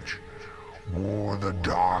mage. Wore the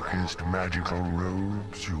darkest magical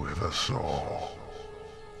robes you ever saw.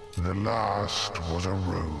 The last was a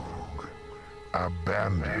rogue. A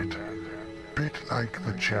bandit. Bit like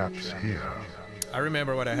the chaps here. I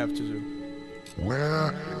remember what I have to do.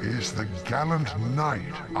 Where is the gallant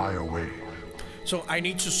knight I await? So I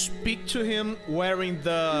need to speak to him wearing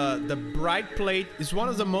the bright plate. It's one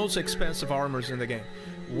of the most expensive armors in the game.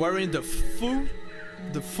 Wearing the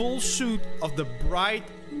full suit of the bright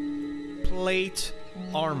plate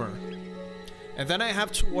armor. And then I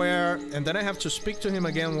have to speak to him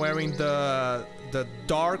again wearing the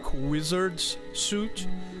dark wizard's suit.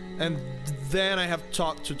 And then I have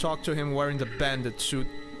to talk to him wearing the bandit suit,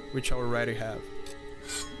 which I already have.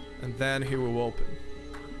 And then he will open.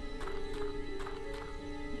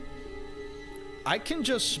 I can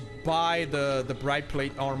just buy the bright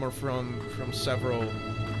plate armor from several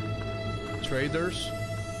traders,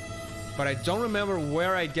 but I don't remember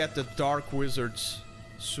where I get the dark wizard's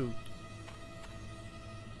suit.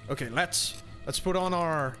 Okay, let's put on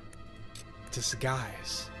our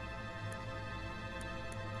disguise.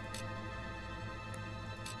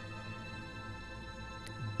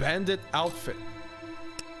 Bandit outfit.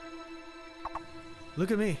 Look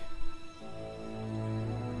at me.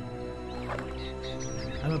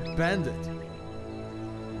 I'm a bandit.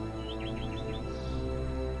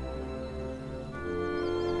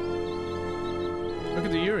 Look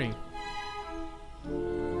at the earring.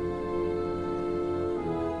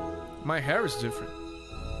 My hair is different.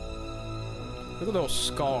 Look at those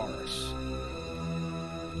scars.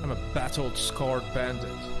 I'm a battled, scarred bandit.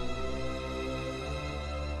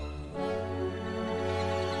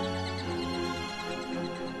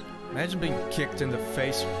 Imagine being kicked in the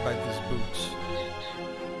face by these boots.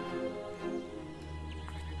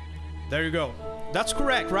 There you go. That's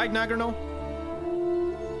correct, right, Nagano?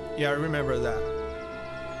 Yeah, I remember that.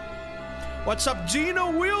 What's up?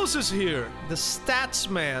 Gino Wheels is here. The stats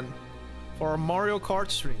man for our Mario Kart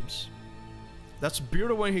streams. That's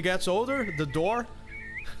Beardo when he gets older. The door.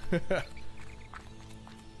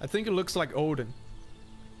 I think it looks like Odin.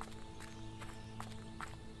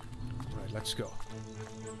 Alright, let's go.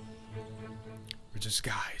 We're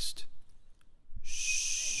disguised.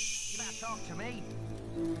 You better talk to me.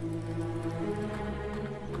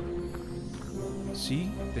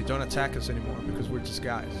 See? They don't attack us anymore because we're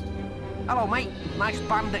disguised. Hello, mate. Nice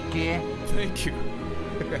bandit gear. Thank you.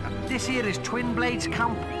 This here is Twin Blades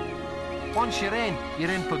Camp. Once you're in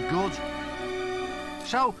for good.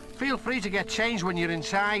 So, feel free to get changed when you're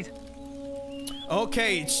inside.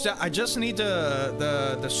 Okay, I just need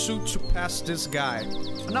the suit to pass this guy.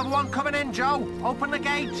 Another one coming in, Joe. Open the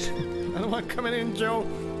gates. Another one coming in, Joe.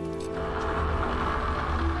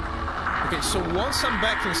 Okay, so once I'm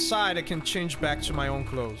back inside, I can change back to my own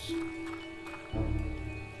clothes.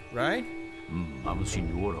 Right? Haven't seen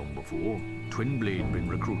you around before. Twin Blade been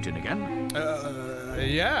recruiting again?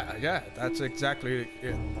 Yeah, that's exactly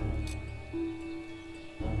it.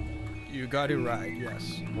 You got it right,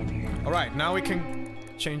 yes. Alright, now we can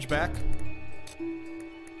change back.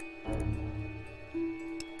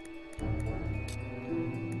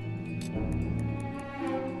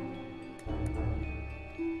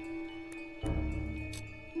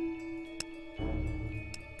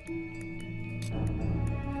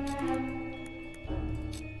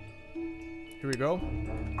 Here we go.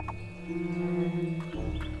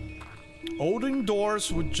 Olding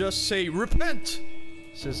doors would just say, "Repent,"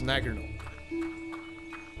 says Nagano.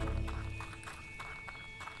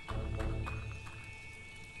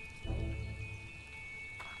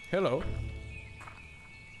 Hello.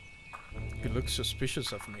 You look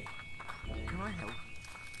suspicious of me. Can I help?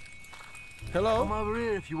 Hello. Come over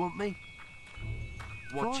here if you want me.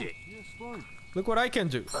 Watch it. Look what I can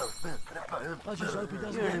do. I just hope he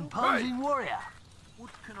doesn't. You're an imposing warrior. What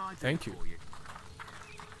can I do? Thank you.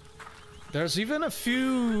 There's even a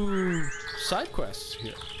few side quests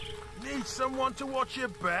here. Need someone to watch your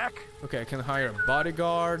back? Okay, I can hire a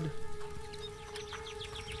bodyguard.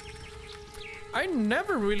 I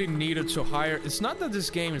never really needed to hire... It's not that this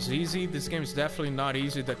game is easy. This game is definitely not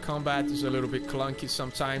easy. The combat is a little bit clunky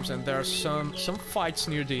sometimes, and there are some fights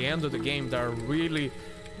near the end of the game that are really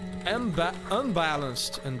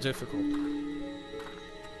unbalanced and difficult.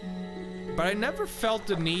 But I never felt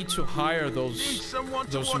the need to hire those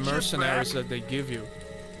mercenaries that they give you.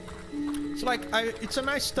 It's like it's a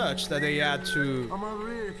nice touch that they add to,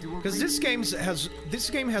 because this game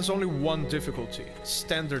has only one difficulty,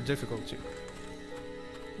 standard difficulty,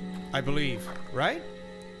 I believe, right?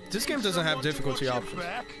 This game doesn't have difficulty options.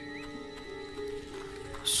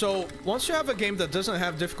 So once you have a game that doesn't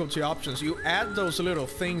have difficulty options, you add those little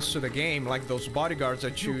things to the game, like those bodyguards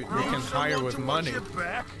that you can hire with money.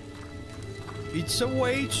 It's a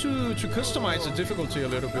way to customize the difficulty a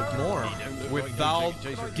little bit more without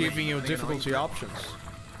giving you difficulty options,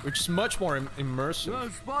 which is much more immersive.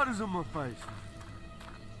 There's spiders on my face.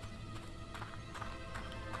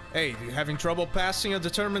 Hey, you having trouble passing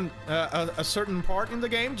a certain part in the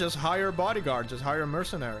game? Just hire a bodyguard, just hire a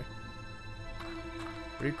mercenary.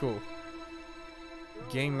 Pretty cool.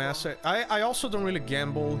 Game master. I also don't really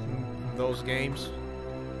gamble in those games.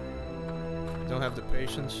 Don't have the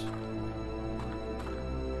patience.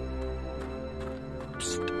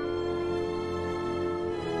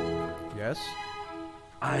 Yes?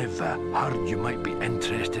 I've heard you might be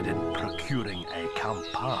interested in procuring a camp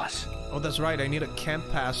pass. Oh, that's right. I need a camp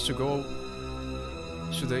pass to go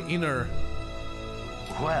to the inner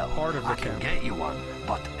part of the I camp. can get you one,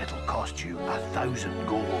 but it'll cost you 1,000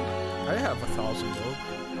 gold. I have 1,000 gold.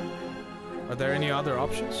 Are there any other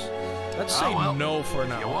options? Let's say no for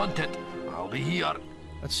now. If you want it, I'll be here.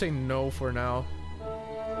 Let's say no for now.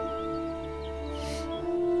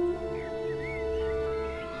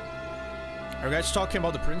 Are you guys talking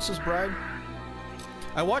about The Princess Bride?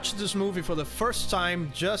 I watched this movie for the first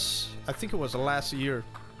time I think it was last year.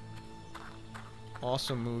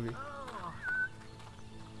 Awesome movie.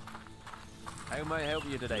 How may I help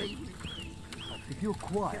you today? If you're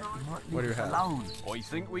quiet, you might What do you leave us have? alone. I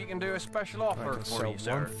think we can do a special I offer can for sell you,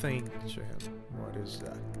 sir. one thing to him. What is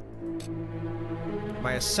that?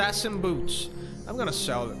 My assassin boots. I'm gonna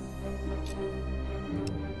sell them.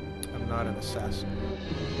 I'm not an assassin.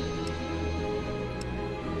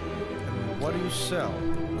 And what do you sell?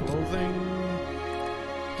 Clothing?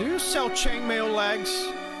 Do you sell chainmail legs?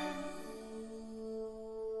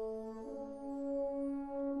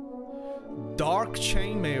 Dark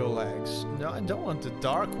chainmail legs. No, I don't want the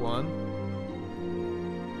dark one.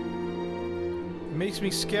 It makes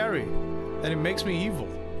me scary. And it makes me evil.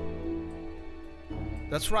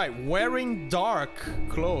 That's right, wearing dark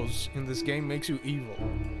clothes in this game makes you evil.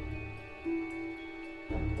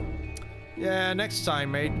 Yeah, next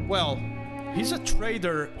time, mate. Well, he's a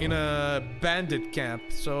trader in a bandit camp,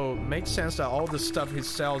 so it makes sense that all the stuff he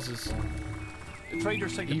sells is The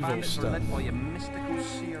traders say the evil bandits are stuff. led by a mystical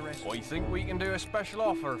seeress. I think we can do a special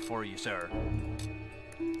offer for you, sir.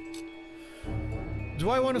 Do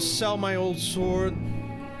I want to sell my old sword?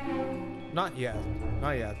 Not yet.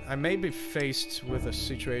 Not yet. I may be faced with a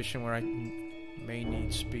situation where I may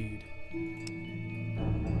need speed.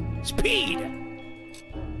 Speed!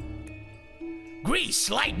 Grease,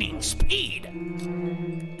 lightning, speed!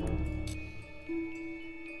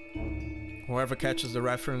 Whoever catches the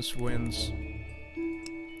reference wins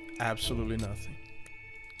absolutely nothing.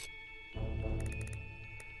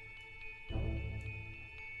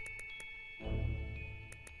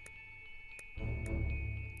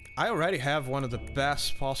 I already have one of the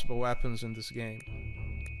best possible weapons in this game.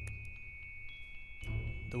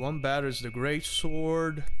 The one better is the Great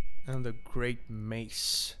Sword and the Great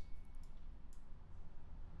Mace.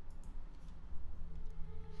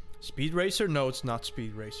 Speed Racer? No, it's not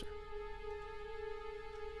Speed Racer.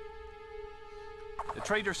 The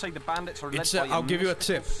traders say the bandits are led It's by I'll give you a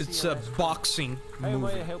tip. It's a boxing How may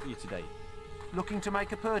movie. I help you today? Looking to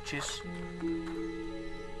make a purchase?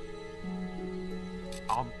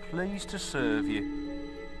 I'm pleased to serve you.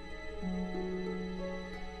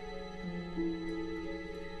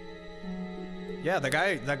 Yeah, that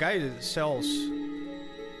guy sells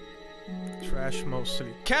trash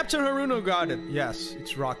mostly. Captain Haruno got it. Yes,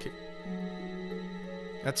 it's Rocky.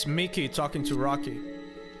 That's Mickey talking to Rocky.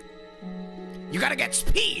 You gotta get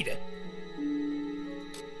speed!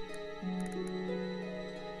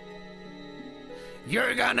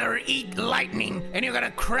 You're gonna eat lightning and you're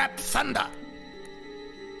gonna crap thunder!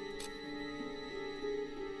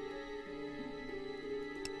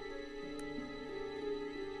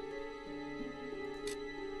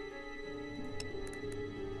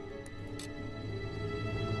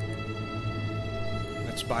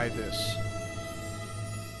 Let's buy this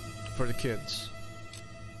for the kids.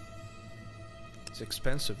 It's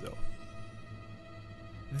expensive though.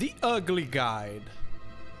 The Ugly Guide.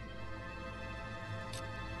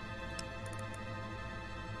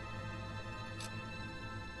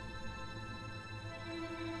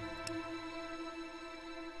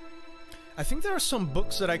 I think there are some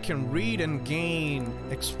books that I can read and gain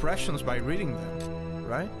expressions by reading them,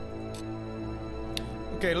 right?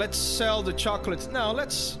 Okay, let's sell the chocolates. No,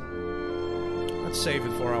 let's save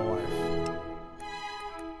it for our wife.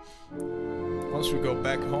 Once we go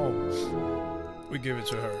back home, we give it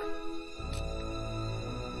to her.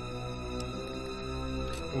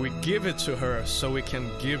 We give it to her so we can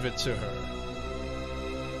give it to her.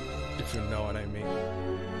 If you know what I mean.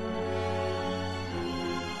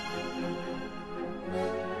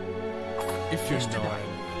 If you know what I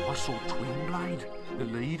mean. I saw Twinblade, the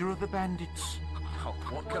leader of the bandits.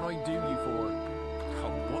 What can I do you for?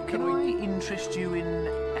 What Can I interest you in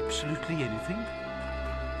absolutely anything?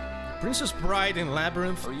 Princess Bride and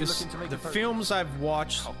Labyrinth Are you is looking to make the a purchase? films I've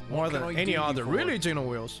watched more can than I any do you other. for? Really, Gino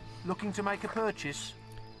Wheels. Looking to make a purchase?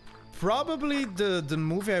 Probably the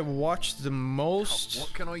movie I watched the most.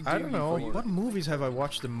 What can I do don't you know. for? What movies have I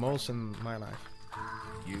watched the most in my life?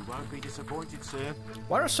 You won't be disappointed, sir.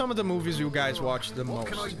 What are some of the movies you guys watched the What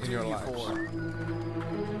can I most in do your you lives? for?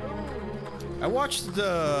 I watched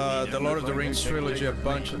the Lord of the Rings trilogy a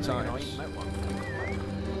bunch of times.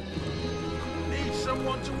 Need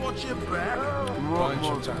someone to watch your back? Bunch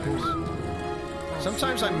of times.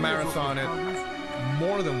 Sometimes I marathon it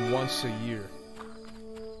more than once a year.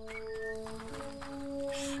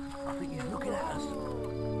 I think he's looking at us.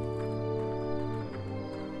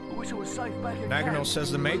 I wish I was safe back in Nagano camp.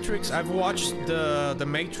 says The Matrix. I've watched the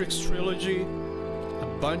Matrix trilogy a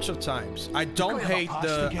bunch of times. I don't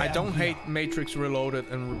hate Matrix Reloaded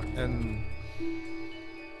and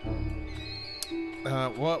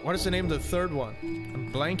what is the name of the third one?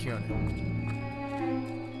 I'm blanking on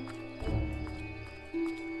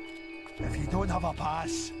it. If you don't have a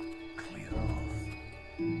pass, clear off.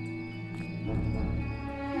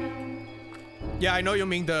 Yeah, I know you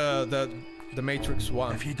mean the Matrix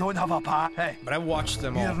one. If you don't have a pass, hey, but I watched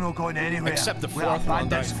them all. you're not going anywhere. Except the We are fourth one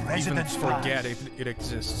that bandits' I even residence forget pass. it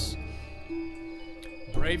exists.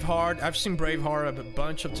 Braveheart. I've seen Braveheart a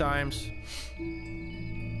bunch of times.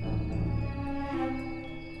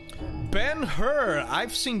 Ben-Hur.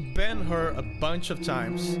 I've seen Ben-Hur a bunch of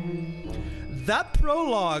times. That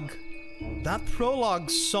prologue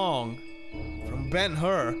song from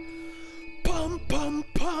Ben-Hur. Pum pum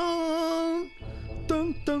pum.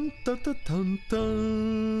 Dun dun dun dun dun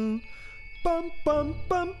dun. Bum bum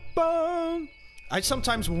bum bum. I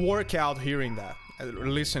sometimes work out hearing that,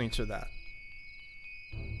 listening to that.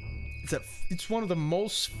 It's one of the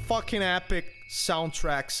most fucking epic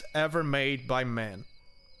soundtracks ever made by man.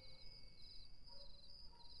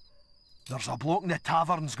 There's a bloke in the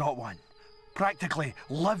tavern's got one. Practically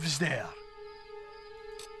lives there.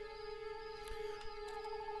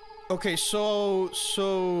 Okay, so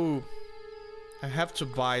I have to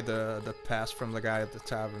buy the pass from the guy at the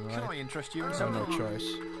tavern, right? Can I interest you in I have something? no choice.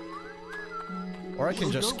 Or I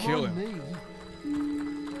can just kill him.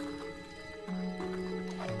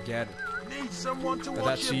 And get it. Need someone to But watch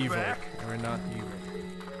that's your evil. back? And we're not evil.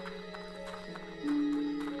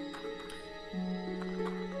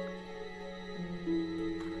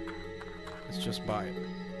 Let's just buy it.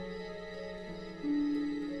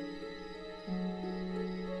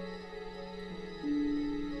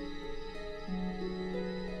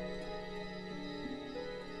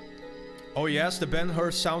 Oh yes, the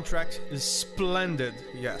Ben-Hur soundtrack is splendid.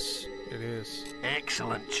 Yes, it is.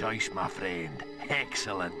 Excellent choice, my friend.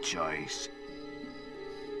 Excellent choice.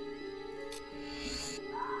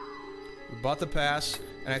 We bought the pass,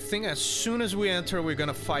 and I think as soon as we enter, we're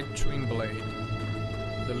gonna fight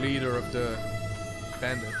Twinblade, the leader of the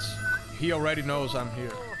bandits. He already knows I'm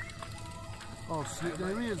here. I'll slit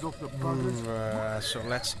their ears off the buggers. So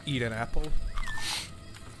let's eat an apple.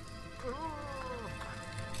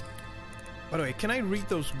 By the way, can I read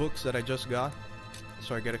those books that I just got?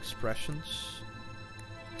 So I get expressions?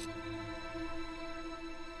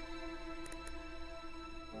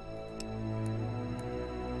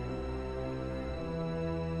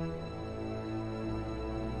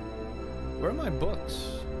 Where are my books?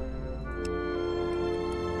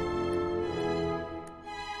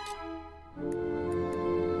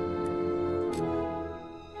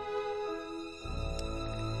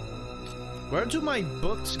 Where do my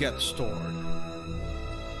books get stored?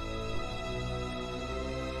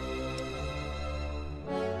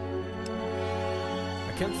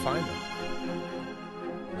 I can't find them.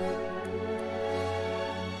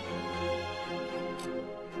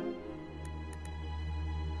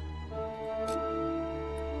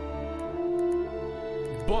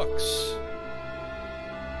 Books.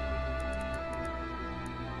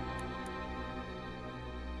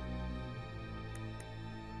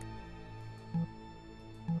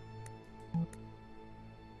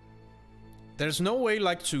 There's no way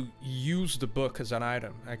like to use the book as an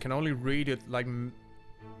item. I can only read it like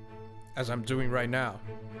as I'm doing right now.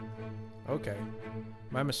 Okay,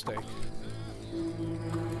 my mistake.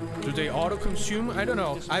 Do they auto-consume? I don't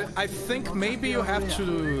know. I think maybe you have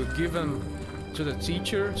to give them to the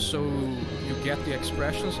teacher so you get the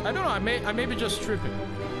expressions. I don't know. I may be just tripping.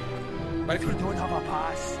 But if you don't have a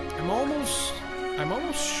pass, I'm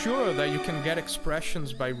almost sure that you can get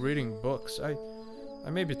expressions by reading books. I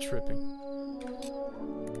may be tripping.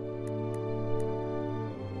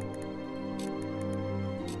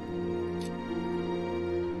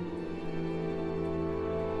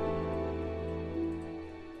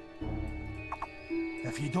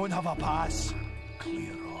 if you don't have a pass,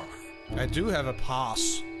 clear off. I do have a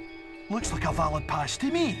pass. Looks like a valid pass to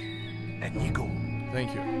me. In you go.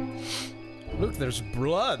 Thank you. Look, there's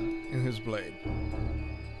blood in his blade.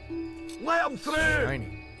 Let him through!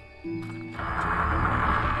 Shiny.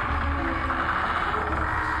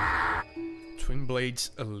 Twin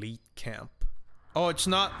Blades Elite Camp. Oh, it's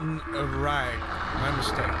not... right. My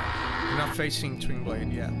mistake. You're not facing Twin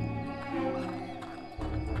Blade yet.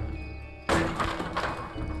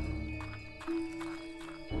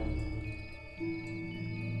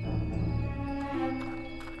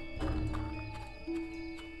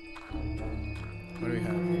 What do we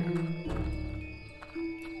have here?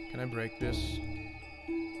 Can I break this?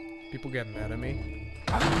 People get mad at me.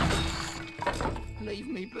 Leave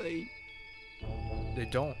me be. They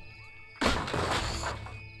don't.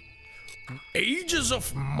 Ages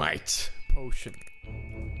of Might potion.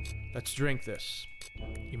 Let's drink this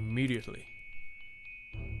immediately.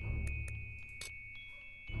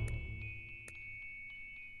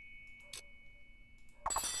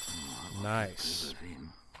 Nice.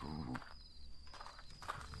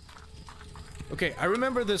 Okay, I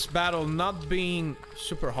remember this battle not being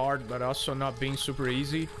super hard, but also not being super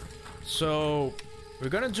easy. So, we're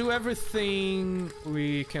gonna do everything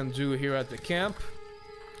we can do here at the camp.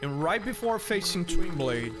 And right before facing Twin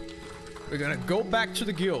Blade, we're gonna go back to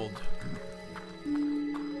the guild.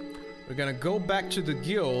 We're gonna go back to the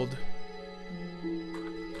guild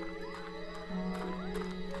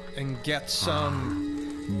and get some...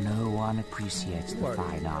 No one appreciates the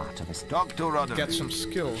fine art of a... Dr. Roderick. Get some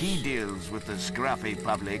skills. He deals with the scruffy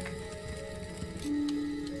public.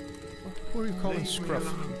 Who are you calling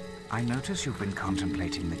scruff? I notice you've been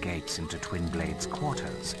contemplating the gates into Twin Blade's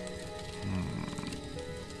quarters.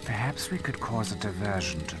 Perhaps we could cause a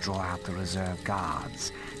diversion to draw out the reserve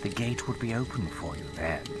guards. The gate would be open for you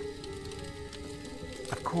then.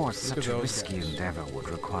 Of course, such a risky endeavor would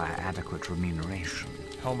require adequate remuneration.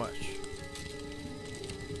 How much?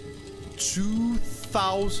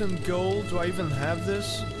 2,000 gold? Do I even have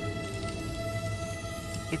this?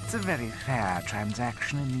 It's a very fair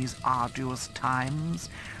transaction in these arduous times.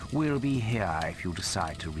 We'll be here if you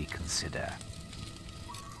decide to reconsider.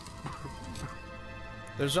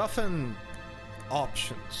 There's often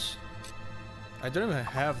options. I don't even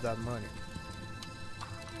have that money.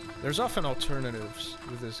 There's often alternatives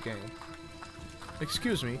with this game.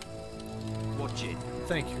 Excuse me. Watch it.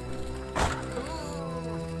 Thank you.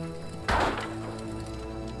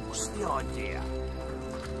 What's the idea?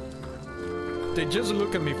 They just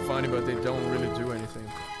look at me funny, but they don't really do anything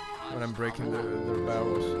when I'm breaking their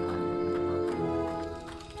barrels.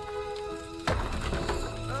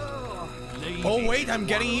 Oh wait, I'm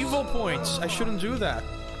getting evil points. I shouldn't do that.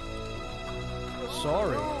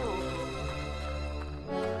 Sorry.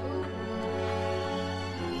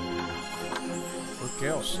 Okay,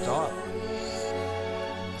 I'll stop.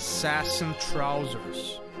 Assassin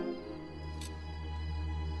trousers.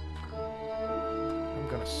 I'm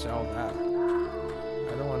gonna sell that.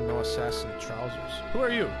 I don't want no assassin trousers. Who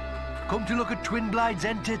are you? Come to look at Twin Blades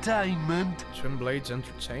Entertainment. Twin Blades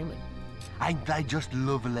Entertainment? Ain't they just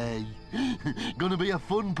lovely? Gonna be a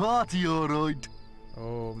fun party, alright.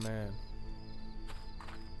 Oh, man.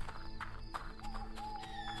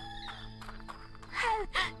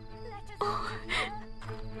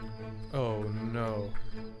 Oh, no.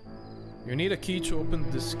 You need a key to open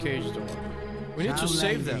this cage door. We need to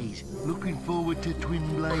save them. Looking forward to Twin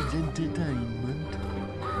Blades Entertainment.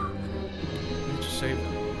 We need to save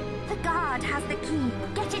them. The guard has the key.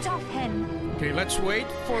 Get it off him. Okay, let's wait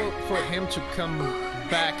for him to come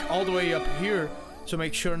back all the way up here to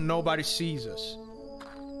make sure nobody sees us.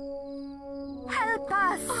 Help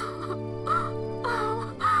us!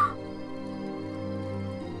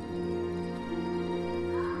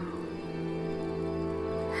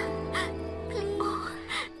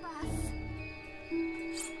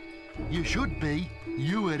 You should be.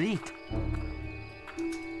 You were it.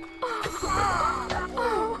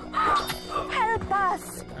 Help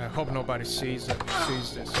us! I hope nobody sees this.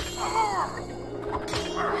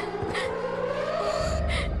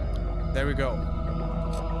 There we go.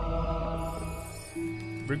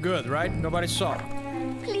 We're good, right? Nobody saw.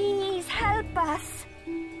 Please help us.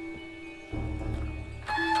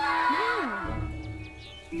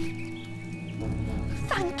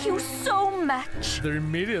 Thank you so much. They're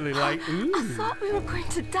immediately like, ooh. I thought we were going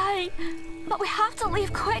to die, but we have to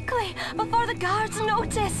leave quickly before the guards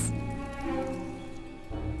notice.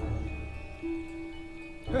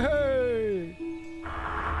 Hey!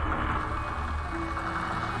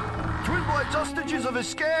 Twinblade's hostages have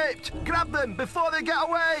escaped! Grab them before they get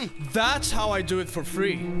away! That's how I do it for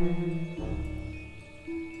free.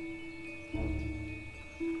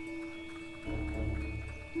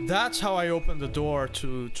 That's how I open the door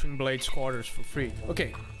to Twinblade's quarters for free.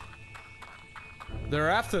 Okay. They're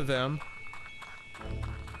after them.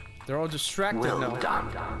 They're all distracted now. Well done.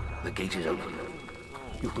 The gate is open.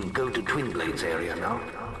 You can go to Twinblade's area now.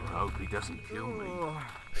 I hope he doesn't kill me.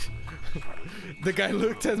 The guy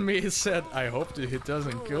looked at me and said, I hope that he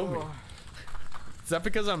doesn't kill me. Is that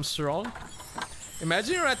because I'm strong?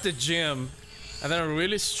 Imagine you're at the gym and then a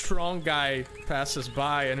really strong guy passes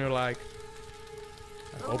by and you're like,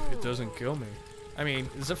 I hope he doesn't kill me. I mean,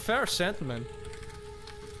 it's a fair sentiment.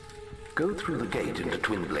 Go through the gate into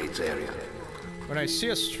Twinblade's area. When I see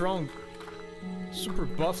a strong, super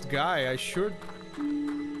buffed guy, I sure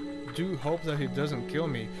do hope that he doesn't kill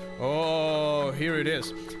me. Oh, here it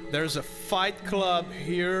is. There's a fight club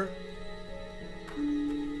here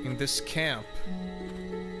in this camp.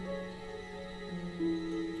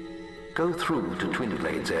 Go through to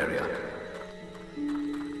Twinblade's area.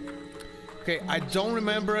 Okay, I don't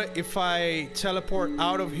remember if I teleport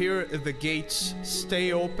out of here if the gates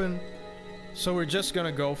stay open. So we're just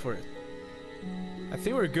gonna go for it. I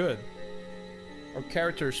think we're good. Our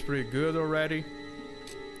character is pretty good already.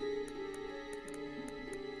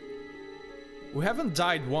 We haven't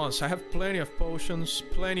died once. I have plenty of potions,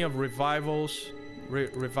 plenty of revivals,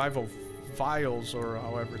 revival vials, or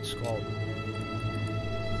however it's called.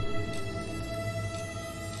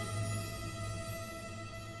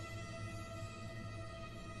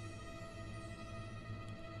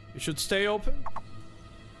 You should stay open?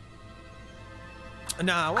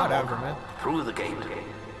 Nah, whatever, man. Through the gate.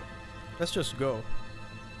 Let's just go.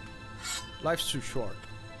 Life's too short.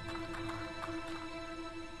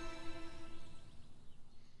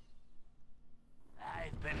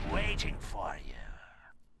 I've been waiting for you.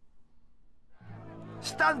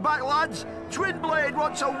 Stand back, lads! Twinblade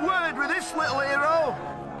wants a word with this little hero!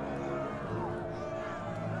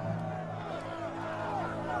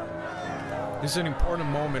 This is an important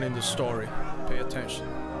moment in the story. Pay attention.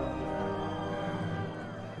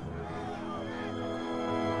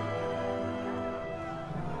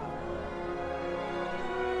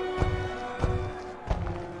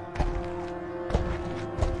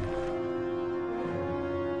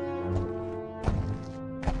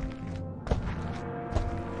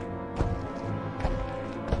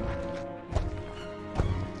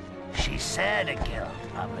 She said a guild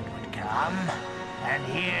public would come, and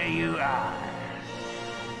here you are.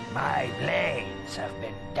 My blades have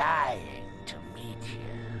been dying to meet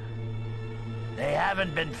you. They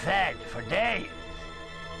haven't been fed for days.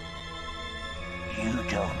 You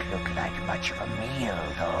don't look like much of a meal,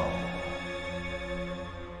 though.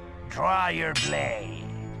 Draw your blade,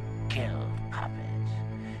 kill puppet.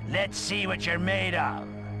 Let's see what you're made of.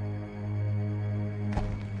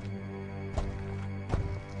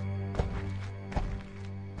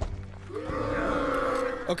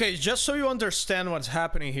 Okay, just so you understand what's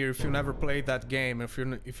happening here, if you never played that game, if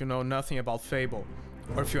you know nothing about Fable,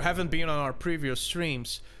 or if you haven't been on our previous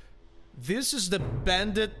streams, this is the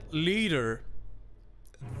bandit leader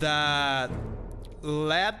that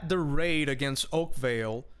led the raid against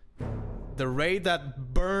Oakvale, the raid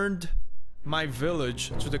that burned my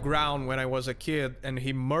village to the ground when I was a kid, and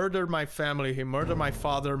he murdered my family, he murdered my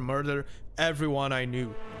father, murdered everyone I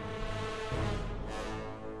knew.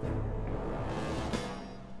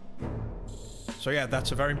 So yeah,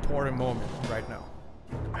 that's a very important moment right now.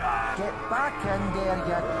 Get back in there,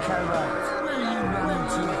 you coward! Where are you running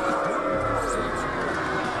to?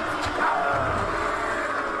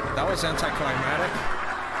 That was anticlimactic.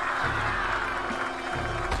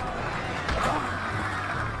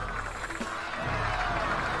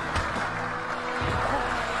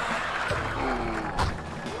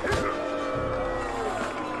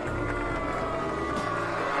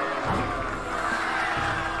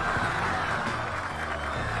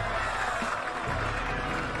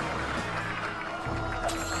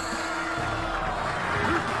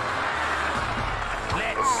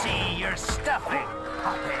 Let's see your stuffing,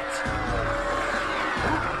 puppet.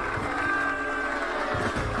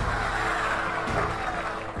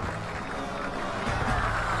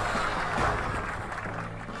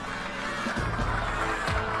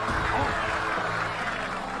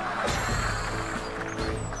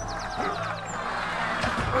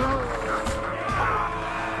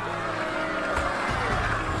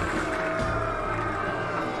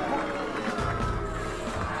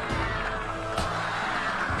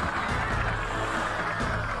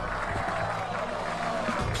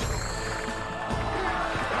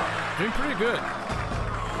 Doing pretty good.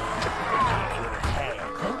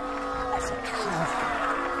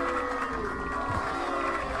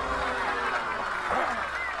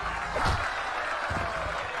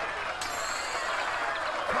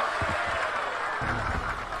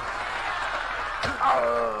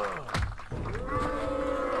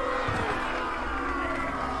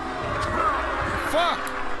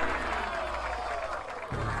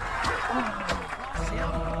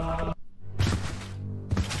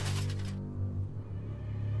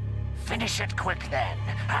 Finish it quick then.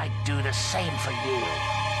 I'd do the same for you.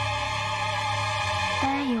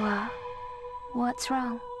 There you are. What's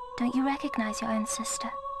wrong? Don't you recognize your own sister?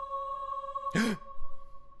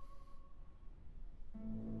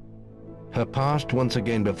 Her past once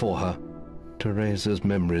again before her, Teresa's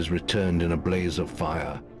memories returned in a blaze of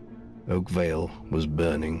fire. Oak Vale was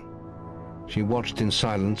burning. She watched in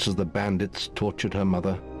silence as the bandits tortured her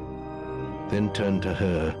mother, then turned to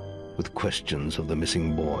her with questions of the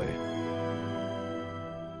missing boy.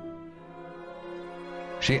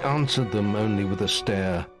 She answered them only with a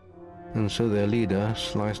stare, and so their leader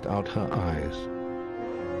sliced out her eyes.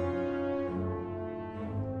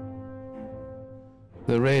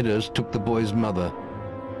 The raiders took the boy's mother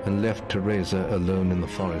and left Teresa alone in the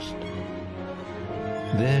forest.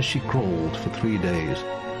 There she crawled for 3 days,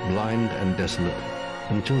 blind and desolate,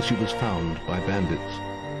 until she was found by bandits,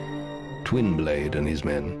 Twinblade and his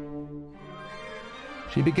men.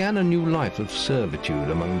 She began a new life of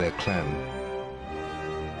servitude among their clan.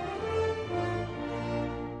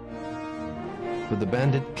 But the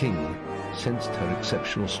bandit king sensed her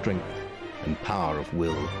exceptional strength and power of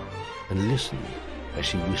will, and listened as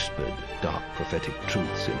she whispered dark prophetic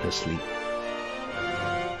truths in her sleep.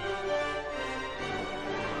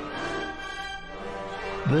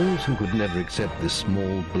 Those who could never accept this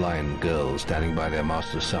small, blind girl standing by their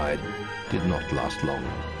master's side did not last long.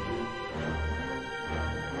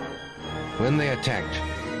 When they attacked,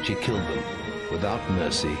 she killed them, without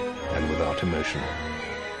mercy and without emotion.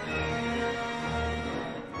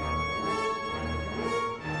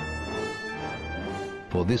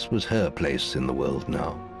 For this was her place in the world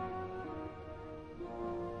now.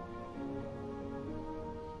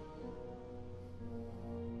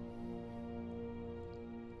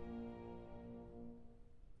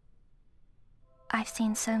 I've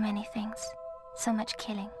seen so many things, so much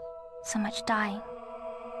killing, so much dying.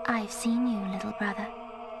 I've seen you, little brother,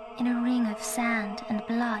 in a ring of sand and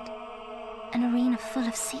blood, an arena full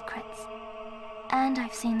of secrets. And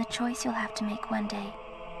I've seen the choice you'll have to make one day,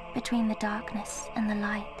 between the darkness and the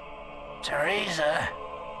light. Teresa!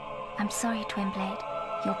 I'm sorry, Twinblade.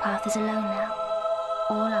 Your path is alone now.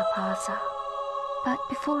 All our paths are. But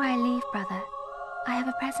before I leave, brother, I have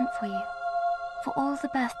a present for you. For all the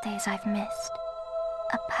birthdays I've missed.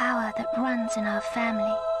 A power that runs in our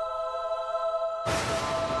family.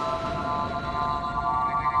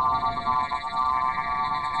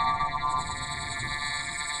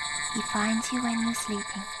 He finds you when you're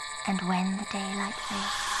sleeping, and when the daylight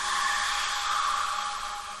fades.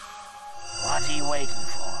 What are you waiting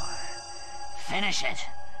for? Finish it,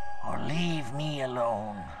 or leave me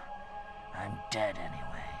alone. I'm dead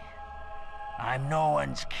anyway. I'm no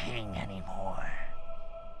one's king anymore.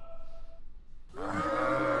 You've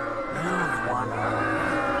won.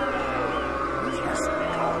 Just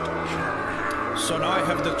don't kill me. So now I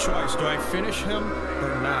have the choice. Do I finish him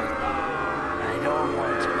or not? I don't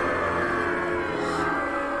want to.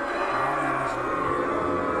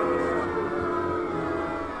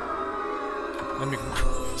 Let me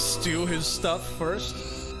steal his stuff first.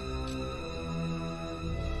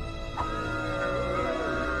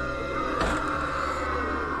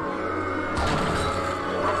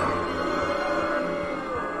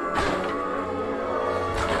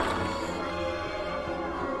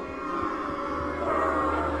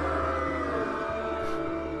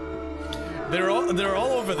 They're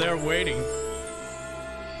all over there waiting.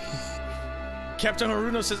 Captain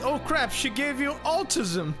Haruno says, "Oh crap, she gave you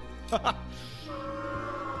autism."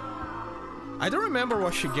 I don't remember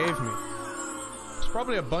what she gave me. It's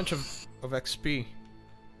probably a bunch of XP.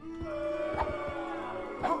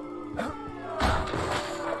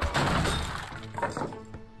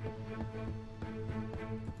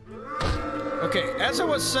 Okay, as I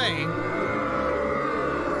was saying,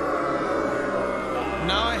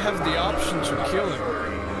 now I have the option to kill him.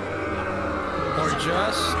 Or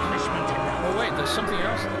just... Oh wait, there's something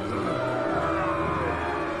else there.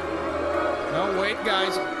 No, wait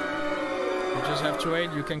guys. You just have to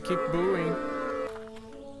wait. You can keep booing,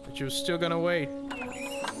 but you're still gonna wait.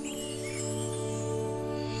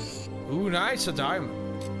 Ooh, nice, a diamond.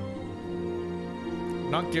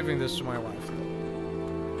 Not giving this to my wife though.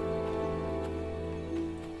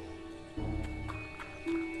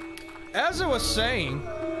 as I was saying,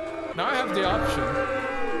 now I have the option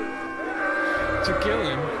to kill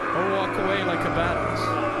him or walk away like a badass.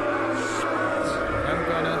 I'm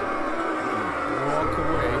gonna walk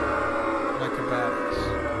away like a badass.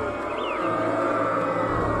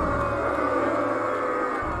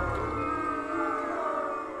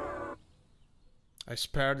 I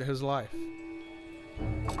spared his life.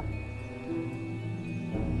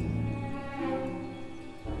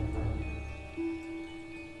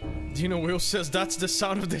 Dino Will says that's the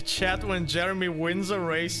sound of the chat when Jeremy wins a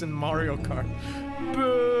race in Mario Kart.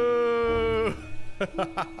 Boo!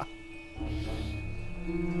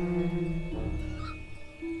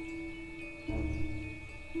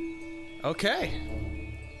 Okay.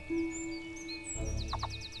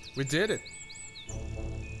 We did it.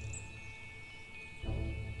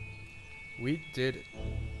 We did it.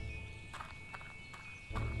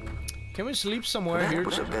 Can we sleep somewhere here? That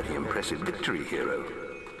was a very impressive victory, hero.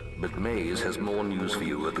 But Maze has more news for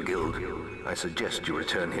you at the guild. I suggest you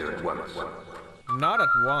return here at once. Not at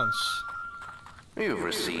once. You've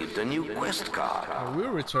received a new quest card. I will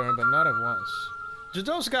return, but not at once. Do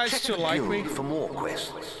those guys still like me? For more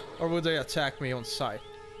quests. Or would they attack me on sight?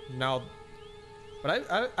 Now... But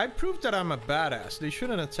I proved that I'm a badass. They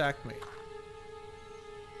shouldn't attack me.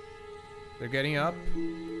 They're getting up.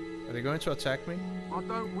 Are they going to attack me? I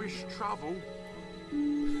don't wish trouble.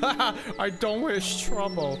 I don't wish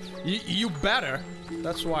trouble. You better.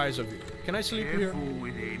 That's wise of you. Can I sleep here?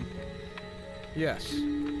 With him. Yes.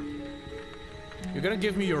 You're gonna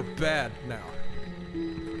give me your bed now.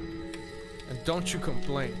 And don't you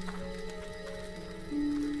complain.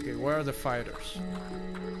 Okay, where are the fighters?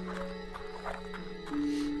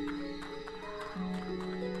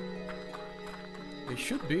 They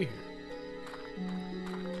should be here.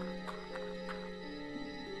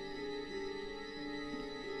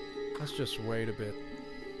 Let's just wait a bit.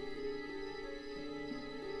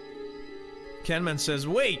 Kenman says,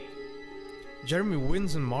 wait! Jeremy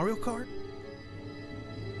wins in Mario Kart?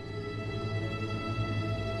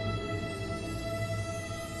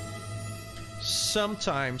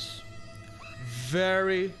 Sometimes. It's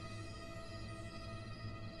very,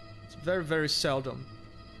 very seldom.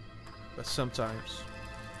 But sometimes.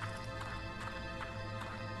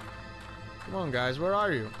 Come on, guys, where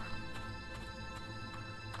are you?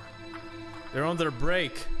 They're on their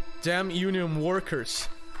break. Damn union workers.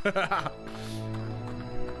 This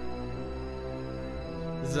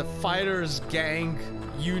is a fighters gang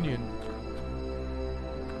union.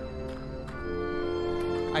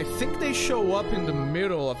 I think they show up in the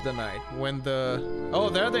middle of the night when the... Oh,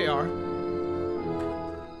 there they are.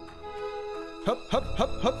 Hup, hup,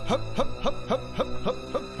 hup, hup, hup, hup, hup, hup, hup, hup,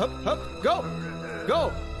 hup, hup, hup. Go!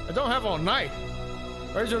 Go! I don't have all night.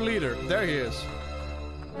 Where's your leader? There he is.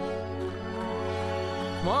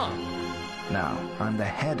 Come on. Now, I'm the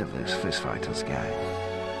head of this fistfighters gang.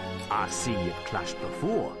 I see you've clashed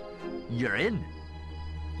before. You're in.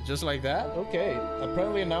 Just like that? Okay.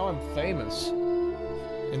 Apparently now I'm famous.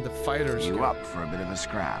 In the fighters gang. You up for a bit of a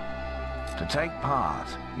scrap? To take part,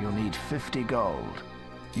 you'll need 50 gold.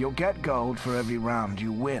 You'll get gold for every round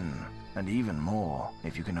you win, and even more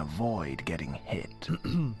if you can avoid getting hit.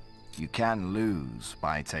 You can lose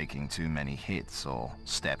by taking too many hits or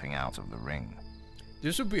stepping out of the ring.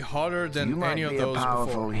 This would be harder than any of those before. You might be a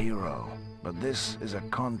powerful hero, but this is a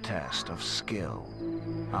contest of skill.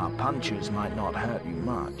 Our punches might not hurt you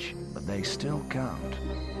much, but they still count.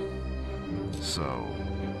 So,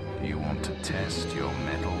 you want to test your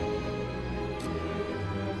mettle?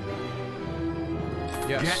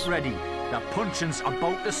 Yes. Get ready. The punching's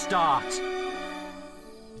about to start.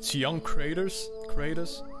 It's young Kratos.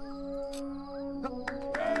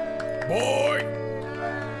 Boy!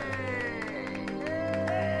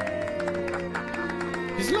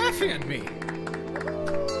 He's laughing at me.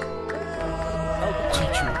 I'll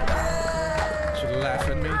teach you to laugh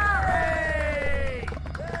at me.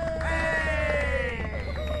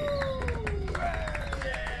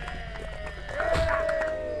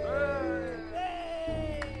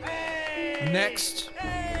 Next.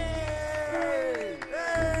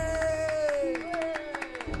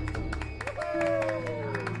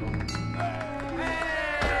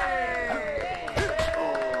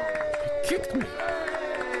 He kicked me.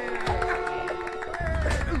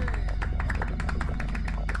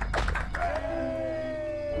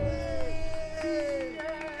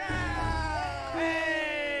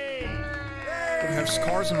 I have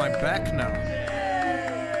scars on my back now.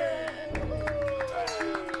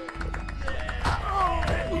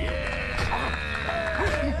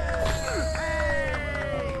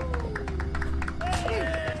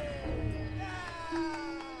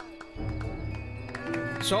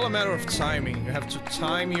 It's all a matter of timing. You have to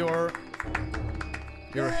time your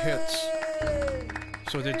hits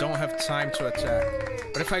so they don't have time to attack.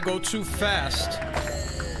 But if I go too fast,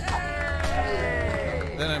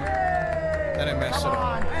 then I mess it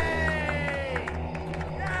up.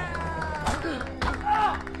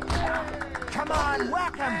 Come on,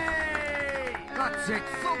 whack him! That's it,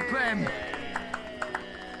 thump him!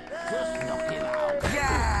 Just knock him out.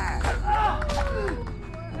 Yeah!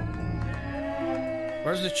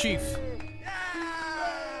 Where's the chief?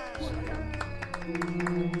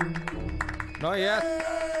 Not yet.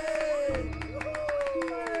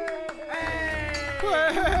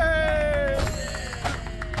 Hey!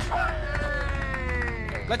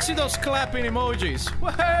 Let's see those clapping emojis.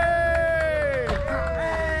 Hey!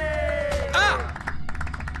 Ah!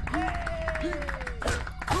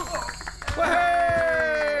 Hey!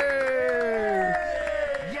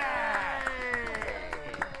 Yeah!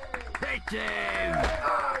 Hit him!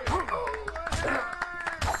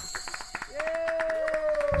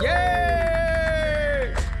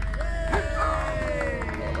 Yay!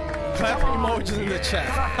 Clapping emojis in the chat.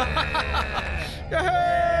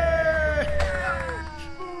 Yay!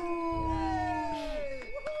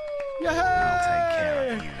 Yay! I'll take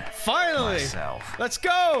care of you. Finally! Myself. Let's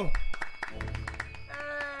go!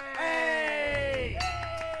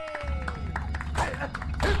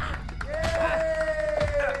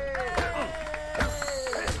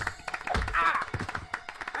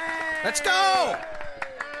 Let's go!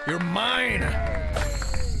 You're mine!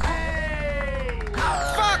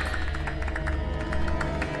 Fuck!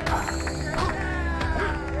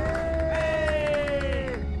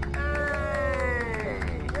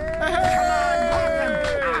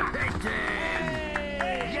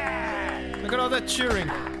 Look at all that cheering.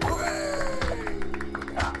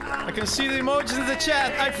 I can see the emojis in the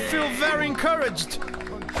chat. I feel very encouraged.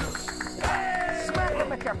 Smack him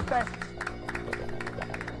with your fist.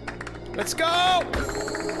 Let's go!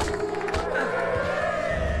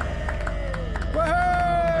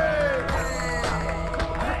 Woohoo!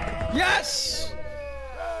 Yes!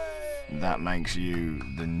 That makes you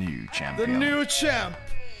the new The champion. new champ.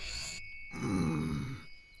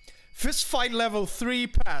 Fist fight level 3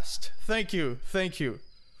 passed. Thank you. Thank you.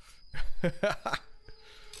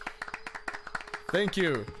 Thank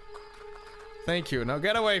you. Thank you. Now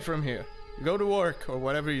get away from here. Go to work or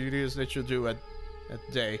whatever it is that you do at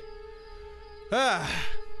day.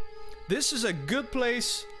 This is a good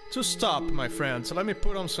place to stop, my friends. Let me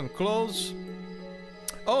put on some clothes.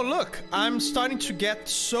 Oh, look, I'm starting to get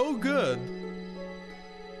so good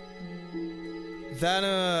that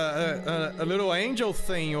a little angel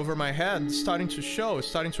thing over my head is starting to show, it's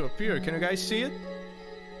starting to appear. Can you guys see it?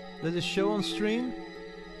 Does it show on stream?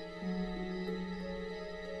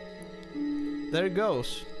 There it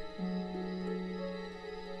goes.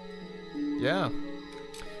 Yeah.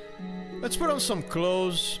 Let's put on some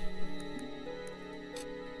clothes.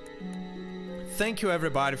 Thank you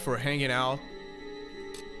everybody for hanging out.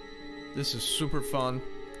 This is super fun.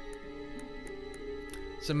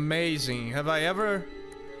 It's amazing. Have I ever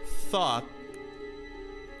thought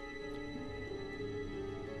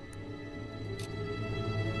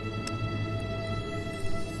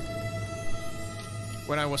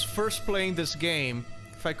when I was first playing this game,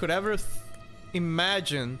 if I could ever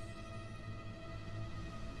imagine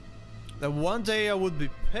that one day I would be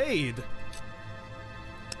paid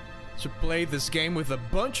to play this game with a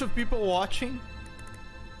bunch of people watching,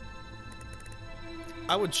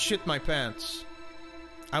 I would shit my pants.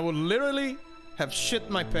 I would literally have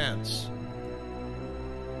shit my pants.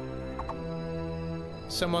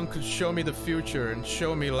 Someone could show me the future and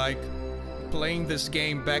show me like playing this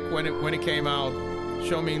game back when it came out.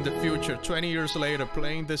 Show me in the future, 20 years later,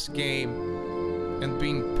 playing this game and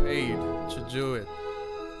being paid to do it.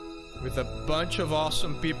 With a bunch of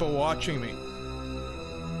awesome people watching me.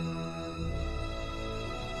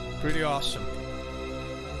 Pretty awesome.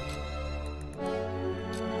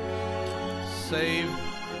 Save.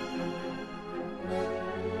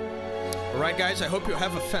 Alright guys, I hope you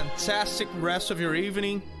have a fantastic rest of your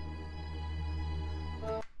evening.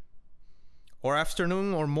 Or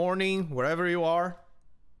afternoon or morning, wherever you are.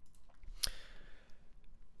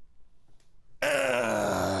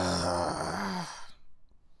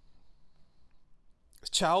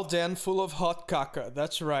 Chow den full of hot caca,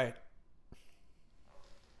 that's right.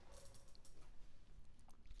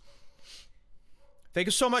 Thank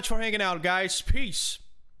you so much for hanging out, guys. Peace.